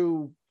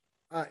through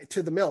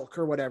to the milk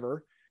or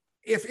whatever,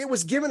 if it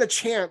was given a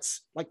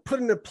chance, like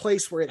put in a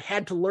place where it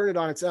had to learn it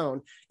on its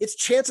own, its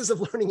chances of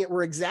learning it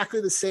were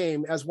exactly the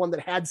same as one that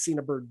had seen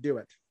a bird do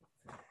it.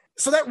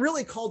 So that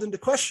really called into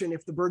question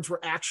if the birds were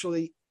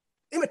actually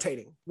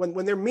imitating.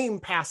 When their meme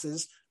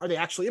passes, are they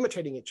actually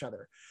imitating each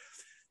other?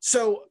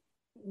 So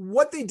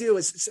what they do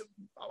is,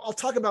 I'll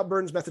talk about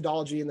Byrne's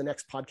methodology in the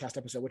next podcast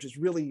episode, which is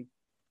really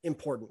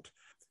important.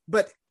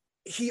 But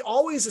he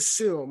always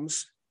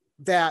assumes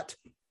that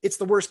it's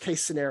the worst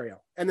case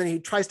scenario. And then he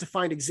tries to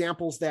find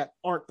examples that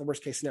aren't the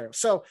worst case scenario.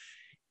 So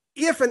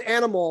if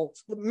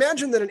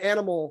imagine that an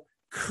animal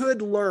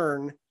could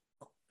learn,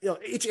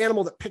 each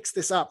animal that picks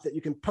this up, that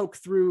you can poke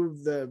through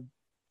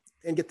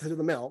and get to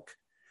the milk.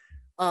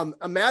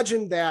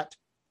 Imagine that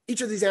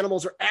each of these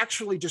animals are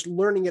actually just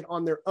learning it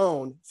on their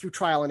own through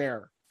trial and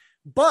error,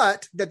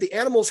 but that the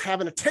animals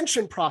have an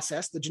attention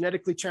process, the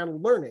genetically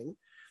channeled learning,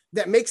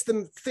 that makes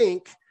them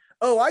think,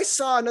 oh, I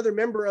saw another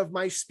member of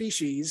my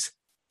species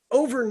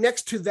over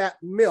next to that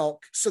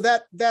milk, so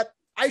that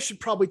I should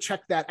probably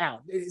check that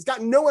out. It's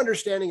got no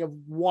understanding of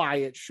why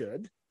it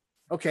should.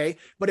 Okay,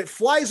 but it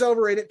flies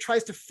over and it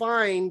tries to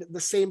find the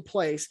same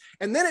place.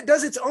 And then it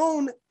does its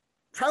own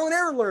trial and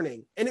error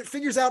learning, and it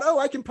figures out, oh,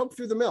 I can poke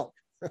through the milk.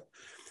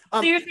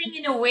 So you're saying,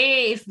 in a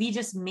way, if we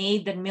just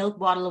made that milk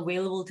bottle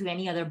available to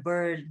any other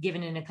bird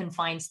given in a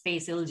confined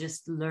space, it'll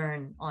just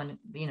learn on,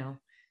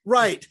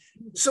 Right.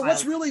 So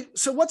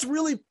what's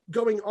really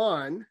going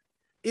on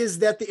is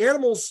that the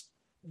animals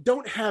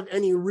don't have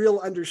any real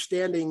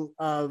understanding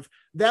of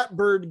that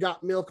bird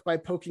got milk by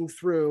poking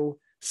through,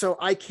 so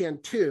I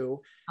can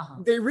too. Uh-huh.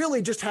 They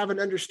really just have an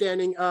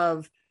understanding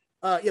of,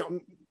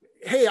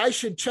 hey, I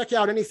should check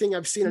out anything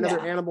I've seen another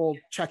animal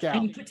check out.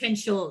 Any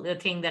potential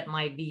thing that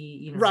might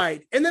be,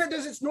 Right. And then it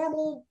does its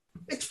normal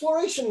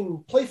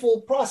exploration,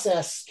 playful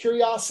process,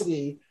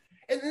 curiosity.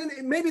 And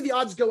then maybe the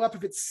odds go up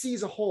if it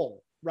sees a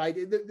hole, right?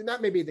 That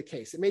may be the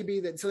case. It may be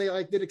that, so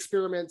they did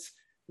experiments.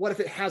 What if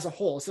it has a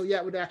hole? So yeah,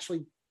 it would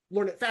actually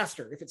learn it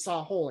faster if it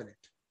saw a hole in it.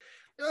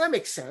 Now, that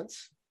makes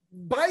sense.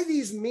 By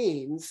these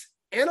means,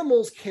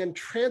 animals can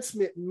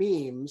transmit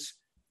memes,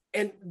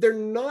 and they're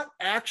not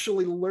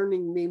actually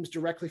learning memes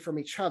directly from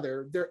each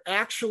other. They're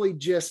actually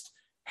just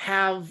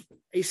have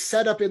a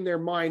setup in their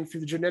mind through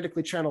the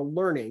genetically channeled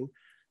learning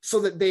so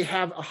that they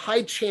have a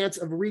high chance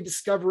of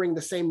rediscovering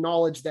the same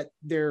knowledge that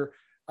their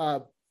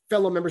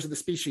fellow members of the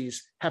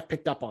species have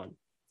picked up on.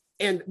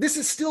 And this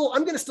is still,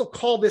 I'm going to still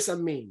call this a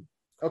meme.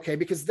 okay,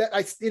 because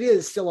it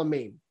is still a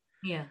meme.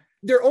 Yeah.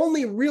 They're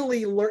only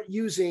really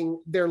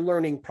using their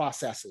learning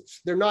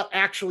processes. They're not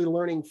actually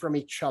learning from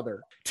each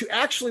other. To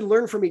actually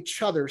learn from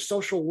each other,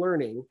 social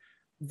learning,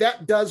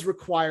 that does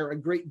require a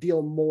great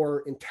deal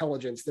more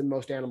intelligence than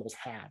most animals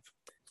have.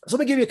 So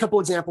let me give you a couple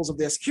examples of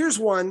this. Here's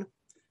one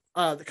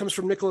that comes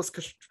from Nicholas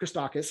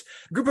Christakis.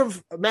 A group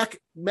of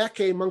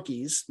macaque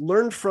monkeys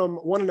learned from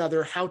one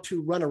another how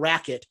to run a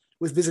racket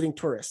with visiting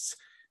tourists.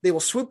 They will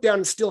swoop down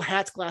and steal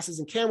hats, glasses,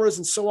 and cameras,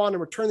 and so on,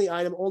 and return the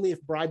item only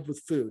if bribed with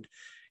food.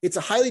 It's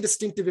a highly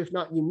distinctive, if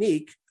not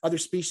unique. Other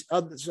species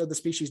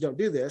don't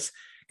do this,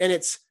 and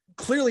it's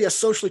clearly a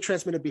socially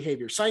transmitted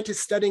behavior. Scientists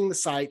studying the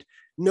site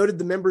noted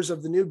the members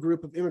of the new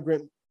group of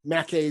immigrant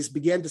macaques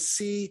began to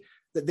see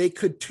that they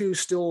could too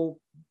steal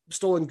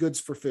stolen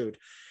goods for food.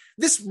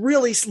 This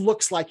really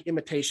looks like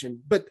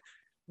imitation, but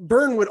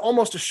Byrne would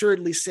almost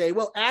assuredly say,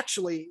 well,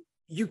 actually,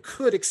 you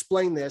could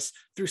explain this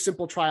through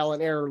simple trial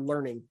and error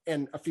learning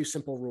and a few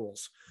simple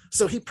rules.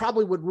 So he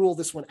probably would rule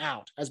this one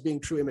out as being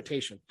true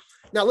imitation.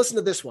 Now listen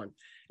to this one.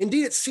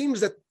 Indeed, it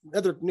seems that,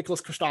 another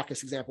Nicholas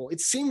Christakis example,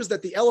 it seems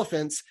that the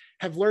elephants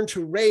have learned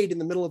to raid in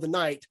the middle of the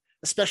night,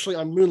 especially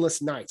on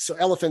moonless nights. So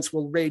elephants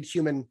will raid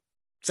human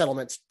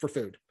settlements for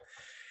food,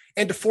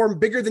 and to form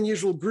bigger than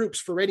usual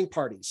groups for raiding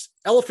parties.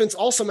 Elephants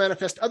also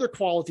manifest other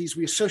qualities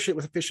we associate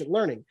with efficient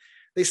learning.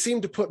 They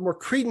seem to put more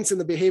credence in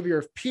the behavior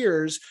of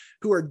peers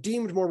who are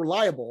deemed more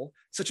reliable,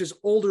 such as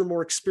older,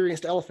 more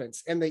experienced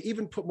elephants. And they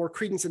even put more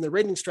credence in the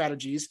raiding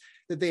strategies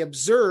that they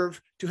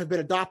observe to have been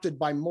adopted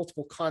by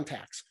multiple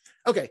contacts.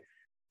 Okay,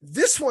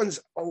 this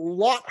one's a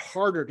lot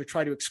harder to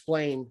try to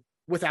explain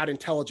without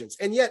intelligence.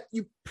 And yet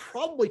you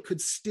probably could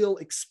still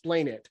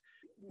explain it.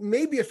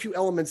 Maybe a few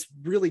elements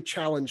really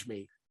challenge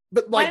me.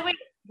 But by the way,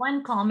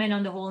 one comment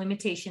on the whole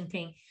imitation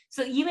thing.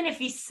 So even if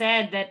we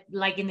said that,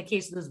 like in the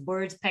case of those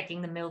birds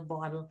pecking the milk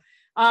bottle,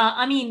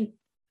 I mean,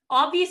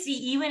 obviously,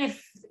 even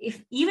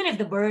if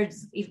the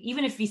birds,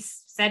 even if we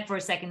said for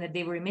a second that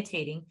they were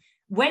imitating,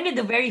 when did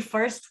the very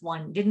first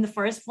one? Didn't the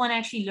first one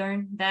actually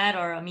learn that?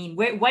 Or I mean,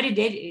 what did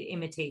it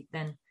imitate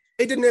then?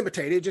 It didn't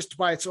imitate. It just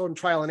by its own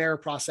trial and error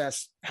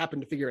process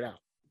happened to figure it out.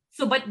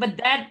 So, but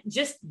that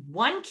just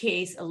one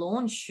case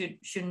alone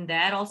shouldn't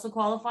that also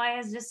qualify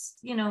as just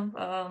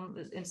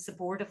in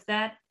support of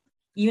that?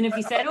 Even if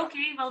you said,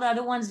 okay, well, the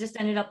other ones just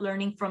ended up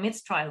learning from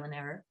its trial and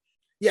error.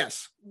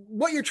 Yes.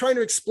 What you're trying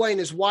to explain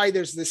is why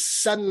there's this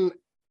sudden,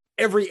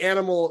 every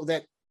animal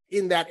that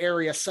in that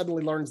area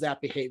suddenly learns that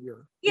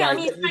behavior. Yeah, right? I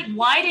mean, it's like,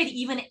 why did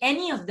even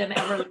any of them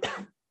ever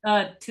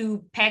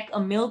to peck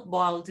a milk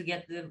bottle to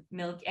get the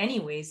milk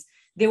anyways?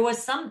 There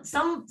was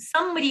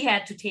somebody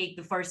had to take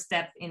the first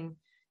step in,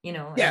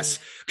 Yes.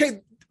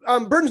 Okay.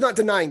 Byrne's not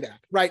denying that,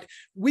 right?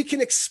 We can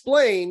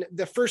explain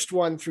the first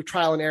one through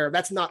trial and error.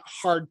 That's not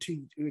hard to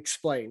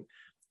explain.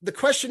 The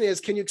question is,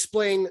 can you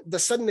explain the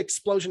sudden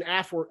explosion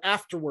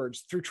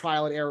afterwards through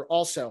trial and error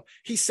also?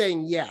 He's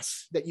saying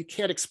yes, that you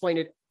can't explain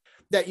it,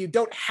 that you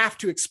don't have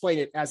to explain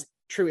it as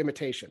true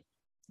imitation.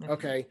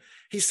 Okay.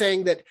 He's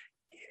saying that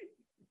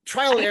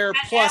trial and error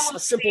plus a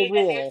simple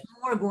rule. There's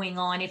more going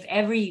on if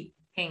every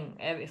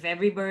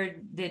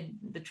bird did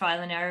the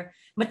trial and error.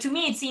 But to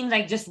me, it seems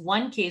like just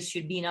one case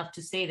should be enough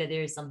to say that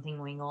there is something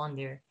going on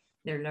there.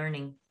 They're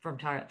learning from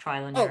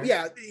trial and error. Oh,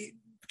 yeah.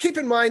 Keep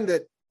in mind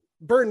that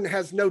Byrne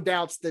has no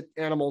doubts that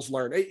animals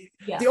learn.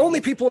 Yeah. The only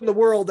people in the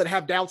world that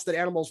have doubts that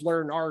animals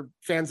learn are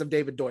fans of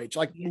David Deutsch.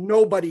 Like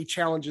nobody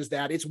challenges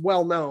that. It's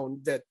well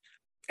known that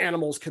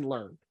animals can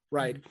learn,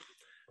 right?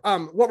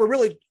 Mm-hmm. What we're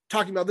really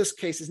talking about in this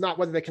case is not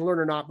whether they can learn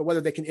or not, but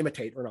whether they can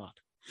imitate or not.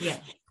 Yeah.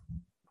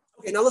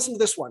 Okay, now listen to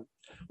this one.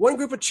 One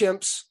group of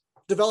chimps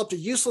developed a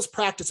useless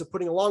practice of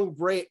putting a long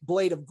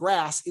blade of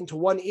grass into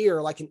one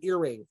ear like an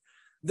earring.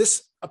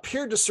 This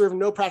appeared to serve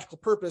no practical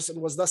purpose and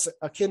was thus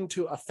akin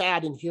to a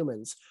fad in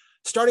humans.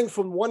 Starting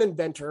from one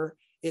inventor,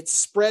 it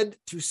spread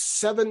to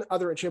 7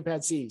 other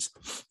chimpanzees.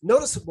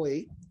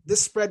 Noticeably,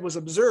 this spread was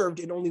observed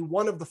in only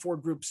one of the 4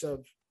 groups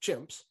of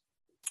chimps,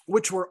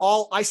 which were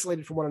all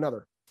isolated from one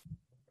another.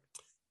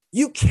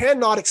 You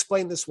cannot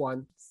explain this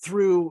one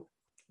through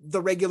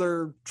the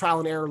regular trial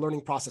and error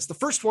learning process. The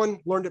first one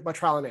learned it by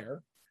trial and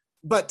error,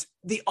 but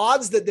the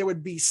odds that there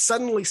would be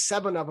suddenly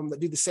 7 of them that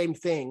do the same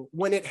thing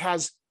when it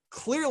has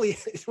clearly,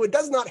 it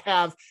does not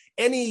have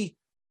any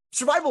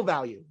survival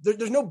value.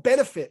 There's no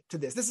benefit to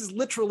this. This is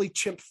literally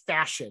chimp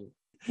fashion.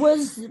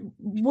 Was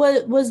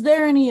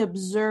there any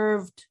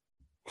observed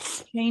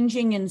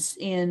changing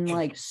in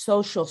like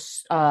social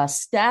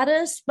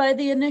status by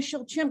the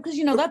initial chimp? Because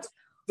that's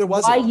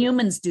why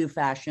humans do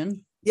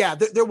fashion. Yeah,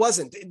 there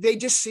wasn't. They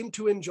just seemed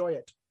to enjoy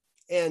it,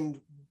 and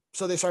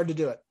so they started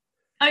to do it.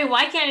 I mean,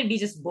 why can't it be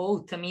just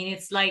both? I mean,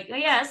 it's like,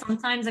 yeah,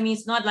 sometimes, I mean,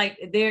 it's not like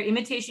their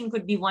imitation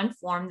could be one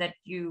form that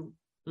you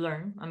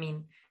learn. I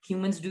mean,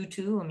 humans do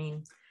too. I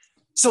mean,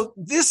 so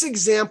this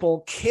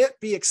example can't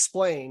be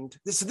explained.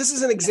 This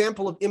is an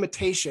example of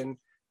imitation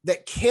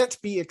that can't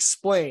be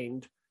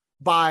explained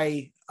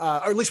by,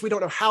 or at least we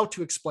don't know how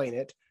to explain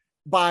it,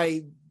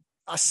 by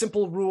a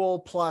simple rule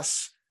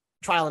plus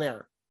trial and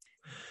error.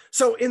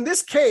 So in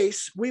this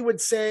case, we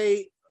would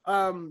say,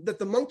 that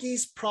the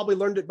monkeys probably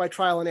learned it by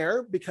trial and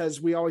error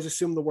because we always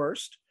assume the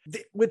worst.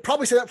 We'd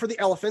probably say that for the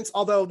elephants,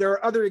 although there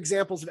are other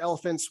examples of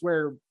elephants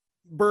where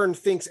Byrne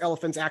thinks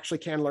elephants actually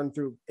can learn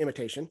through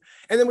imitation.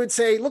 And then we'd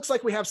say, looks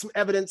like we have some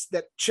evidence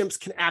that chimps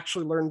can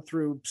actually learn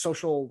through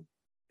social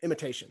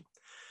imitation.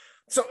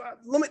 So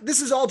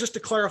this is all just to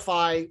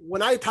clarify,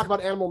 when I talk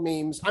about animal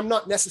memes, I'm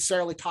not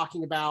necessarily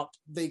talking about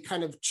the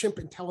kind of chimp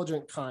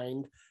intelligent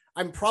kind.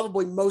 I'm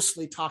probably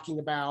mostly talking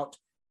about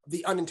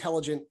the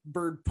unintelligent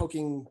bird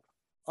poking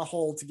a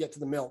hole to get to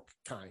the milk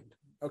kind.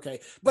 Okay.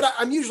 But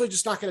I'm usually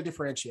just not going to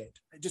differentiate.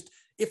 Just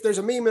if there's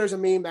a meme, there's a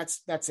meme.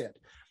 That's it.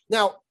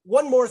 Now,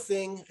 one more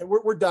thing, and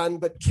we're done,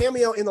 but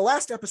Cameo, in the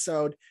last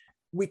episode,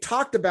 we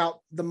talked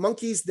about the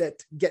monkeys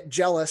that get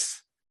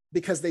jealous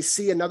because they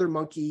see another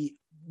monkey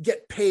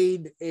get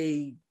paid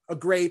a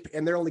grape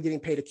and they're only getting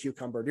paid a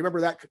cucumber. Do you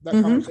remember that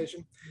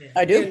conversation?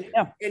 I do.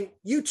 And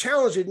you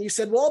challenged it and you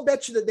said, well, I'll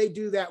bet you that they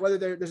do that, whether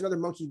there's another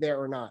monkey there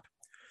or not.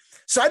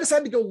 So I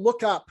decided to go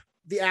look up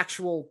the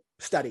actual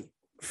study.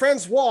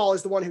 Franz Wall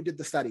is the one who did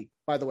the study,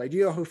 by the way. Do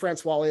you know who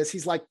Franz Wall is?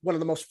 He's like one of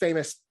the most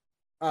famous.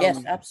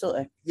 Yes,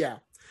 absolutely. Yeah.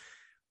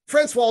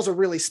 Franz Wall's a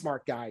really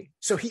smart guy.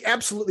 So he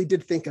absolutely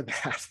did think of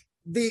that.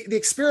 The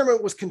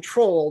experiment was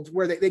controlled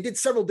where they did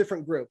several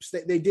different groups.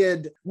 They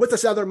did with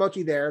this other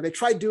monkey there. They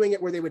tried doing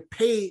it where they would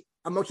pay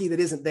a monkey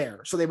that isn't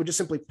there. So they would just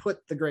simply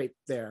put the grape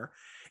there.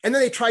 And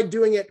then they tried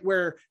doing it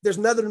where there's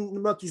another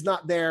monkey's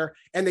not there.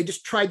 And they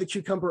just tried the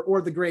cucumber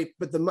or the grape.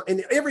 But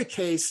in every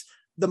case,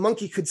 the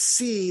monkey could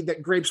see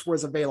that grapes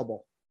was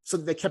available. So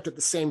that they kept it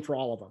the same for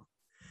all of them.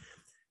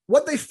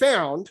 What they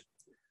found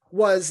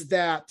was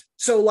that,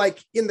 so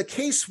like in the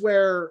case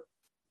where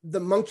the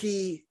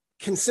monkey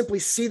can simply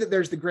see that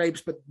there's the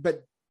grapes,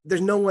 but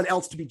there's no one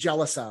else to be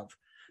jealous of,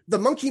 the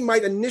monkey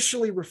might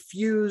initially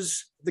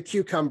refuse the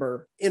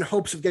cucumber in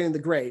hopes of getting the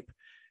grape.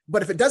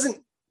 But if it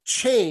doesn't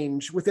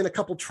change within a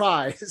couple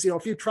tries, a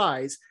few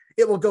tries,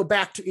 it will go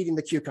back to eating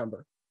the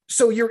cucumber.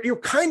 So you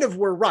kind of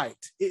were right.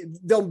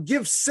 They'll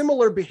give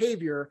similar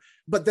behavior,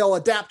 but they'll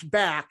adapt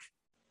back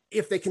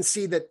if they can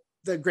see that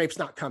the grape's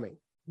not coming.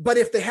 But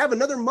if they have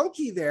another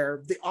monkey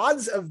there, the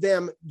odds of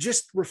them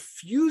just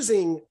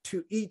refusing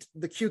to eat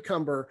the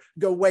cucumber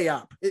go way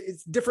up.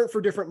 It's different for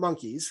different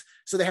monkeys.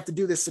 So they have to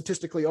do this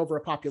statistically over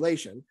a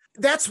population.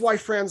 That's why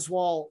Franz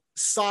Wall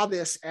saw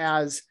this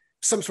as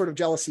some sort of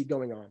jealousy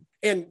going on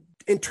and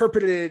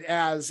interpreted it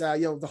as,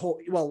 the whole,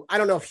 well, I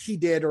don't know if he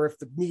did or if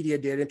the media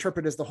did,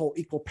 interpret it as the whole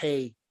equal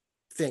pay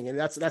thing. And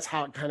that's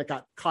how it kind of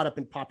got caught up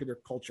in popular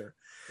culture.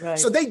 Right.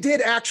 So they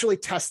did actually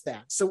test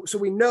that. So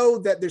we know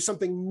that there's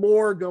something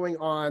more going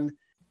on.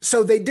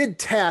 So they did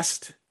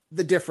test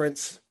the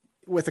difference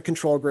with a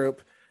control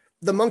group.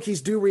 The monkeys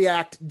do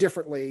react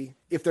differently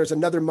if there's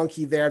another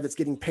monkey there that's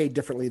getting paid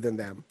differently than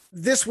them.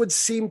 This would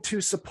seem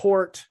to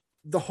support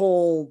the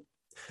whole,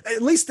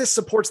 at least this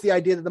supports the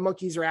idea that the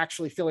monkeys are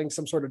actually feeling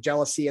some sort of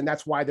jealousy and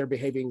that's why they're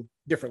behaving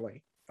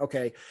differently.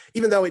 Okay.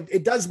 Even though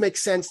it does make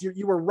sense.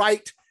 You were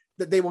right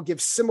that they will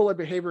give similar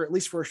behavior, at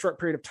least for a short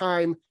period of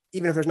time,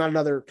 even if there's not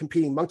another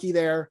competing monkey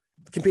there.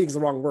 Competing is the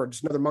wrong word,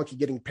 just another monkey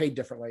getting paid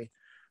differently.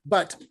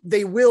 But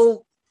they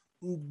will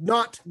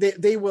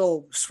they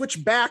will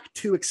switch back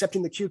to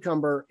accepting the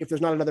cucumber if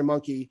there's not another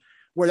monkey,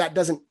 where that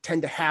doesn't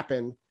tend to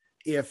happen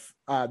if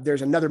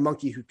there's another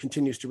monkey who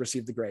continues to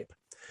receive the grape.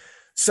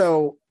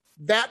 So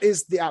that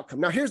is the outcome.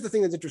 Now, here's the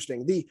thing that's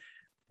interesting.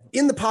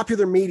 In the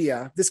popular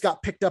media, this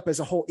got picked up as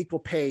a whole equal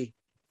pay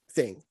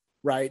thing,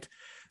 right?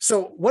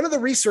 So one of the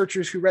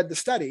researchers who read the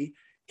study,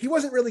 he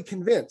wasn't really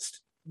convinced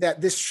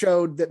that this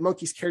showed that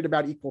monkeys cared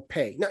about equal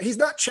pay. Now, he's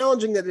not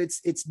challenging that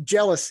it's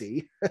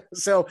jealousy.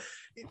 So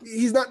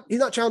he's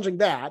not challenging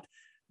that,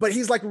 but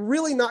he's like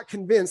really not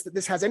convinced that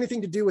this has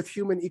anything to do with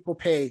human equal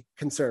pay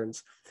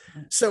concerns.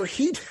 So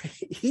he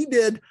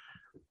did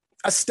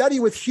a study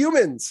with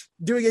humans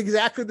doing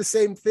exactly the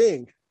same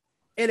thing.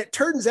 And it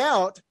turns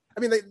out,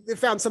 they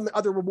found some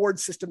other reward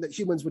system that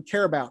humans would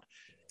care about.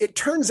 It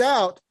turns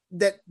out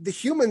that the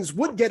humans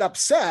would get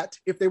upset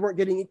if they weren't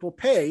getting equal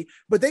pay,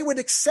 but they would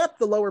accept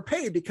the lower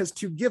pay because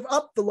to give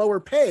up the lower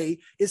pay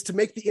is to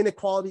make the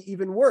inequality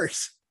even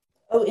worse.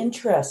 Oh,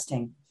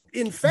 interesting.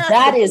 In fact,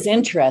 that is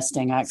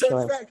interesting,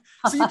 actually.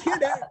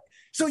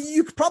 So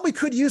you probably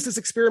could use this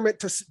experiment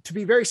to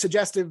be very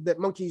suggestive that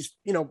monkeys,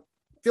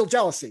 feel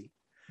jealousy,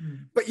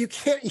 but you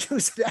can't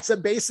use it as a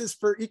basis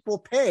for equal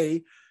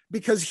pay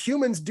because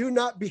humans do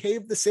not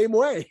behave the same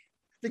way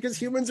because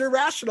humans are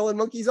rational and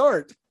monkeys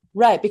aren't.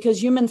 Right,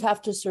 because humans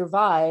have to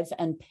survive,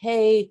 and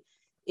pay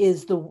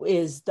is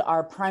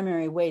our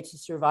primary way to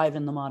survive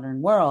in the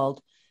modern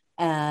world.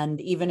 And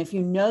even if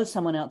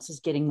someone else is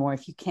getting more,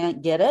 if you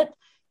can't get it,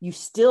 you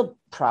still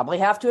probably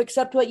have to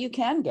accept what you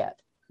can get.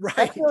 Right.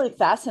 That's really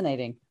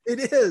fascinating.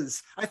 It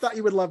is. I thought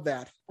you would love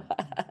that.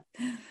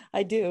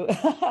 I do.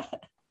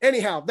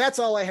 Anyhow, that's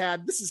all I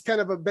had. This has kind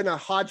of been a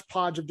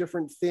hodgepodge of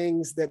different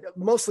things, that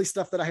mostly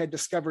stuff that I had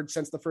discovered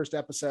since the first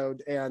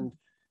episode, and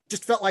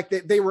just felt like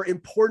they were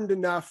important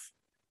enough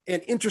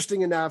and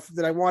interesting enough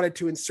that I wanted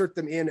to insert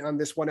them in on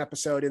this one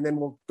episode. And then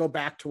we'll go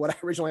back to what I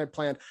originally had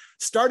planned.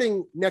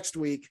 Starting next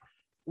week,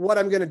 what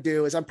I'm going to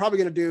do is I'm probably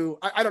going to do,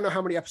 I don't know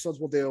how many episodes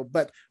we'll do,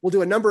 but we'll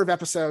do a number of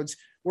episodes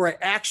where I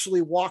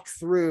actually walk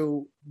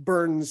through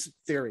Berne's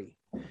theory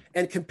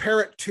and compare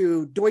it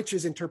to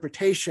Deutsch's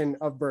interpretation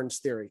of Berne's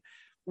theory.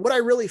 What I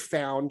really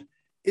found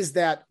is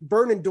that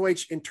Berne and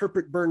Deutsch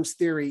interpret Berne's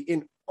theory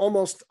in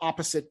almost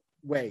opposite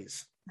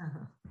ways.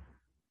 Uh-huh.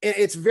 And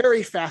it's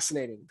very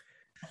fascinating.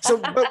 So,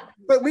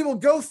 but we will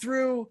go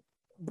through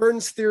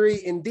Berne's theory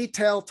in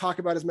detail, talk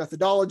about his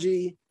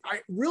methodology.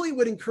 I really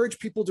would encourage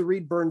people to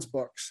read Berne's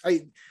books.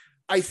 I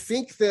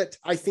think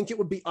it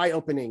would be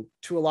eye-opening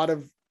to a lot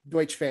of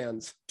Deutsch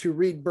fans to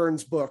read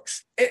Berne's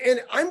books.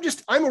 And I'm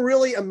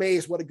really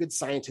amazed what a good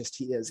scientist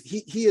he is.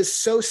 He is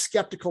so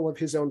skeptical of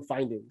his own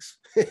findings.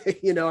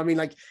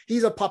 Like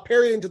he's a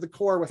Popperian to the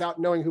core without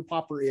knowing who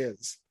Popper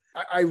is.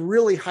 I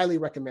really highly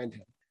recommend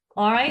him.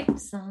 All right.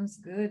 Sounds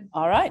good.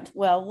 All right.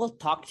 Well, we'll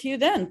talk to you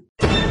then.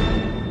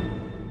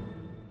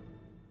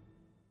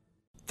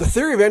 The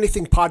Theory of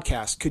Anything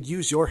podcast could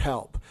use your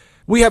help.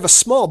 We have a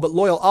small but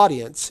loyal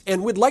audience,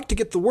 and we'd like to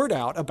get the word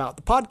out about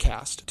the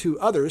podcast to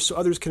others so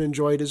others can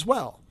enjoy it as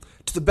well.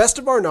 To the best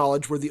of our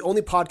knowledge, we're the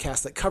only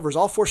podcast that covers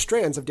all 4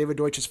 strands of David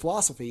Deutsch's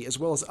philosophy as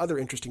well as other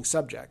interesting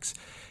subjects.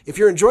 If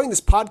you're enjoying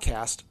this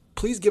podcast,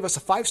 please give us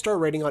a 5-star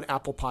rating on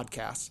Apple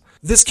Podcasts.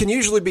 This can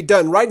usually be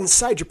done right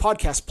inside your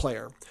podcast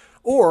player,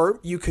 or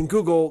you can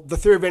Google the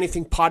Theory of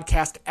Anything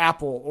podcast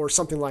Apple or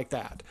something like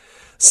that.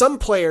 Some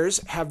players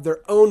have their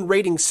own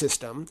rating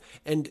system,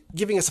 and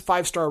giving us a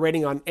 5-star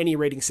rating on any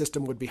rating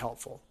system would be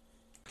helpful.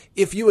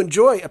 If you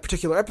enjoy a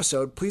particular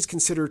episode, please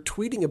consider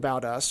tweeting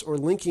about us or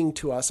linking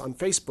to us on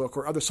Facebook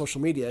or other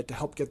social media to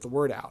help get the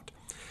word out.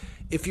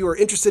 If you are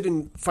interested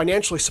in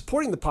financially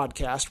supporting the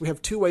podcast, we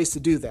have 2 ways to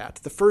do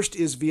that. The first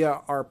is via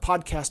our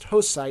podcast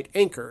host site,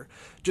 Anchor.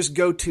 Just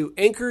go to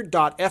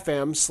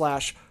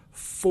anchor.fm/4-strands,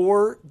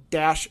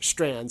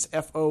 FOUR-STRANDS.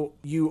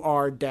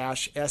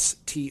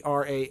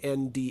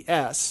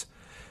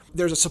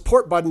 There's a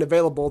support button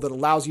available that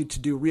allows you to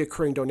do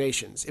reoccurring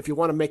donations. If you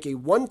want to make a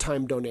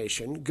one-time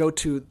donation, go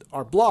to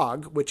our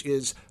blog, which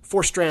is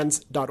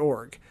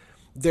 4strands.org.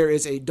 There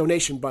is a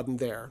donation button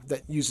there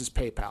that uses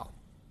PayPal.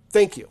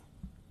 Thank you.